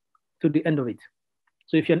tech to the end of it.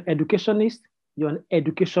 So if you're an educationist, you're an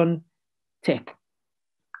education tech,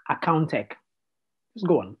 account tech, just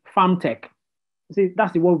go on, farm tech. See,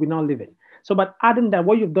 that's the world we now live in. So, but adding that,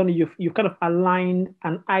 what you've done, you've kind of aligned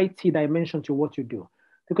an IT dimension to what you do,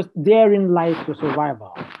 because therein lies your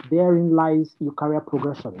survival, therein lies your career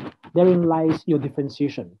progression, therein lies your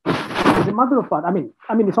differentiation. As a matter of fact, I mean,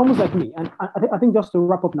 it's almost like me, and I think just to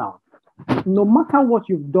wrap up now, no matter what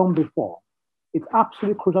you've done before, it's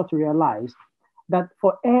absolutely crucial to realize that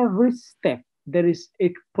for every step, there is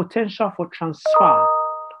a potential for transfer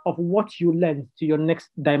of what you learn to your next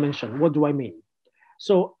dimension. What do I mean?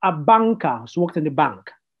 So a banker has worked in the bank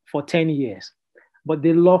for 10 years, but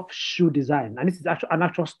they love shoe design. And this is actually an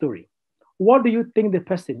actual story. What do you think the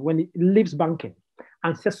person, when he leaves banking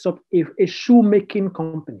and sets up a shoemaking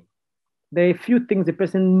company, there are a few things the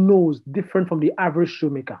person knows different from the average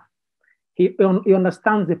shoemaker. He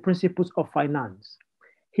understands the principles of finance.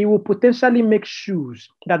 He will potentially make shoes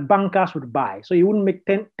that bankers would buy. So he wouldn't make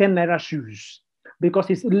 10 naira shoes because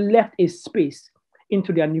he's left a space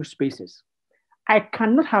into their new spaces. I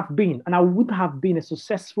cannot have been, and I would have been a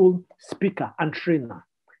successful speaker and trainer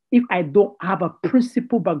if I don't have a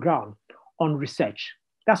principal background on research.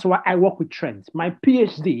 That's why I work with trends. My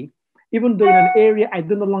PhD, even though in an area I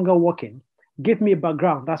do no longer work in, gave me a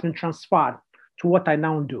background that's been transferred to what I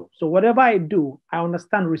now do. So whatever I do, I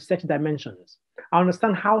understand research dimensions. I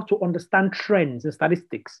understand how to understand trends and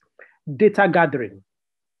statistics, data gathering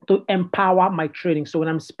to empower my training. So when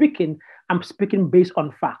I'm speaking based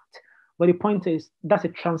on fact. But the point is, that's a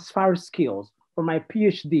transfer of skills from my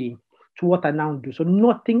PhD to what I now do. So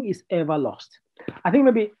nothing is ever lost. I think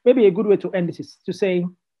maybe a good way to end this is to say,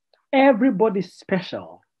 everybody's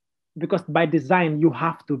special because by design, you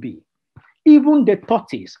have to be. Even the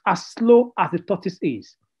tortoise, as slow as the tortoise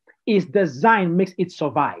is, its design makes it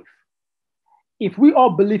survive. If we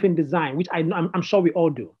all believe in design, which I'm sure we all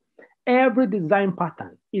do, every design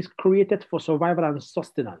pattern is created for survival and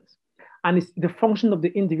sustenance. And it's the function of the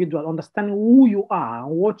individual, understanding who you are and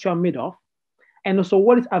what you're made of, and also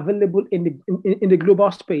what is available in the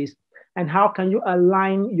global space, and how can you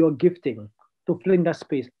align your gifting to fill in that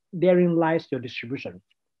space. Therein lies your distribution.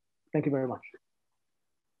 Thank you very much.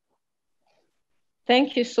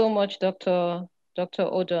 Thank you so much, Dr.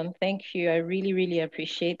 Odon. Thank you. I really, really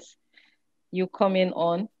appreciate you coming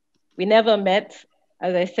on. We never met.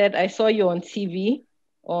 As I said, I saw you on TV,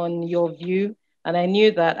 on Your View, and I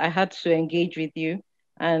knew that I had to engage with you.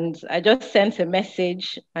 And I just sent a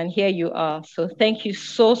message, and here you are. So thank you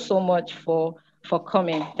so, so much for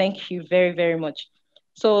coming. Thank you very, very much.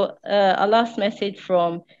 So a last message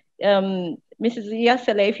from Mrs.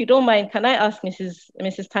 Iyasele, if you don't mind, can I ask Mrs.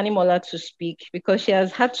 Tanimola to speak? Because she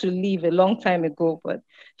has had to leave a long time ago, but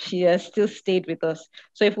she has still stayed with us.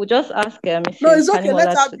 So if we just ask Mrs. No, it's okay. Tanimola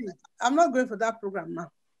Let her be. I'm not going for that program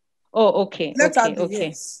now. Oh, okay. Let her be, okay.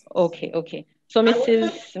 Yes. Okay. So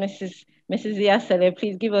Mrs. Iyasele,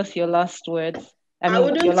 please give us your last words.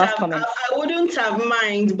 Your last comments. I wouldn't have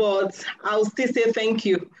mind, but I'll still say thank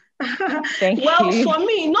you. Thank well, you. for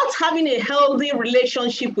me, not having a healthy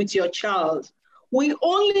relationship with your child will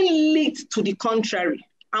only lead to the contrary.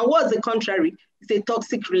 And what's the contrary? It's a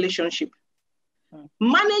toxic relationship.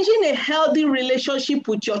 Managing a healthy relationship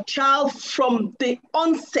with your child from the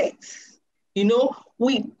onset,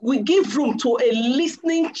 we give room to a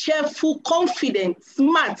listening, cheerful, confident,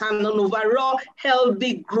 smart, and an overall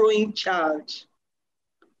healthy growing child.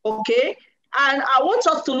 Okay? And I want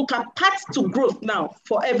us to look at paths to growth now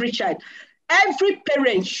for every child. Every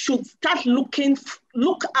parent should start looking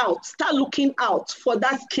out for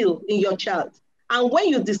that skill in your child. And when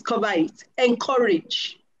you discover it,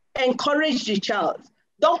 encourage the child.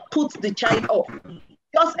 Don't put the child off.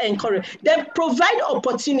 Just encourage. Then provide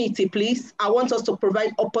opportunity, please. I want us to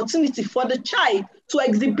provide opportunity for the child to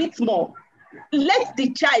exhibit more. Let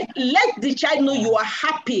the child know you are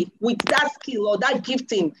happy with that skill or that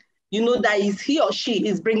gifting, that is he or she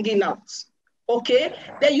is bringing out. Okay?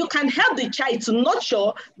 Then you can help the child to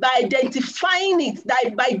nurture by identifying it,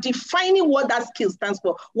 by defining what that skill stands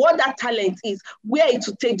for, what that talent is, where it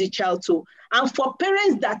will take the child to. And for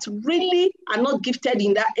parents that really are not gifted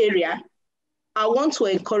in that area, I want to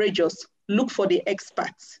encourage us, look for the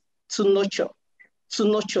experts to nurture,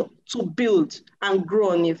 to build and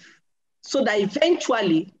grow on it, so that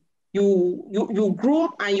eventually you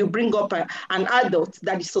groom and you bring up an adult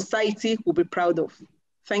that the society will be proud of.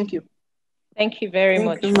 Thank you. Thank you very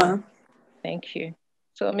much. Thank you, ma'am. Thank you.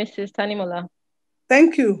 So, Mrs. Tanimola.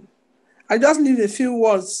 Thank you. I just leave a few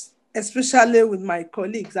words, especially with my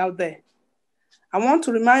colleagues out there. I want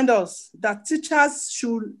to remind us that teachers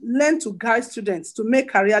should learn to guide students to make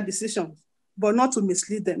career decisions, but not to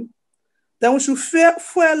mislead them. Then we should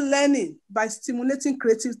fuel learning by stimulating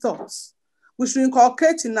creative thoughts. We should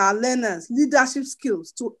inculcate in our learners leadership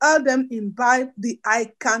skills to help them imbibe the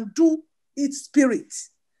I can do it spirit.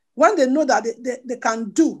 When they know that they can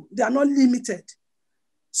do, they are not limited.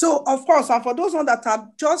 So, of course, and for those ones that are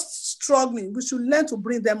just struggling, we should learn to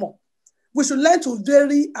bring them up. We should learn to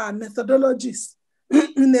vary our methodologies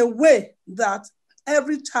in a way that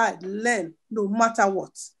every child learn no matter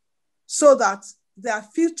what, so that their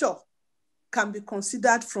future can be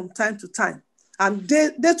considered from time to time And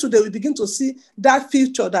day to day, we begin to see that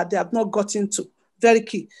future that they have not gotten to. Very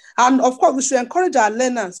key. And of course, we should encourage our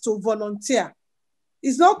learners to volunteer.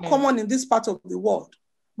 It's not common in this part of the world.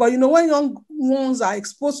 But when young ones are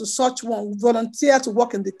exposed to such one, volunteer to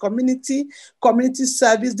work in the community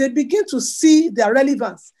service, they begin to see their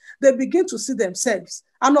relevance. They begin to see themselves.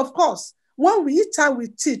 And of course, each time we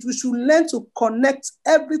teach, we should learn to connect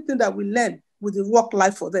everything that we learn with the work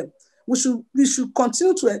life for them. We should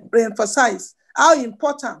continue to emphasize how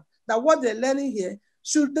important that what they're learning here,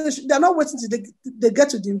 they're not waiting till they get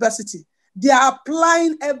to the university. They are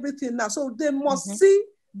applying everything now. So they must see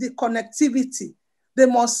the connectivity. They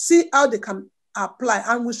must see how they can apply,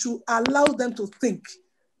 and we should allow them to think.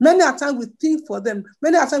 Many a time we think for them.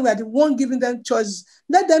 Many a time we are the one giving them choices.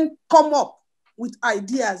 Let them come up with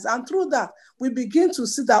ideas, and through that, we begin to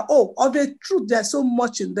see that, of the truth, there's so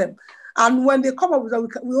much in them. And when they come up with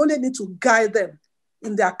that, we only need to guide them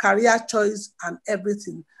in their career choice and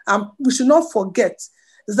everything. And we should not forget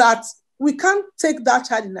that we can't take that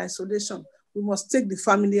child in isolation. We must take the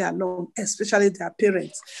family along, especially their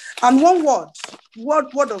parents. And one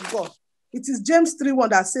word of God. It is James 3:1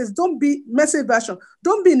 that says, message version,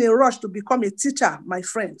 don't be in a rush to become a teacher, my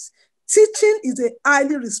friends. Teaching is a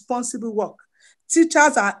highly responsible work.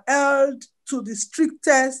 Teachers are held to the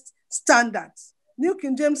strictest standards. New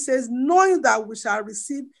King James says, knowing that we shall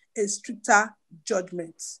receive a stricter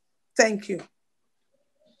judgment. Thank you.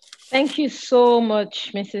 Thank you so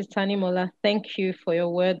much, Mrs. Tanimola. Thank you for your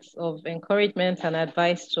words of encouragement and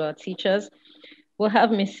advice to our teachers. We'll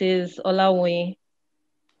have Mrs. Olawoyin.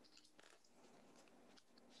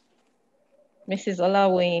 Mrs.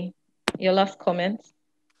 Olawoyin, your last comment.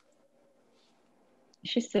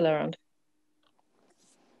 Is she still around?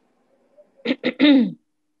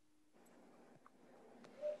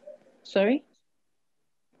 Sorry?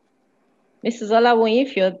 Mrs. Olawoyin,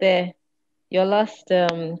 if you're there, your last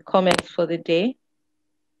comment for the day.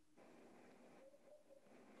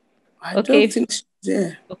 I don't think she's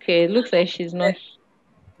there. Okay, it looks like she's not.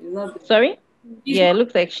 Sorry? Yeah, it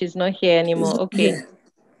looks like she's not here anymore. Okay. Yeah.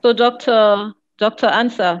 So Dr.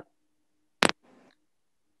 Ansa.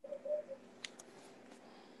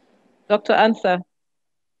 Dr. Ansa.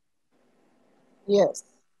 Yes.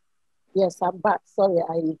 Yes, I'm back. Sorry,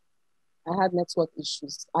 I had network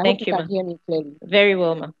issues. I hope you can hear me clearly. Very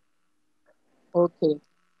well, ma'am. Okay.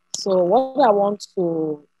 So what I want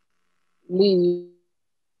to leave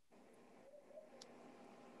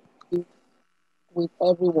with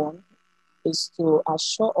everyone is to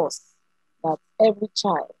assure us that every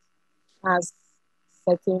child has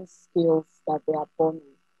certain skills that they are born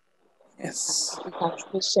with. Yes. And if it's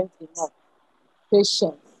patient enough.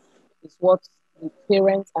 Patience is what the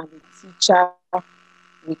parent and the teacher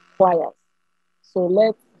requires. So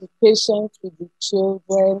let's be patient with the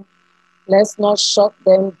children. Let's not shut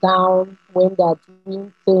them down when they're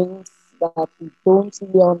doing things that we don't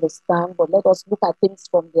really understand, but let us look at things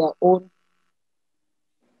from their own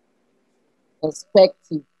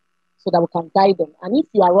perspective so that we can guide them. And if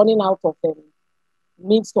you are running out of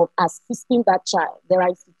means of assisting that child, there are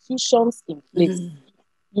institutions in place.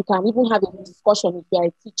 You can even have a discussion if you are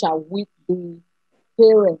a teacher with the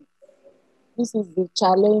parents. This is the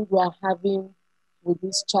challenge we are having with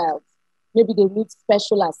this child. Maybe they need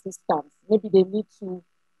special assistance. Maybe they need to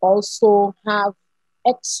also have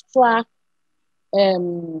extra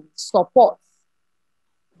support.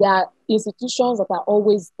 There are institutions that are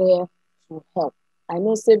always there to help. I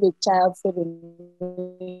know Save a Child, Save a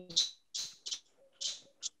Nation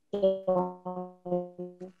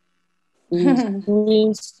is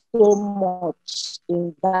doing so much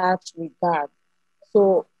in that regard.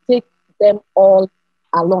 So take them all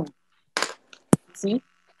along. See?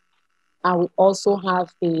 And we also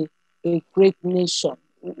have a great nation.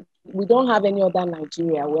 We don't have any other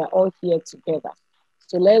Nigeria. We are all here together.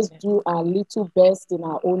 So let's do our little best in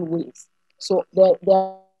our own ways. So there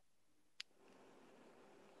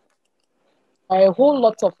are a whole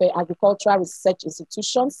lot of agricultural research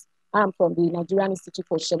institutions. I'm from the Nigerian Institute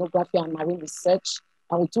for Oceanography and Marine Research,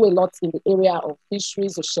 and we do a lot in the area of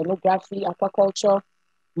fisheries, oceanography, aquaculture,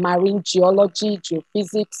 marine geology,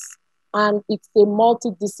 geophysics, and it's a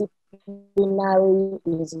multidisciplinary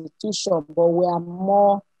institution, but we are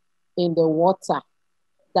more in the water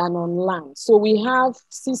than on land. So we have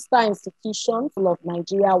sister institutions of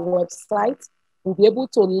Nigeria websites. We'll be able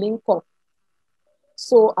to link up.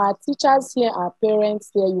 So our teachers here, our parents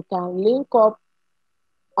here, you can link up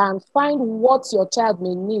and find what your child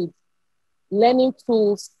may need. Learning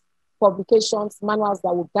tools, publications, manuals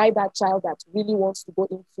that will guide that child that really wants to go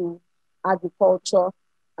into agriculture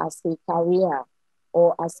as a career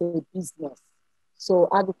or as a business. So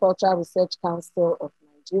Agricultural Research Council of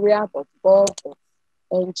Nigeria.gov.ng,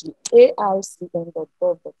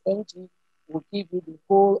 arcn.gov.ng will give you the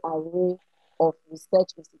whole array of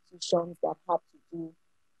research institutions that have to do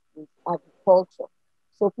with agriculture.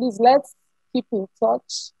 So please, let's keep in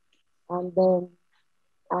touch. And then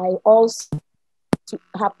I also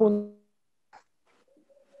happen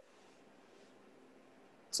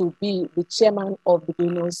to be the chairman of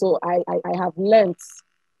the, so I have learned,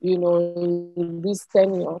 in this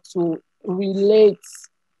tenure to relate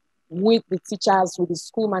with the teachers, with the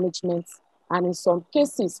school management, and in some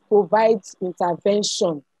cases provide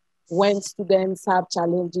intervention when students have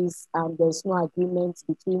challenges and there's no agreement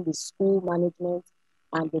between the school management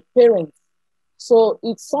and the parents. So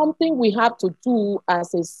it's something we have to do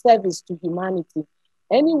as a service to humanity.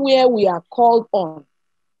 Anywhere we are called on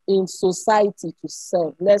in society to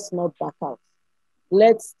serve, let's not back out.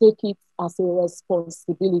 Let's take it as a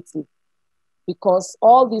responsibility, because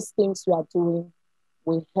all these things we are doing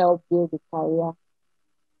will help build the career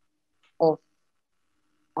of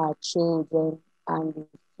our children and the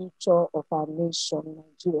future of our nation,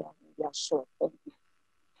 Nigeria. We are sure. Thank you.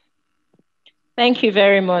 Thank you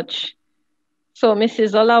very much. So,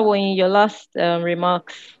 Mrs. Olawoyin, your last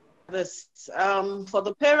remarks. This, for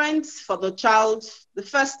the parents, for the child, the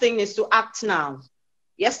first thing is to act now.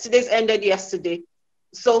 Yesterday's ended yesterday.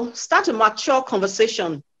 So start a mature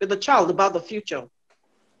conversation with the child about the future.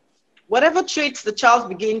 Whatever traits the child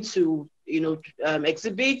begins to,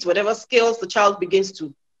 exhibit, whatever skills the child begins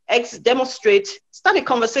to demonstrate, start a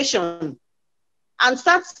conversation and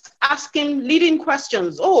start asking leading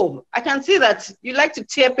questions. Oh, I can see that you like to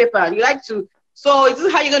tear paper. You like to, so is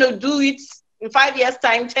this how you're going to do it in 5 years'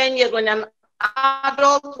 time, 10 years, when you're an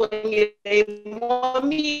adult, when you're a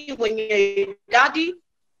mommy, when you're a daddy?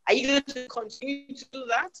 Are you going to continue to do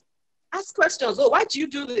that? Ask questions. Oh, why do you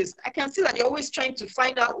do this? I can see that you're always trying to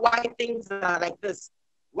find out why things are like this.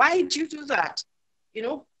 Why do you do that?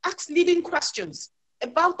 Ask leading questions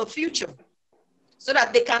about the future so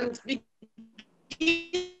that they can begin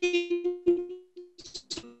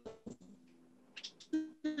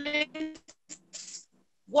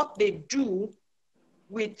what they do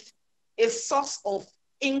with a source of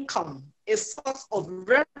income, a source of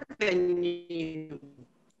revenue.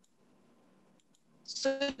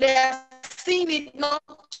 So they're seeing it not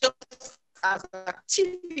just as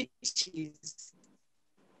activities,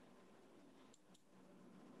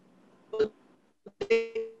 but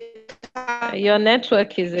your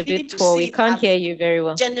network is a bit poor. We can't hear you very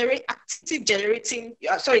well. Generating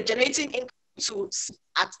income tools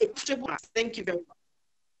at a profitable. Thank you very much.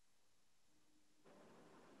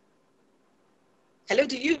 Hello,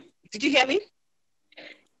 did you hear me?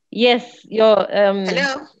 Yes, you're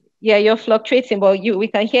hello. Yeah, you're fluctuating, but we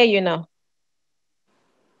can hear you now.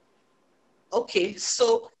 Okay,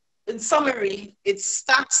 so in summary, it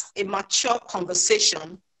starts a mature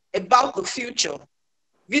conversation about the future,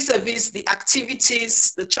 vis-a-vis the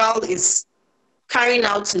activities the child is carrying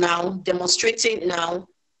out now, demonstrating now,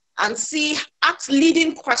 and ask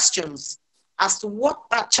leading questions as to what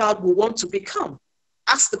that child will want to become.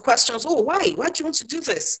 Ask the questions, oh, why? Why do you want to do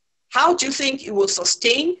this? How do you think it will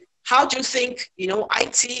sustain? How do you think,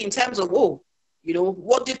 IT in terms of, what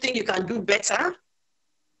do you think you can do better?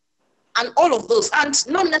 And all of those, and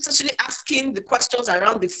not necessarily asking the questions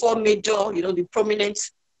around the four major, the prominent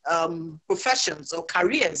professions or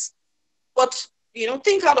careers, but,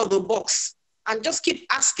 think out of the box and just keep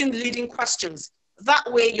asking leading questions.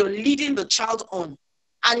 That way you're leading the child on.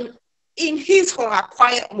 And in his or her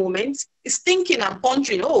quiet moments, is thinking and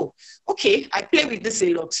pondering, oh, okay, I play with this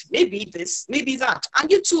a lot. Maybe this, maybe that.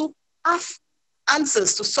 And you too have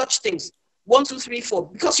answers to such things. 1, 2, 3, 4.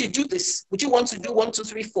 Because you do this, would you want to do 1, 2,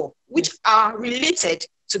 3, 4, which are related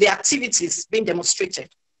to the activities being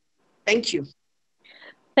demonstrated? Thank you.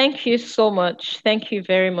 Thank you so much. Thank you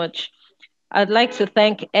very much. I'd like to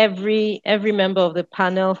thank every member of the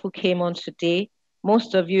panel who came on today.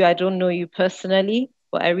 Most of you, I don't know you personally,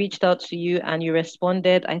 but I reached out to you and you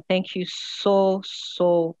responded. I thank you so,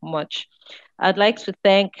 so much. I'd like to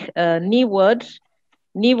thank NiWARD.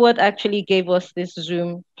 NiWARD actually gave us this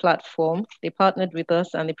Zoom platform. They partnered with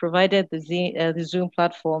us and they provided the Zoom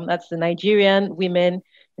platform. That's the Nigerian Women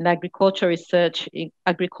in Agricultural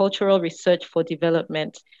Research for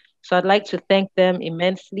Development. So I'd like to thank them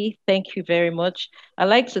immensely. Thank you very much. I'd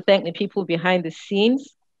like to thank the people behind the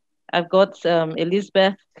scenes. I've got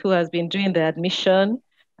Elizabeth, who has been doing the admission,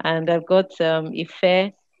 and I've got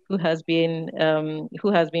Ife, who has been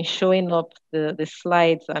showing up the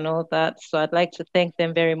slides and all that. So I'd like to thank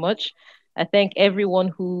them very much. I thank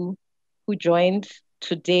everyone who joined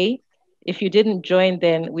today. If you didn't join,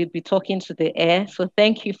 then we'd be talking to the air. So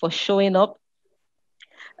thank you for showing up.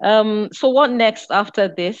 So what next after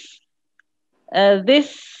this?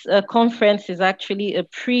 This conference is actually a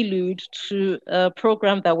prelude to a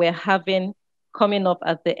program that we're having coming up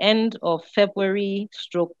at the end of February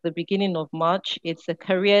stroke the beginning of March. It's a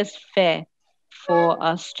careers fair for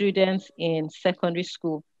our students in secondary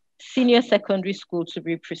school, senior secondary school to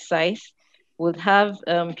be precise. We'll have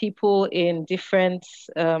people in different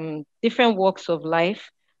walks of life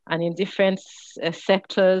and in different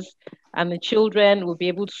sectors, and the children will be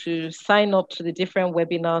able to sign up to the different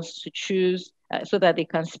webinars to choose so that they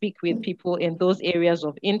can speak with people in those areas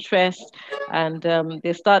of interest, and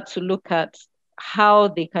they start to look at how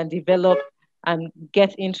they can develop and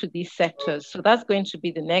get into these sectors. So that's going to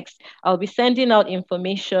be the next. I'll be sending out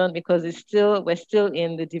information because we're still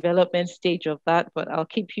in the development stage of that, but I'll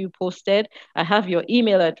keep you posted. I have your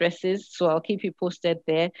email addresses, so I'll keep you posted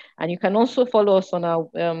there. And you can also follow us on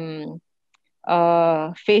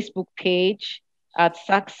our Facebook page at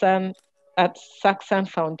Saxon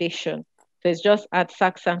Foundation. So it's just at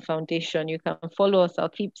Saxon Foundation. You can follow us. I'll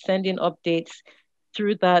keep sending updates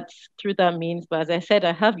through that means. But as I said,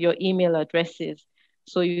 I have your email addresses.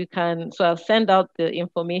 So I'll send out the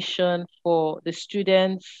information for the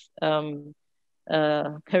students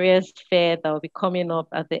careers fair that will be coming up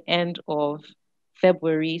at the end of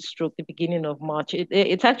February stroke the beginning of March.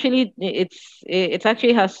 It actually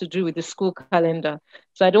has to do with the school calendar.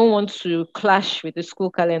 So I don't want to clash with the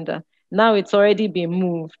school calendar. Now it's already been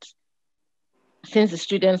moved since the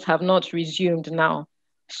students have not resumed now.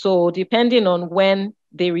 So depending on when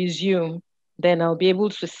they resume, then I'll be able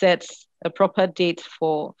to set a proper date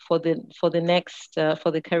for the next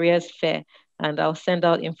for the careers fair, and I'll send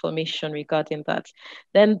out information regarding that.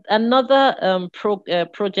 Then another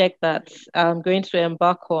project that I'm going to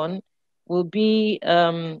embark on will be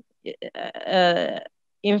like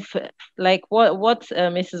what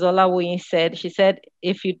Mrs. Olawoyin said. She said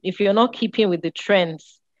if you're not keeping with the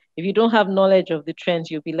trends, if you don't have knowledge of the trends,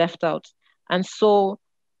 you'll be left out. And so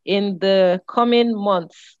in the coming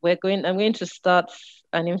months, I'm going to start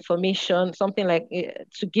an information, something like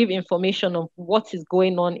to give information on what is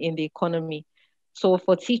going on in the economy. So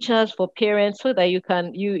for teachers, for parents, so that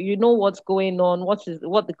you know what's going on, what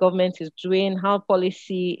the government is doing, how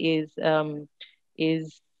policy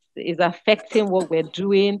is affecting what we're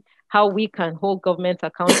doing, how we can hold government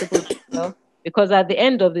accountable as well. Because at the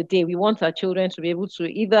end of the day, we want our children to be able to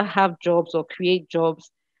either have jobs or create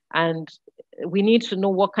jobs. And we need to know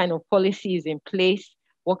what kind of policy is in place,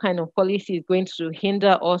 what kind of policy is going to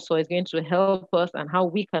hinder us or is going to help us, and how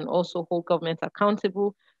we can also hold government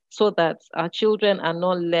accountable so that our children are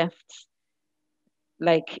not left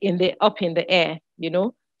like up in the air, you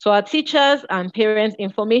know? So our teachers and parents,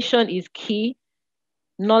 information is key.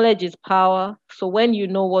 Knowledge is power. So when you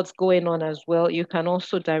know what's going on as well, you can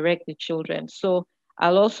also direct the children. So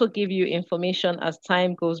I'll also give you information as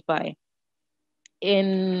time goes by.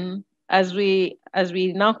 As we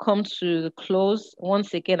now come to the close,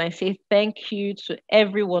 once again, I say thank you to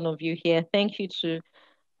every one of you here. Thank you to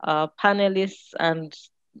panelists and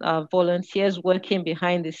volunteers working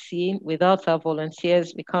behind the scene. Without our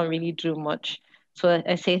volunteers, we can't really do much. So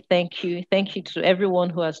I say thank you. Thank you to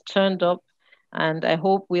everyone who has turned up. And I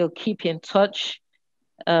hope we'll keep in touch.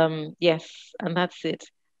 Yes, and that's it.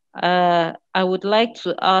 I would like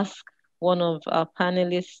to ask one of our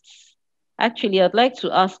panelists. Actually, I'd like to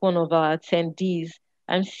ask one of our attendees.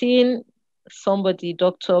 I'm seeing somebody,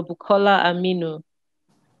 Dr. Bukola Aminu.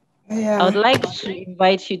 Yeah. I would like to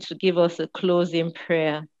invite you to give us a closing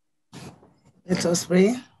prayer. Let us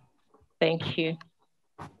pray. Thank you.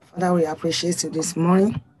 Father, we appreciate you this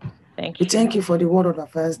morning. Thank you. We thank you for the word of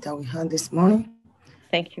affairs that we had this morning.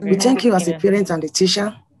 Thank you. We thank you as a parent and a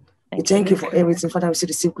teacher. We thank you for everything. Father, we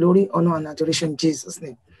receive glory, honor, and adoration in Jesus'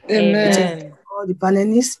 name. Amen. We thank you for all the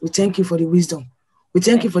panelists. We thank you for the wisdom. We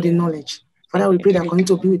thank you for the knowledge. Father, we pray that continue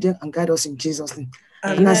to be with them and guide us in Jesus' name.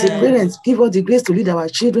 Amen. And as a parent, give us the grace to lead our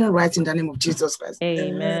children right in the name of Jesus Christ.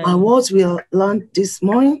 Amen. And what we learned this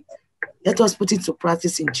morning, let us put it to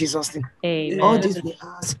practice in Jesus' name. Amen. All this we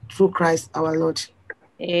ask through Christ our Lord.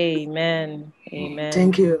 Amen. Amen.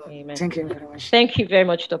 Thank you. Amen. Thank you very much. Thank you very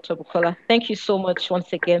much, Dr. Bukola. Thank you so much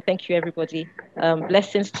once again. Thank you, everybody.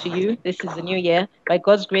 Blessings to you. This is the new year. By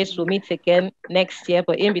God's grace, we'll meet again next year,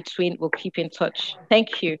 but in between, we'll keep in touch.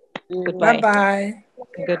 Thank you. Goodbye. Bye-bye.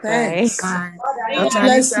 Goodbye. Bye. God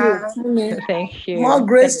bless you. Thank you. More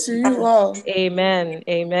grace to you all. Amen.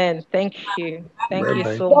 Amen. Thank you. Thank you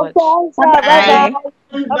Bye-bye. so much. Bye.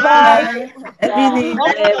 Bye. Ebinimi,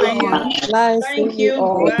 Bye, everyone. Nice Thank seeing you you.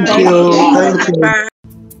 all. Thank you. Thank you. Bye.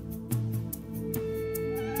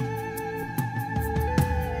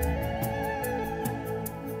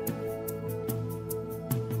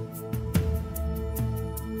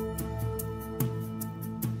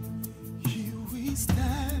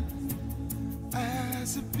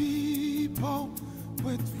 people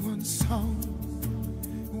with one song,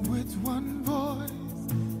 with one voice.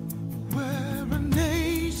 We're a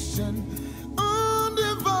nation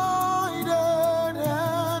undivided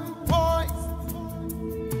and poised.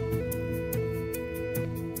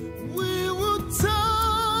 We will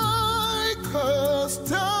take us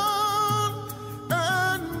down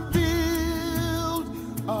and build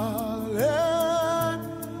our land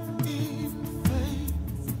in faith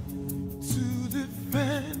to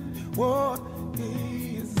defend what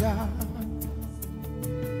is ours.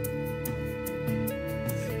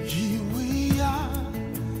 Here we are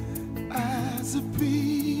as a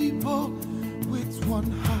people with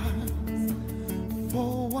one heart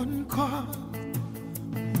for one cause.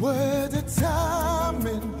 We're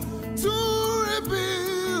determined to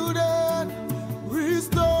rebuild and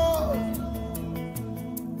restore.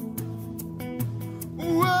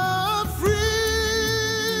 Where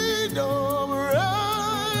freedom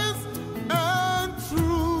rise and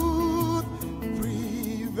truth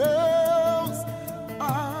prevails.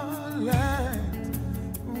 Our land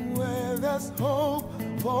where there's hope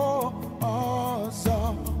for us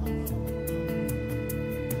all.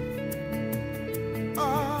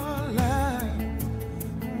 Our land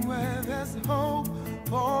where there's hope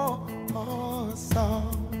for